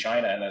 I'd be in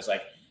China, and it's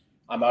like,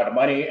 I'm out of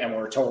money, and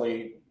we're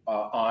totally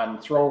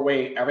on throw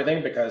away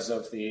everything because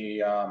of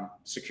the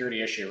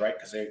security issue, right?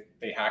 Because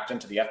they hacked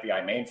into the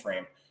FBI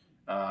mainframe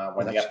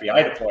when the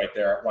FBI deployed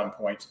there at one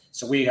point.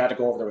 So we had to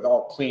go over there with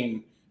all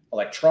clean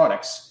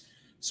electronics.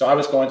 So I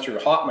was going through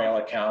a Hotmail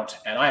account,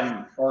 and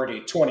I'm already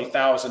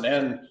 20,000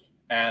 in,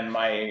 and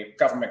my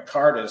government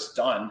card is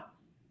done.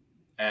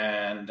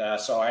 And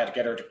so I had to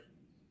get her to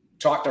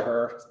talk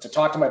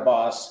to my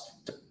boss,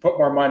 to put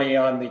more money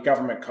on the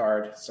government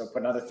card. So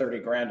put another 30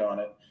 grand on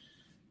it.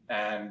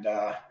 And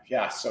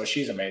so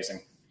she's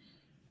amazing.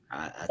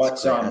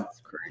 That's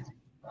crazy.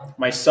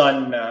 My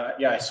son,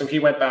 so he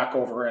went back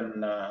over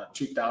in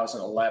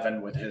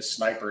 2011 with his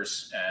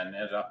snipers and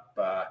ended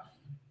up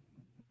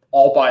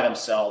all by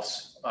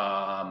themselves,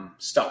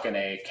 stuck in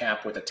a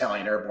camp with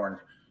Italian Airborne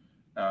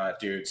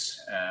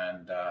dudes,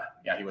 and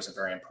he wasn't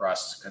very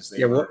impressed because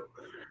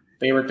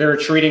they were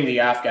treating the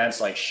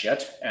Afghans like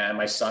shit, and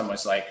my son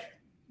was like,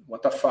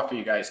 "What the fuck are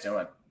you guys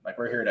doing? Like,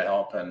 we're here to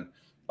help, and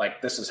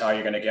like, this is how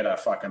you're going to get a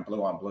fucking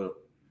blue on blue."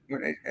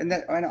 And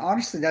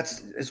honestly,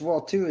 that's as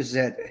well too, is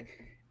that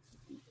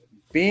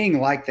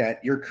being like that,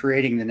 you're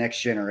creating the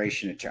next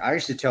generation. I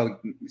used to tell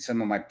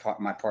some of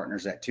my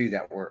partners that too,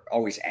 that were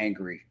always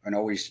angry and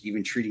always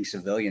even treating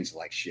civilians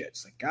like shit.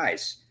 It's like,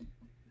 guys,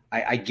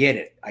 I get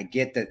it. I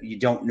get that you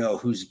don't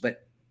know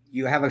but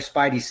you have a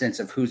spidey sense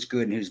of who's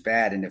good and who's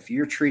bad. And if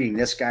you're treating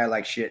this guy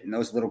like shit, and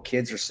those little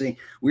kids are seeing,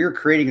 we're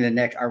creating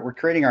we're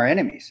creating our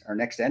enemies, our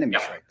next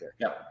enemies right there.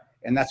 Yeah.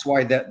 And that's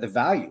why the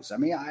values, I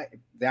mean,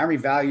 the Army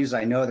values,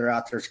 I know they're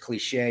out there, it's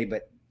cliche,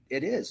 but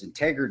it is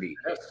integrity,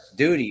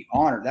 duty,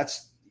 honor.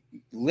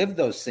 Live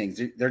those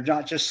things. They're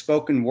not just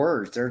spoken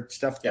words. They're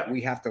stuff that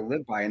we have to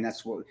live by. And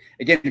that's what,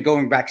 again,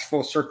 going back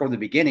full circle to the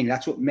beginning,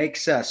 that's what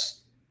makes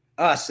us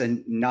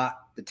and not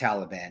the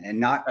Taliban and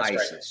not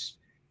ISIS.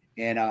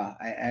 Right. And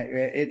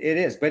it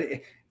is. But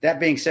that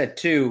being said,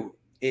 too,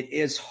 it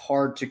is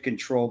hard to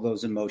control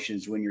those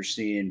emotions when you're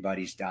seeing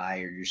buddies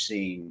die, or you're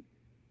seeing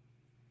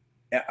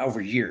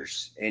over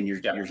years, and you're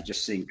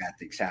just seeing bad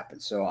things happen.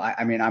 So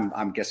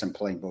I'm guess I'm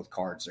playing both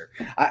cards there.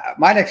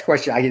 My next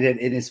question, and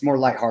it's more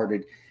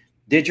lighthearted.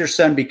 Did your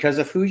son, because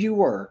of who you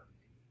were,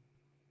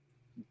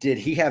 did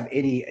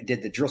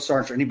the drill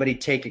sergeant or anybody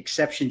take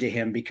exception to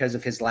him because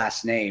of his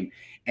last name?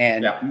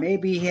 And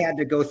maybe he had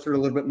to go through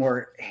a little bit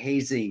more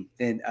hazing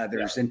than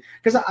others. And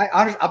because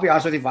I'll be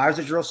honest with you, if I was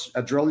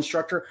a drill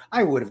instructor,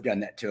 I would have done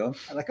that to him.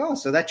 I'm like, oh,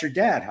 so that's your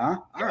dad, huh?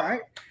 All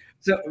right.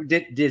 So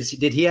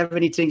did he have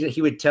any things that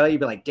he would tell you,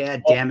 be like,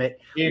 Dad, damn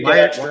it,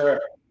 extra,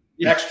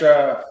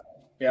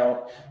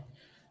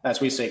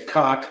 as we say,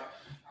 cock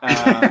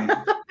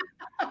over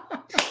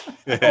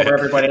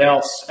everybody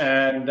else.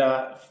 And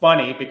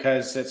funny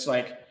because it's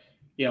like,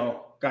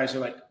 guys are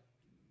like,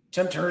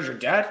 Tim Turner's your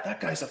dad?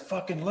 That guy's a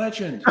fucking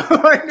legend.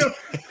 I know.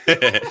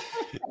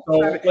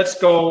 So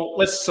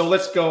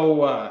let's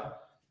go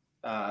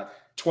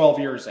 12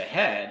 years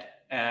ahead.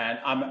 And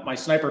my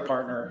sniper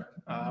partner,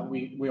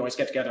 we always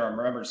get together on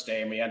Remembrance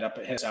Day, and we end up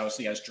at his house.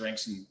 He has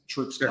drinks and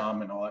troops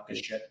come and all that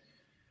good shit.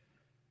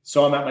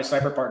 So I'm at my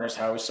sniper partner's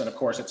house, and of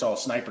course it's all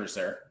snipers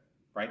there,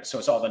 right? So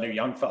it's all the new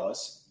young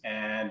fellas.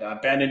 And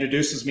Ben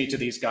introduces me to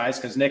these guys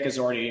because Nick is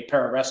already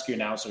pararescue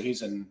now, so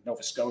he's in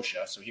Nova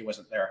Scotia, so he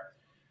wasn't there.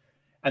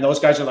 And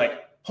those guys are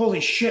like, holy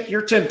shit,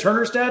 you're Tim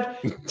Turner's dad?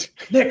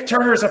 Nick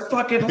Turner's a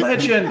fucking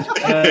legend.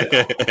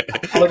 I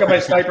look at my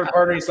sniper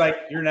partner. He's like,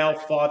 you're now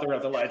father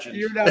of the legend.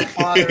 You're now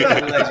father of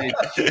the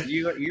legend.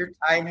 Your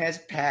time has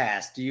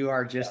passed. You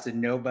are just a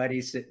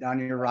nobody sitting on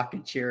your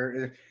rocking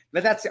chair.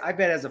 But I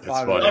bet as a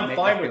father. I'm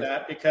fine with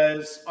that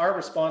because our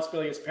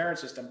responsibility as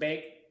parents is to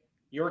make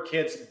your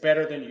kids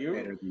better than you.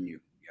 Better than you.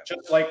 Yep.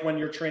 Just like when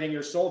you're training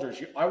your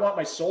soldiers. I want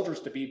my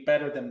soldiers to be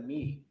better than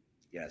me.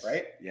 Yes.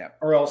 Right? Yeah.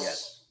 Or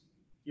else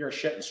you're a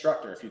shit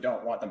instructor if you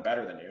don't want them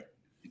better than you.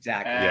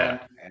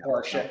 Exactly.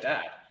 Or a shit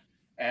dad.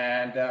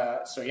 And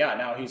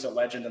now he's a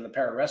legend in the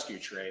pararescue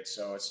trade.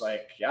 So it's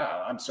like,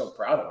 I'm so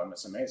proud of him.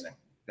 It's amazing.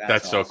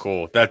 That's awesome. So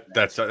cool.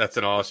 That's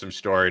an awesome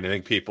story. And I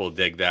think people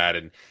dig that.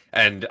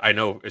 And I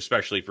know,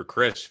 especially for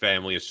Chris,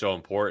 family is so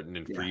important.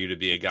 And for you to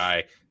be a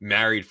guy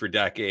married for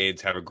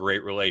decades, have a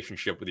great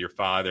relationship with your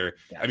father,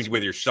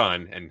 with your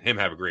son, and him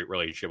have a great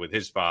relationship with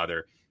his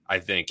father, I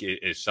think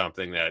is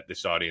something that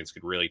this audience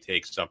could really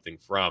take something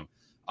from.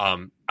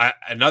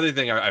 Another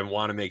thing I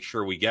want to make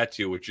sure we get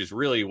to, which is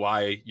really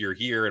why you're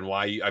here and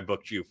why I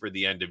booked you for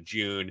the end of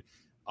June,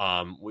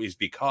 is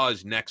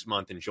because next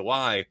month in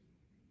July,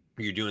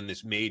 you're doing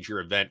this major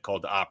event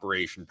called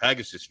Operation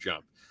Pegasus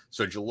Jump.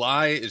 So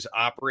July is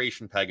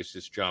Operation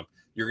Pegasus Jump.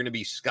 You're going to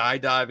be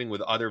skydiving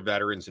with other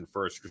veterans and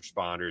first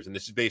responders. And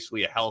this is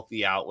basically a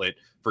healthy outlet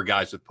for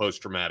guys with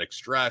post-traumatic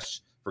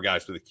stress, for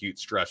guys with acute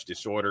stress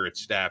disorder.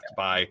 It's staffed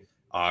by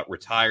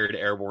retired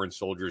airborne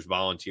soldiers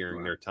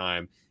volunteering their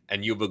time.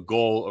 And you have a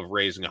goal of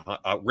raising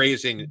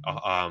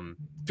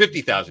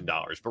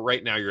 $50,000, but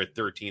right now you're at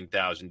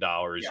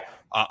 $13,000.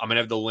 I'm going to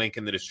have the link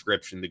in the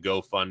description, the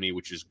GoFundMe,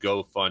 which is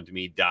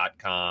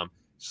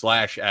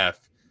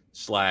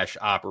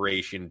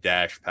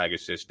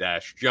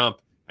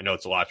gofundme.com/Operation-Pegasus-Jump. I know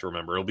it's a lot to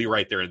remember. It'll be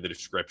right there in the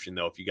description,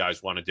 though, if you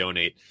guys want to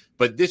donate.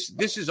 But this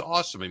is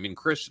awesome. I mean,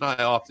 Chris and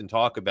I often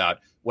talk about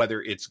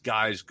whether it's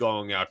guys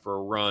going out for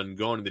a run,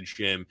 going to the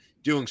gym,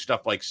 doing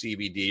stuff like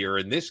CBD, or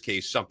in this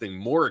case, something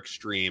more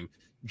extreme,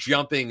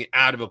 jumping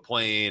out of a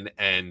plane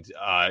and,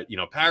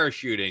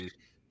 parachuting.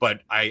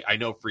 But I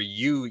know for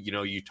you,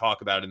 you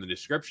talk about in the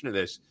description of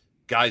this,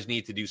 guys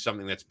need to do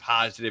something that's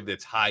positive,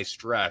 that's high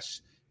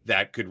stress,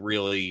 that could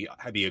really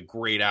be a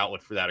great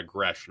outlet for that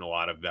aggression a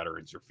lot of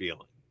veterans are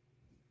feeling.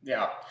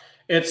 Yeah,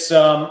 it's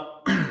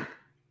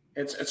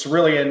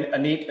really a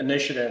neat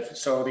initiative.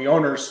 So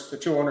the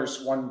two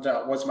owners, one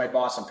was my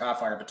boss in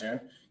Pathfinder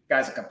Platoon.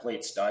 Guy's a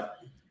complete stud.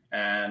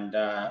 And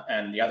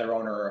the other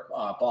owner,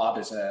 Bob,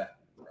 is a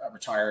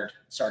retired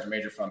sergeant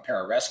major from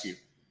pararescue.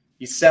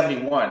 He's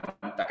 71,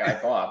 that guy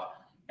Bob,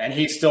 and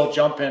he's still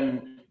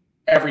jumping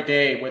every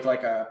day with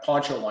like a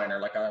poncho liner,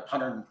 like a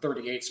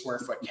 138 square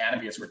foot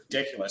canopy. It's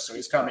ridiculous. So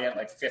he's coming in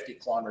like 50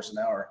 kilometers an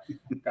hour.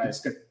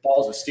 Guy's good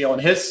balls of steel.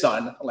 And his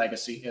son,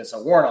 Legacy, is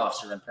a warrant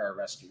officer in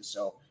pararescue.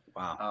 So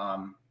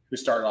who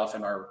started off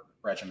in our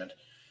regiment.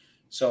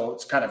 So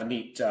it's kind of a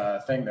neat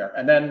thing there.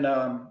 And then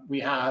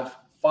we have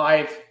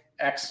 5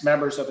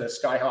 ex-members of the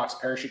Skyhawks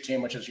parachute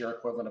team, which is your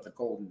equivalent of the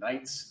Golden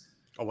Knights.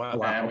 Oh,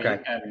 wow.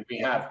 And we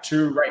have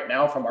 2 right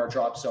now from our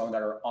drop zone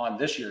that are on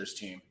this year's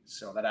team.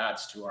 So that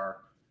adds to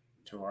our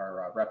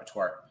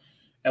repertoire.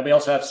 And we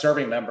also have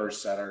serving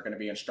members that are going to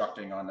be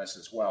instructing on this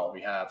as well.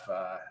 We have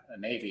a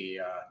Navy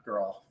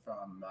girl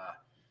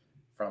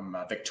from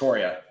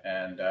Victoria,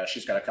 and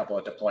she's got a couple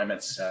of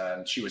deployments.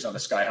 And she was on the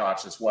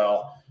Skyhawks as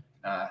well,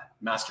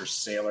 master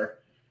sailor.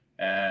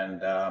 And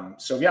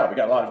we got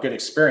a lot of good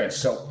experience.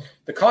 So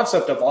the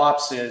concept of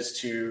ops is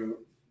to,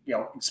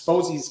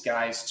 expose these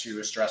guys to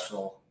a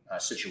stressful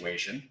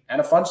situation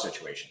and a fun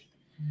situation,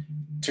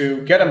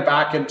 to get them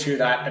back into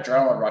that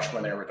adrenaline rush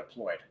when they were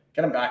deployed,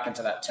 get them back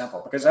into that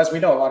tempo. Because as we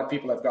know, a lot of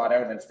people have got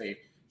out, and if they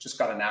just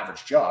got an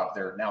average job,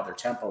 their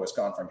tempo has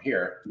gone from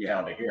here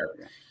down to here.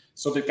 Yeah.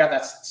 So they've got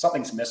that,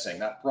 something's missing.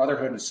 That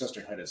brotherhood and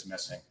sisterhood is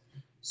missing.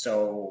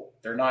 So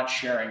they're not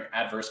sharing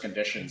adverse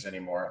conditions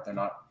anymore. They're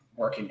not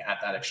working at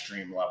that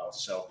extreme level.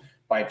 So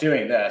by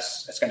doing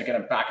this, it's going to get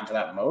them back into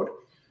that mode.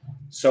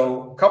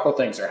 So a couple of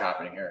things are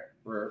happening here.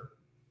 We're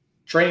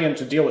training them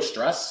to deal with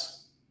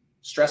stress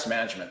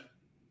management.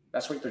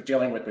 That's what they're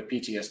dealing with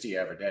PTSD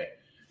every day.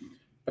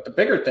 But the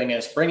bigger thing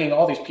is bringing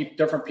all these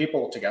different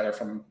people together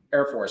from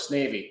Air Force,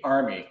 Navy,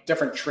 Army,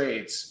 different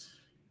trades.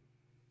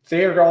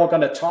 They're all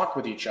going to talk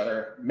with each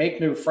other,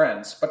 make new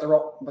friends, but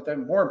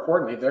then more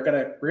importantly, they're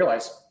going to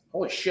realize,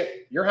 holy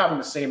shit, you're having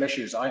the same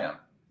issues I am.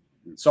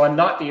 So I'm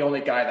not the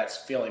only guy that's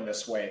feeling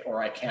this way,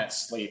 or I can't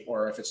sleep,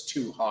 or if it's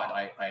too hot,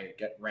 I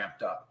get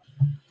ramped up.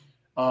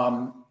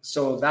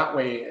 So that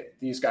way,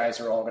 these guys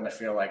are all going to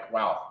feel like,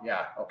 wow,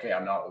 yeah, okay,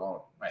 I'm not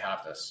alone. I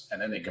have this.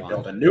 And then they can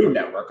build a new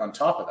network on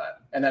top of that.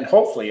 And then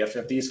hopefully,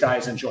 if these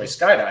guys enjoy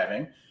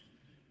skydiving,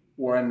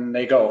 when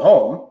they go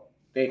home,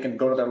 they can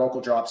go to their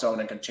local drop zone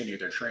and continue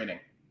their training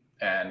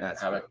and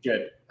have a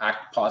good,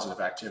 positive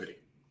activity.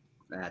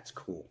 That's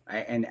cool.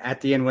 And at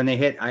the end, when they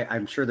hit,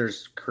 I'm sure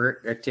there's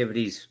career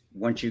activities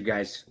once you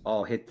guys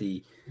all hit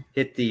the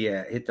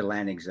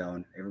landing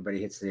zone.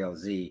 Everybody hits the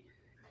LZ.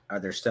 Are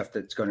there stuff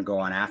that's going to go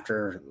on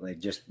after? Like,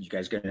 just you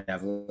guys going to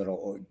have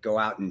go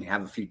out and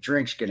have a few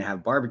drinks? Going to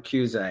have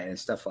barbecues and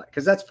stuff like?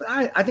 Because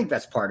I think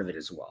that's part of it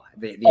as well.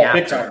 The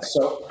big time.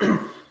 So,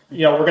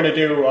 we're going to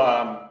do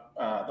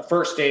the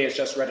first day is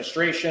just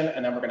registration,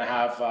 and then we're going to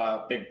have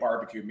a big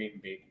barbecue meet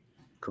and beat.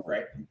 Cool.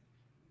 Right,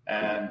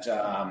 and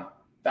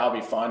that'll be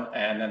fun.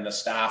 And then the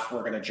staff, we're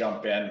going to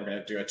jump in. We're going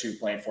to do a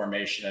 2-plane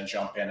formation and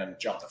jump in and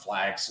jump the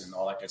flags and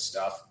all that good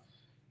stuff.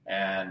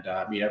 And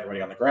meet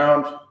everybody on the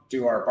ground,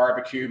 do our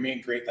barbecue, meet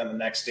and greet. Then the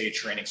next day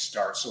training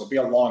starts. So it'll be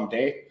a long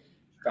day.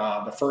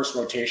 The first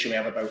rotation, we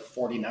have about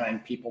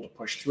 49 people to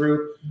push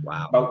through.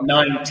 Wow. About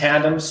 9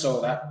 tandems.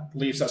 So that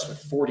leaves us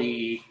with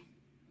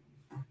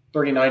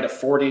 39 to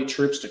 40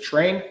 troops to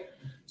train.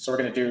 So we're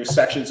going to do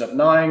sections of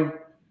 9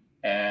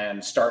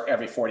 and start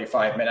every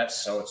 45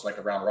 minutes. So it's like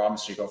a round robin.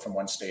 So you go from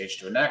one stage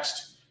to the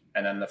next.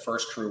 And then the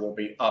first crew will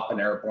be up and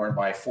airborne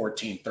by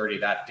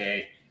 14:30 that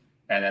day.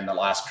 And then the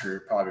last crew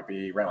would probably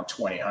be around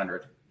 2000.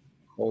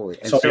 Holy!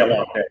 So it'll be a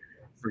long day.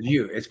 For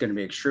you, it's going to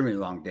be an extremely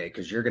long day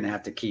because you're going to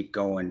have to keep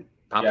going,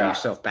 popping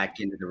yourself back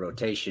into the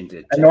rotation.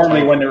 And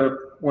normally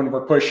when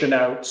we're pushing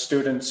out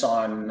students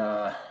on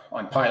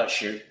pilot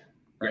chute,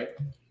 right?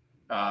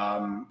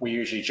 We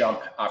usually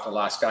jump after the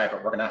last guy,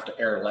 but we're going to have to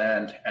air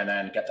land and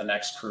then get the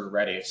next crew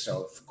ready.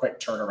 So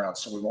quick turnaround.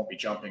 So we won't be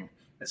jumping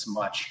as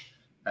much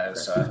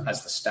as the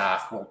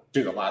staff will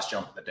do the last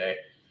jump of the day.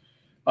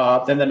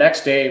 Then the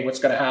next day, what's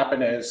going to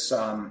happen is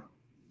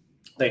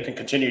they can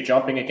continue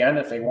jumping again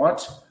if they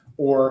want,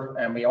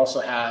 and we also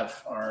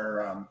have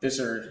our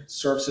visitor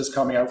services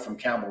coming out from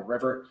Campbell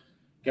River,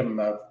 give them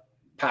a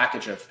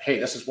package of, hey,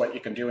 this is what you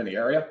can do in the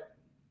area.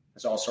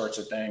 There's all sorts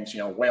of things,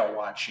 whale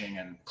watching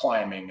and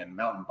climbing and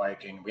mountain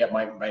biking. We have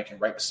mountain biking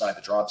right beside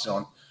the drop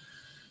zone.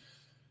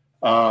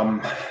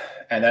 And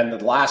then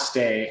the last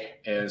day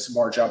is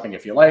more jumping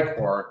if you like,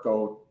 or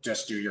go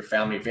just do your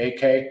family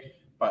vacay.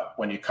 But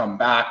when you come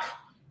back,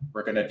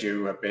 we're going to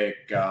do a big,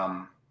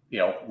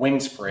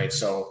 wings parade.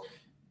 So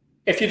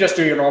if you just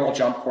do your normal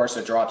jump course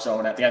at drop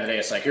zone, at the end of the day,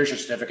 it's like, here's your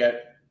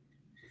certificate.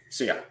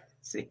 See ya.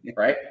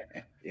 Right?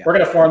 Yeah. We're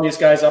going to form these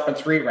guys up in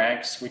 3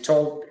 ranks. We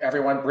told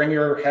everyone, bring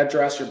your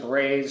headdress, your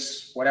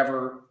berets,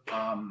 whatever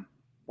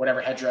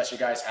headdress you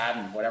guys had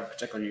in whatever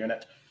particular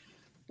unit.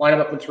 Line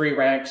them up in 3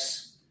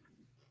 ranks,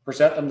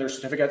 present them their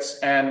certificates,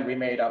 and we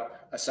made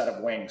up a set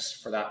of wings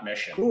for that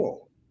mission.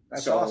 Cool.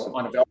 That's awesome.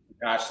 On a velvet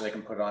patch, so they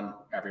can put it on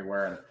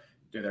everywhere and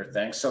do their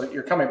thing. So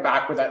you're coming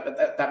back with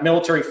that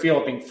military feel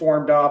of being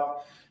formed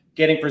up,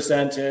 getting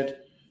presented,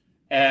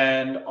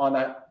 and on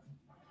that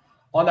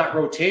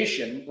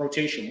rotation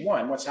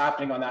 1, what's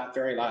happening on that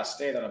very last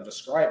day that I'm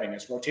describing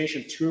is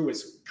rotation 2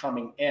 is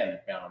coming in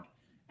bound,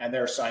 and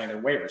they're signing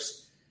their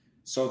waivers.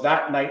 So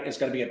that night is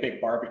going to be a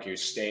big barbecue,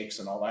 steaks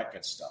and all that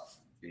good stuff.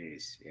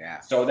 Jeez,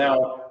 yeah. So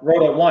now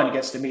Roto 1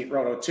 gets to meet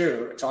Roto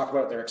 2, talk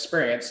about their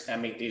experience,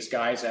 and meet these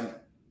guys and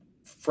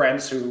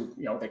friends who,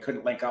 they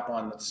couldn't link up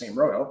on the same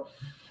roto.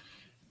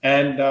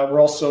 And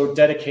we're also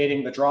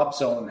dedicating the drop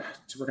zone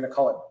we're going to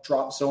call it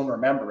Drop Zone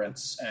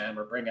Remembrance. And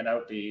we're bringing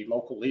out the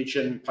local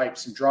Legion,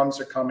 pipes and drums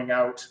are coming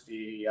out.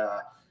 The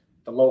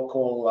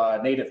local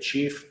native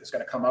chief is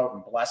going to come out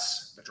and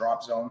bless the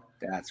drop zone.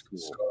 That's cool.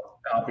 So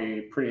that'll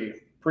be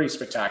pretty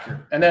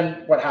spectacular. And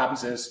then what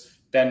happens is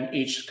then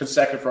each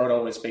consecutive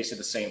roto is basically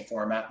the same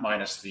format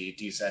minus the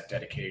DZ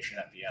dedication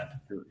at the end.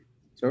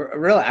 So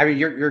really, I mean,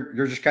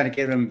 you're just kind of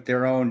giving them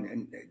their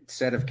own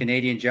set of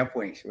Canadian jump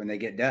wings when they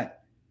get done.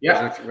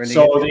 Yeah.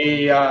 So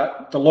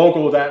the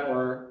logo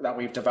that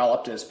we've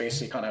developed is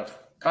basically kind of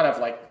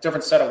like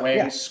different set of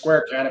wings,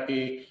 square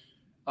canopy.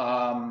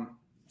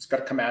 It's got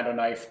a commando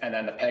knife and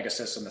then the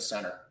Pegasus in the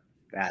center.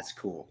 That's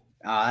cool.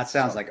 That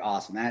sounds like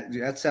awesome.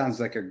 That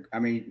sounds like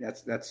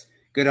that's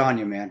good on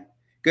you, man.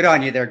 Good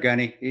on you there,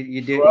 Gunny.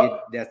 You did.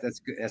 That's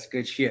good. That's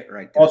good shit,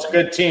 right there. Well, it's a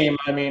good team.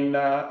 I mean,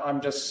 I'm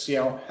just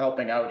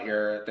helping out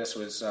here. This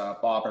was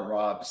Bob and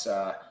Rob's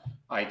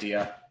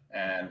idea,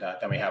 and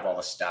then we have all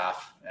the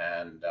staff,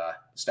 and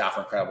staff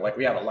are incredible. Like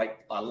we have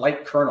a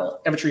light colonel,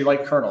 infantry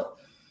light colonel,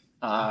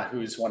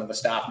 who's one of the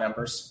staff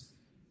members,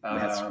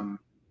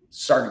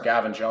 Sergeant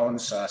Gavin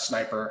Jones,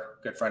 sniper,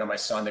 good friend of my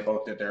son. They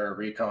both did their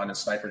recon and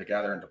sniper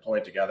together and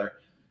deployed together.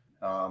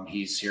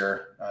 He's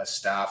here,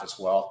 staff as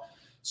well.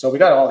 So we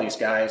got all these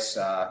guys.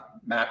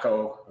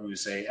 Mako,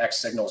 who's a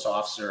ex-signals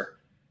officer,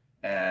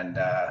 and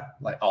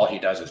like all he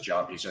does is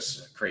jump. He's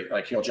just great.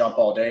 Like he'll jump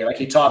all day. Like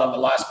he taught on the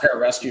last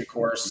pararescue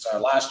course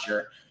last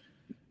year.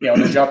 They're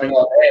jumping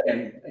all day,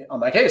 and I'm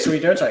like, "Hey, so what are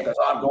you doing tonight?" He goes,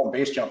 "Oh, I'm going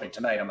base jumping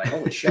tonight." I'm like,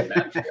 "Holy shit,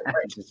 man!"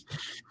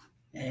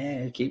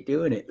 Yeah, keep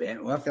doing it,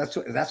 man. Well,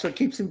 that's what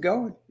keeps him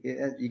going.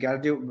 You got to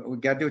do. We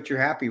got to do what you're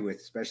happy with,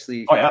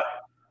 especially. Oh yeah,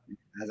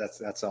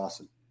 that's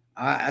awesome.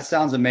 That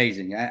sounds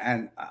amazing.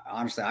 And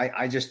honestly,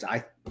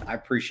 I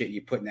appreciate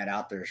you putting that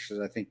out there because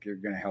I think you're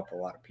going to help a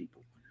lot of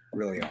people.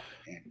 Really are.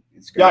 And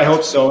it's I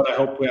hope so. And I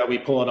hope we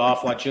pull it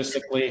off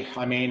logistically.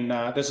 I mean,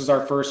 this is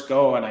our first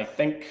go, and I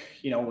think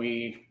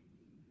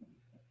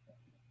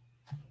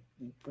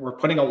we're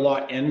putting a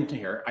lot in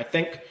here. I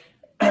think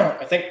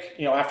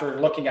after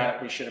looking at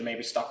it, we should have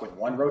maybe stuck with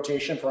one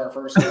rotation for our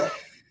first go.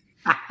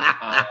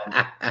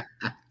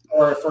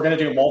 Or if we're going to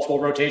do multiple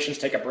rotations,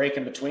 take a break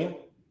in between.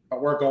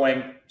 But we're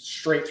going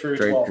straight through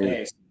 12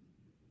 days.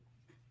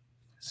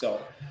 So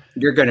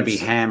you're going to be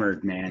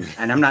hammered, man.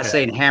 And I'm not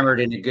saying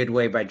hammered in a good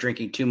way by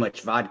drinking too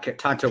much vodka,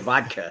 Tonto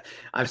vodka.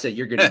 I've said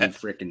you're going to be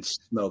freaking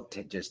smoked,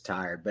 just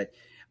tired. But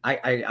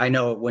I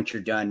know once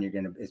you're done, you're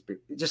going to, it's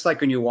just like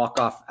when you walk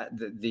off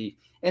and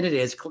it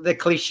is the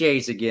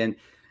cliches again.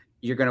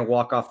 You're going to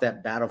walk off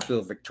that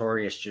battlefield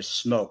victorious, just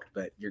smoked,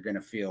 but you're going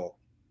to feel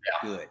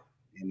good.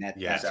 And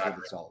that's what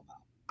it's all about.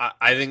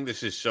 I think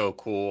this is so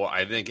cool.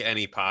 I think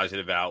any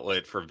positive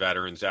outlet for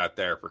veterans out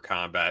there, for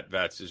combat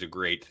vets, is a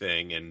great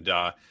thing. And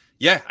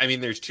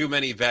there's too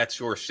many vets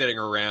who are sitting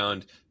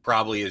around,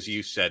 probably, as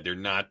you said, they're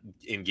not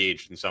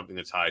engaged in something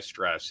that's high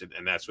stress.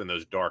 And that's when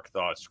those dark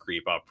thoughts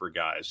creep up for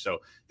guys. So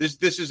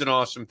this is an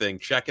awesome thing.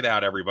 Check it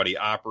out, everybody.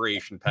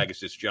 Operation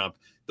Pegasus Jump.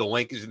 The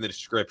link is in the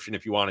description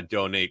if you want to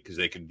donate, because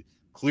they can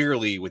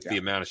clearly, with the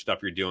amount of stuff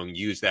you're doing,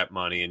 use that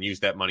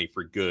money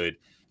for good.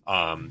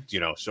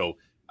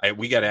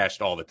 We get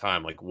asked all the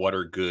time, like, what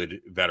are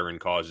good veteran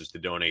causes to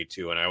donate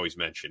to? And I always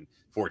mention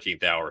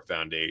 14th Hour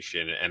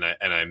Foundation. And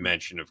I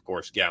mention, of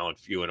course, Gallant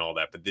Few and all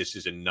that. But this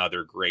is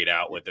another great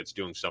outlet that's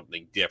doing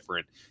something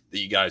different that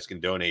you guys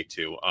can donate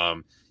to.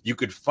 You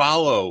could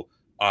follow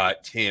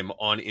Tim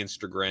on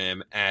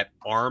Instagram at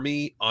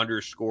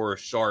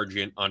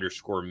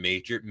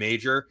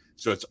Army_Sergeant_Major.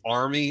 So it's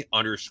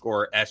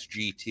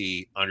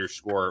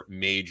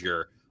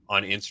Army_SGT_Major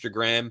on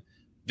Instagram.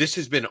 This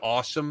has been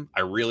awesome. I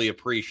really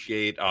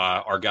appreciate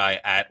our guy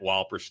at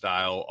Walper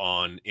Style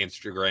on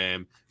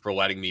Instagram for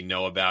letting me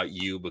know about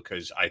you,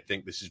 because I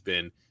think this has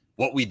been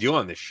what we do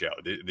on this show.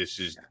 This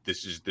is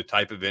the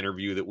type of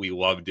interview that we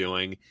love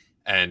doing.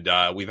 And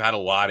we've had a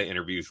lot of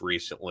interviews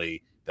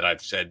recently that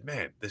I've said,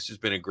 man, this has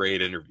been a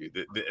great interview.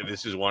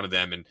 This is one of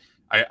them. And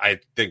I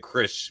think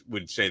Chris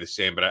would say the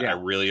same, but I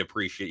really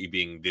appreciate you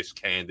being this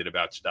candid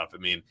about stuff. I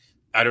mean,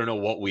 I don't know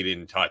what we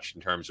didn't touch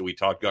in terms of, we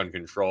talked gun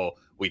control.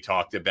 We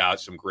talked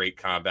about some great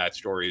combat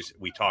stories.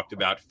 We talked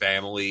about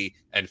family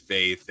and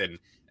faith, and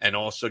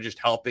also just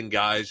helping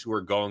guys who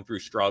are going through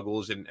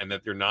struggles and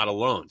that they're not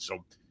alone.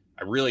 So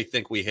I really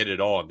think we hit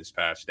it all in this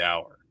past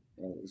hour.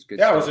 It was good.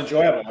 Yeah, it was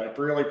enjoyable. I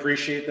really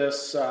appreciate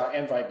this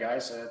invite,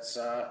 guys. It's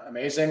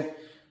amazing.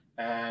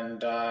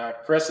 And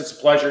Chris, it's a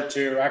pleasure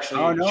to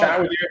actually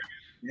chat with you.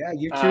 Yeah,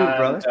 you too,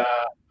 brother.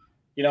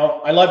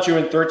 I loved you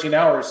in 13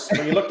 Hours,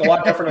 but you looked a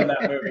lot different in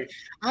that movie.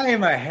 I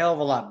am a hell of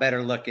a lot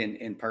better looking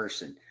in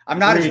person. I'm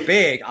not as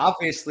big.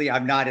 Obviously,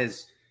 I'm not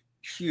as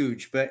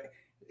huge, but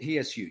he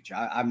is huge.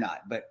 I'm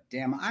not. But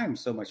damn, I'm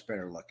so much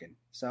better looking.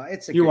 So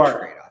it's a good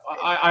trade-off.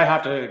 I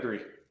have to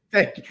agree.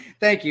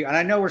 Thank you. And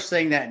I know we're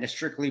saying that in a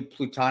strictly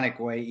plutonic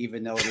way,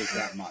 even though it is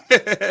that month.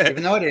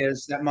 Even though it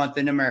is that month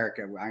in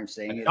America, I'm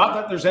saying it. Not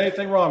that there's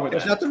anything wrong with it.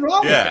 There's nothing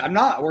wrong with it. I'm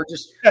not. We're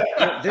just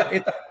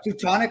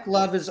plutonic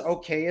love is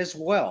okay as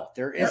well.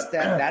 There is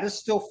that. That is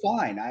still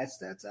fine. I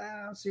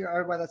don't see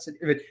why that's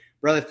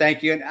brother.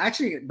 Thank you. And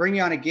actually, bring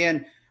you on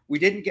again. I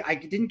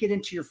didn't get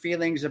into your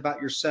feelings about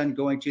your son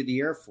going to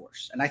the Air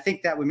Force, and I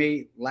think that we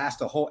may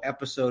last a whole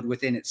episode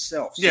within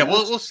itself. So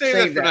we'll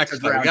save that for next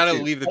time. We got to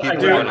leave the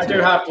people. I do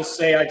have to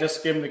say, I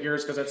just give them the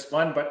gears because it's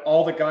fun. But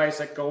all the guys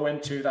that go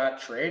into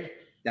that trade,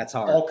 that's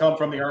hard. All come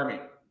from the Army.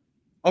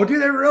 Oh, do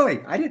they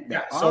really? I didn't.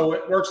 Yeah. So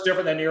it works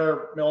different than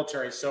your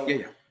military. So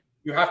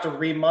you have to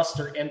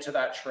remuster into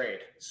that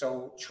trade.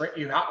 So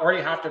you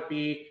already have to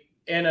be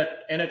in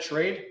a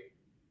trade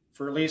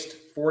for at least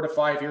 4 to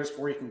 5 years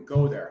before you can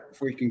go there.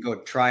 Before you can go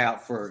try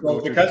out for. So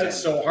because it's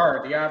so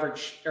hard, the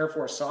average Air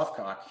Force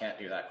softcock can't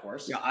do that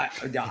course. Yeah,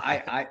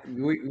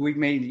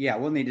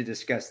 we'll need to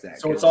discuss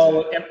that. So it's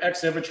all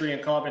ex-infantry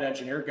and combat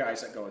engineer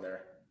guys that go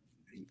there.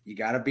 You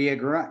got to be a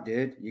grunt,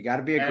 dude. You got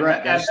to be a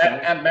grunt.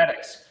 And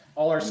medics.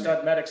 All our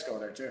stud medics go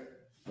there too.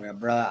 Well,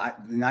 brother,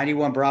 the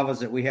 91 Bravos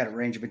that we had at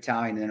Ranger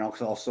Battalion, and then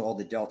also all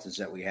the Deltas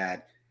that we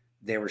had,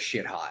 they were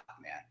shit hot,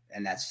 man.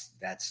 And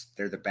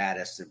they're the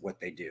baddest at what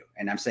they do.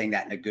 And I'm saying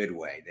that in a good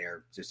way.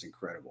 They're just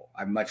incredible.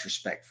 I have much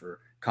respect for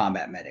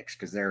combat medics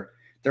because they're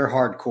They're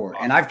hardcore.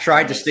 And I've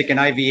tried to stick an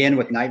IV in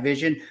with night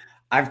vision.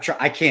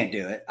 I can't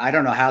do it. I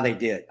don't know how they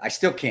did. I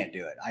still can't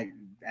do it. I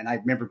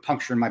remember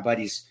puncturing my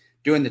buddies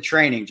doing the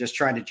training, just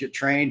trying to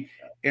train.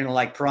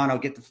 Like, Toronto,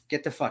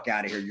 get the fuck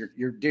out of here.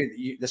 You're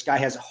dude. This guy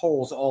has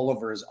holes all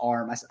over his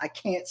arm. I said, I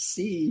can't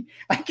see.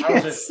 I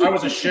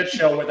was a shit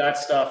show with that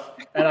stuff,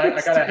 and I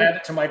got to hand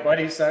it to my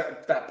buddies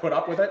that put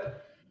up with it.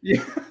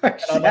 Yeah,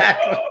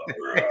 exactly.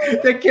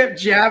 Like, they kept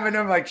jabbing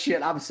him like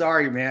shit. I'm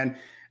sorry, man.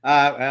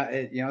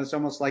 It's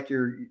almost like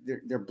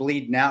they're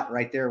bleeding out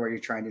right there where you're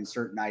trying to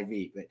insert an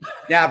IV. But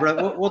yeah,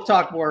 bro, we'll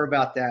talk more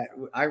about that.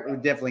 I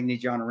would definitely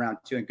need you on around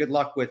too. And good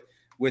luck with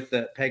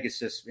the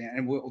Pegasus, man.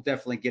 And we'll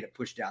definitely get it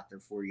pushed out there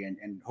for you,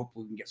 and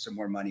hopefully we can get some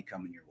more money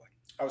coming your way.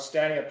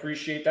 Outstanding. I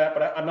appreciate that.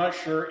 But I'm not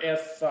sure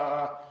if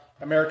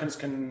Americans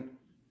can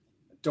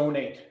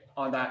donate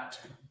on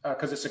that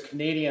because it's a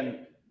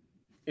Canadian.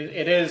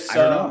 It is.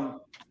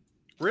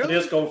 Really? It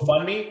is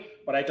GoFundMe,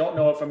 but I don't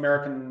know if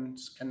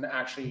Americans can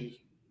actually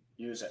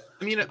use it.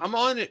 I mean, I'm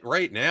on it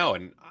right now,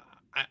 and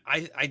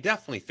I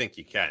definitely think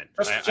you can.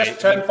 Just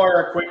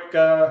fire a quick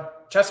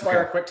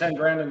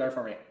 $10,000 in there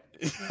for me.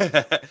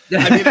 I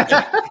mean,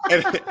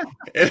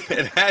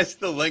 it has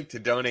the link to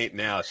donate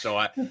now, so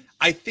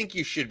I think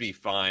you should be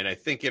fine. I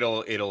think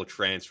it'll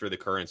transfer the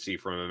currency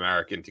from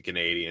American to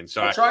Canadian.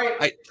 So try it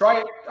like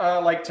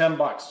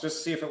 $10,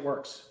 just see if it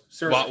works.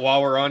 Seriously.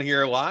 While we're on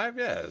here live,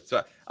 yeah.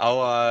 So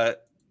I'll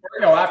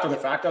after the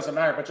fact doesn't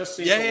matter, but just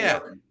see. Yeah.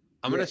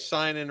 I'm gonna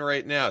sign in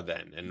right now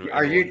then. And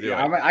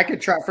I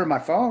could try for my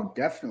phone,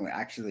 definitely.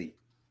 Actually,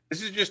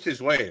 this is just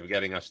his way of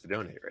getting us to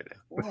donate right now.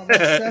 Well,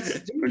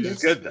 that's which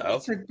is good though.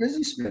 That's a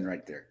businessman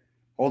right there.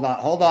 Hold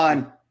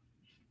on.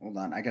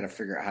 I got to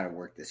figure out how to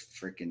work this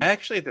freaking. I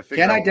actually have to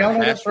figure out what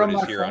my password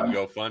is here on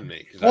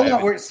GoFundMe. Hold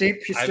on, we're stay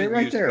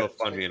right there.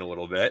 GoFundMe in a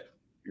little bit.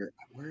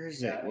 Where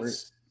is it?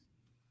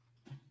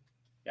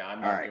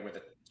 I'm not good with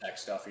the tech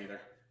stuff either.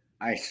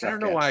 I don't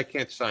know why I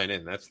can't sign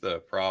in. That's the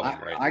problem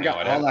now. I'd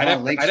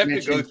have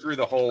to go through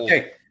the whole.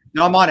 Okay.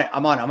 No, I'm on it.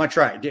 I'm gonna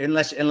try it.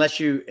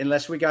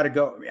 Unless we got to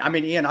go. I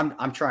mean, Ian,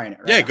 I'm trying it.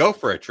 Right now. Go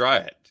for it. Try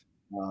it.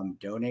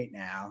 Donate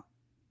now.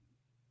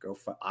 Go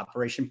for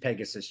Operation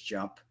Pegasus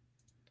jump.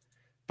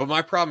 But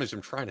my problem is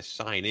I'm trying to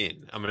sign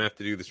in. I'm gonna have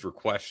to do this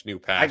request new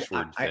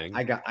password thing.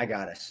 I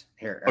got us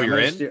here. Oh, you're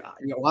in?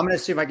 I'm gonna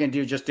see if I can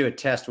do a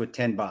test with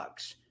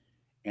 $10.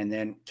 And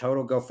then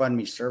total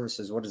GoFundMe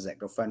services. What is that?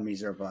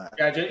 GoFundMe's are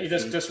you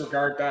just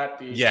disregard that.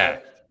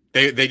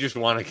 They just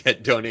want to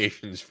get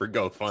donations for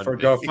GoFundMe. For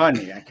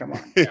GoFundMe, yeah, come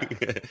on.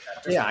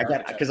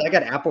 I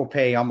got Apple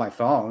Pay on my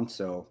phone,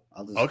 so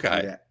I'll just do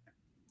that.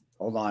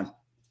 Hold on.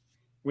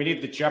 We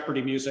need the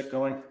Jeopardy music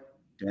going.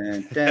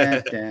 Dun.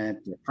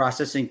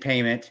 Processing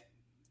payment.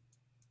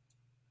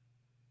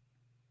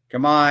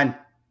 Come on,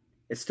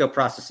 it's still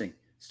processing.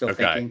 Still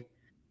thinking.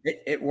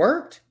 It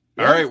worked.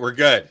 All right, we're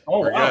good.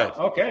 We're good.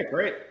 Okay,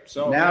 great.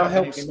 So now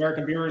if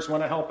American viewers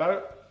want to help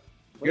out,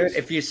 please. Good.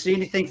 If you see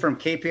anything from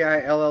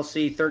KPI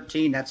LLC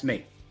 13, that's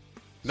me.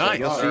 Nice.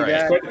 So you'll see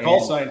that.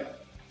 Call sign.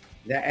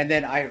 And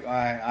then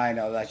I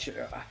know that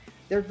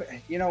there.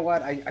 You know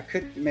what? I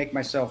couldn't make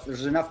myself.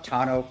 There's enough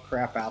Tano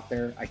crap out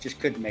there. I just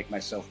couldn't make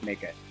myself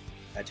make a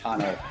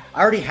Tano.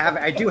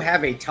 I do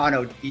have a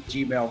Tano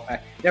Gmail.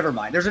 Never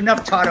mind. There's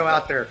enough Tano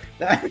out there.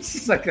 It's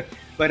just like,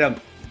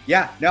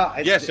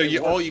 So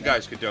you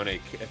guys could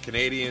donate.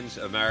 Canadians,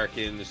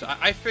 Americans.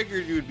 I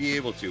figured you would be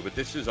able to, but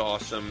this is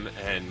awesome.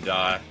 And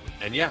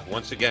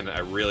once again, I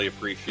really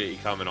appreciate you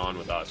coming on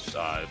with us.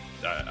 I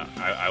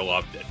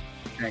loved it.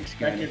 Thanks,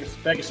 guys.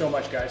 Thank you so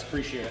much, guys.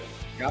 Appreciate it.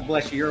 God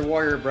bless you. You're a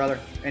warrior, brother.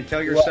 And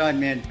tell your son,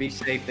 man, be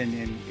safe. And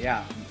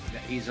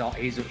he's a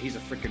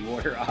freaking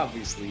warrior,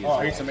 obviously.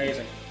 He's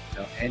amazing.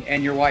 So,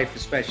 and your wife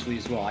especially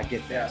as well. I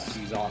get that. Yes.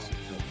 He's awesome.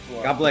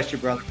 So, God bless you,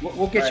 brother.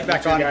 We'll get you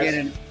back on again,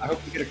 and I hope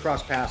you get a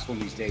cross paths one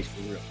of these days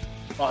for real.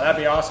 Oh, that'd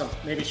be awesome.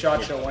 Maybe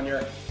SHOT Show one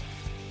year.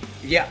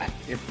 Yeah,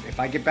 if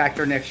I get back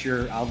there next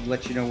year, I'll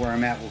let you know where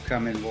I'm at. We'll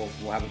come and we'll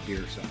have a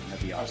beer or something.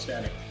 That'd be awesome.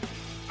 Outstanding.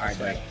 All right,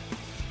 buddy.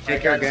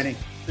 Take care, Benny.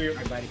 See you. All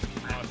right, buddy.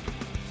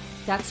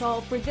 That's all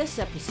for this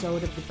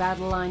episode of the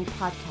Battle Line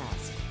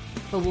Podcast.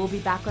 But we'll be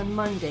back on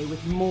Monday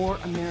with more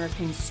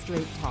American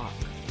Straight Talk.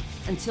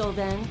 Until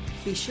then,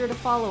 be sure to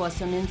follow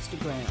us on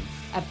Instagram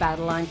at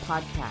Battle Line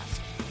Podcast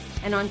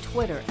and on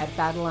Twitter at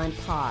Battle Line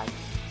Pod.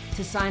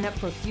 To sign up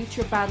for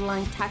future Battle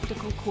Line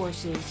tactical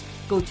courses,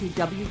 go to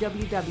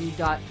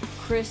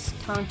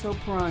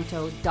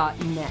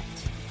www.christantoparanto.net.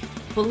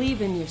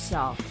 Believe in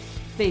yourself,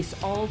 face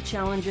all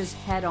challenges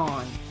head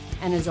on,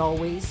 and as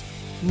always,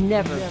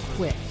 never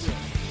quit.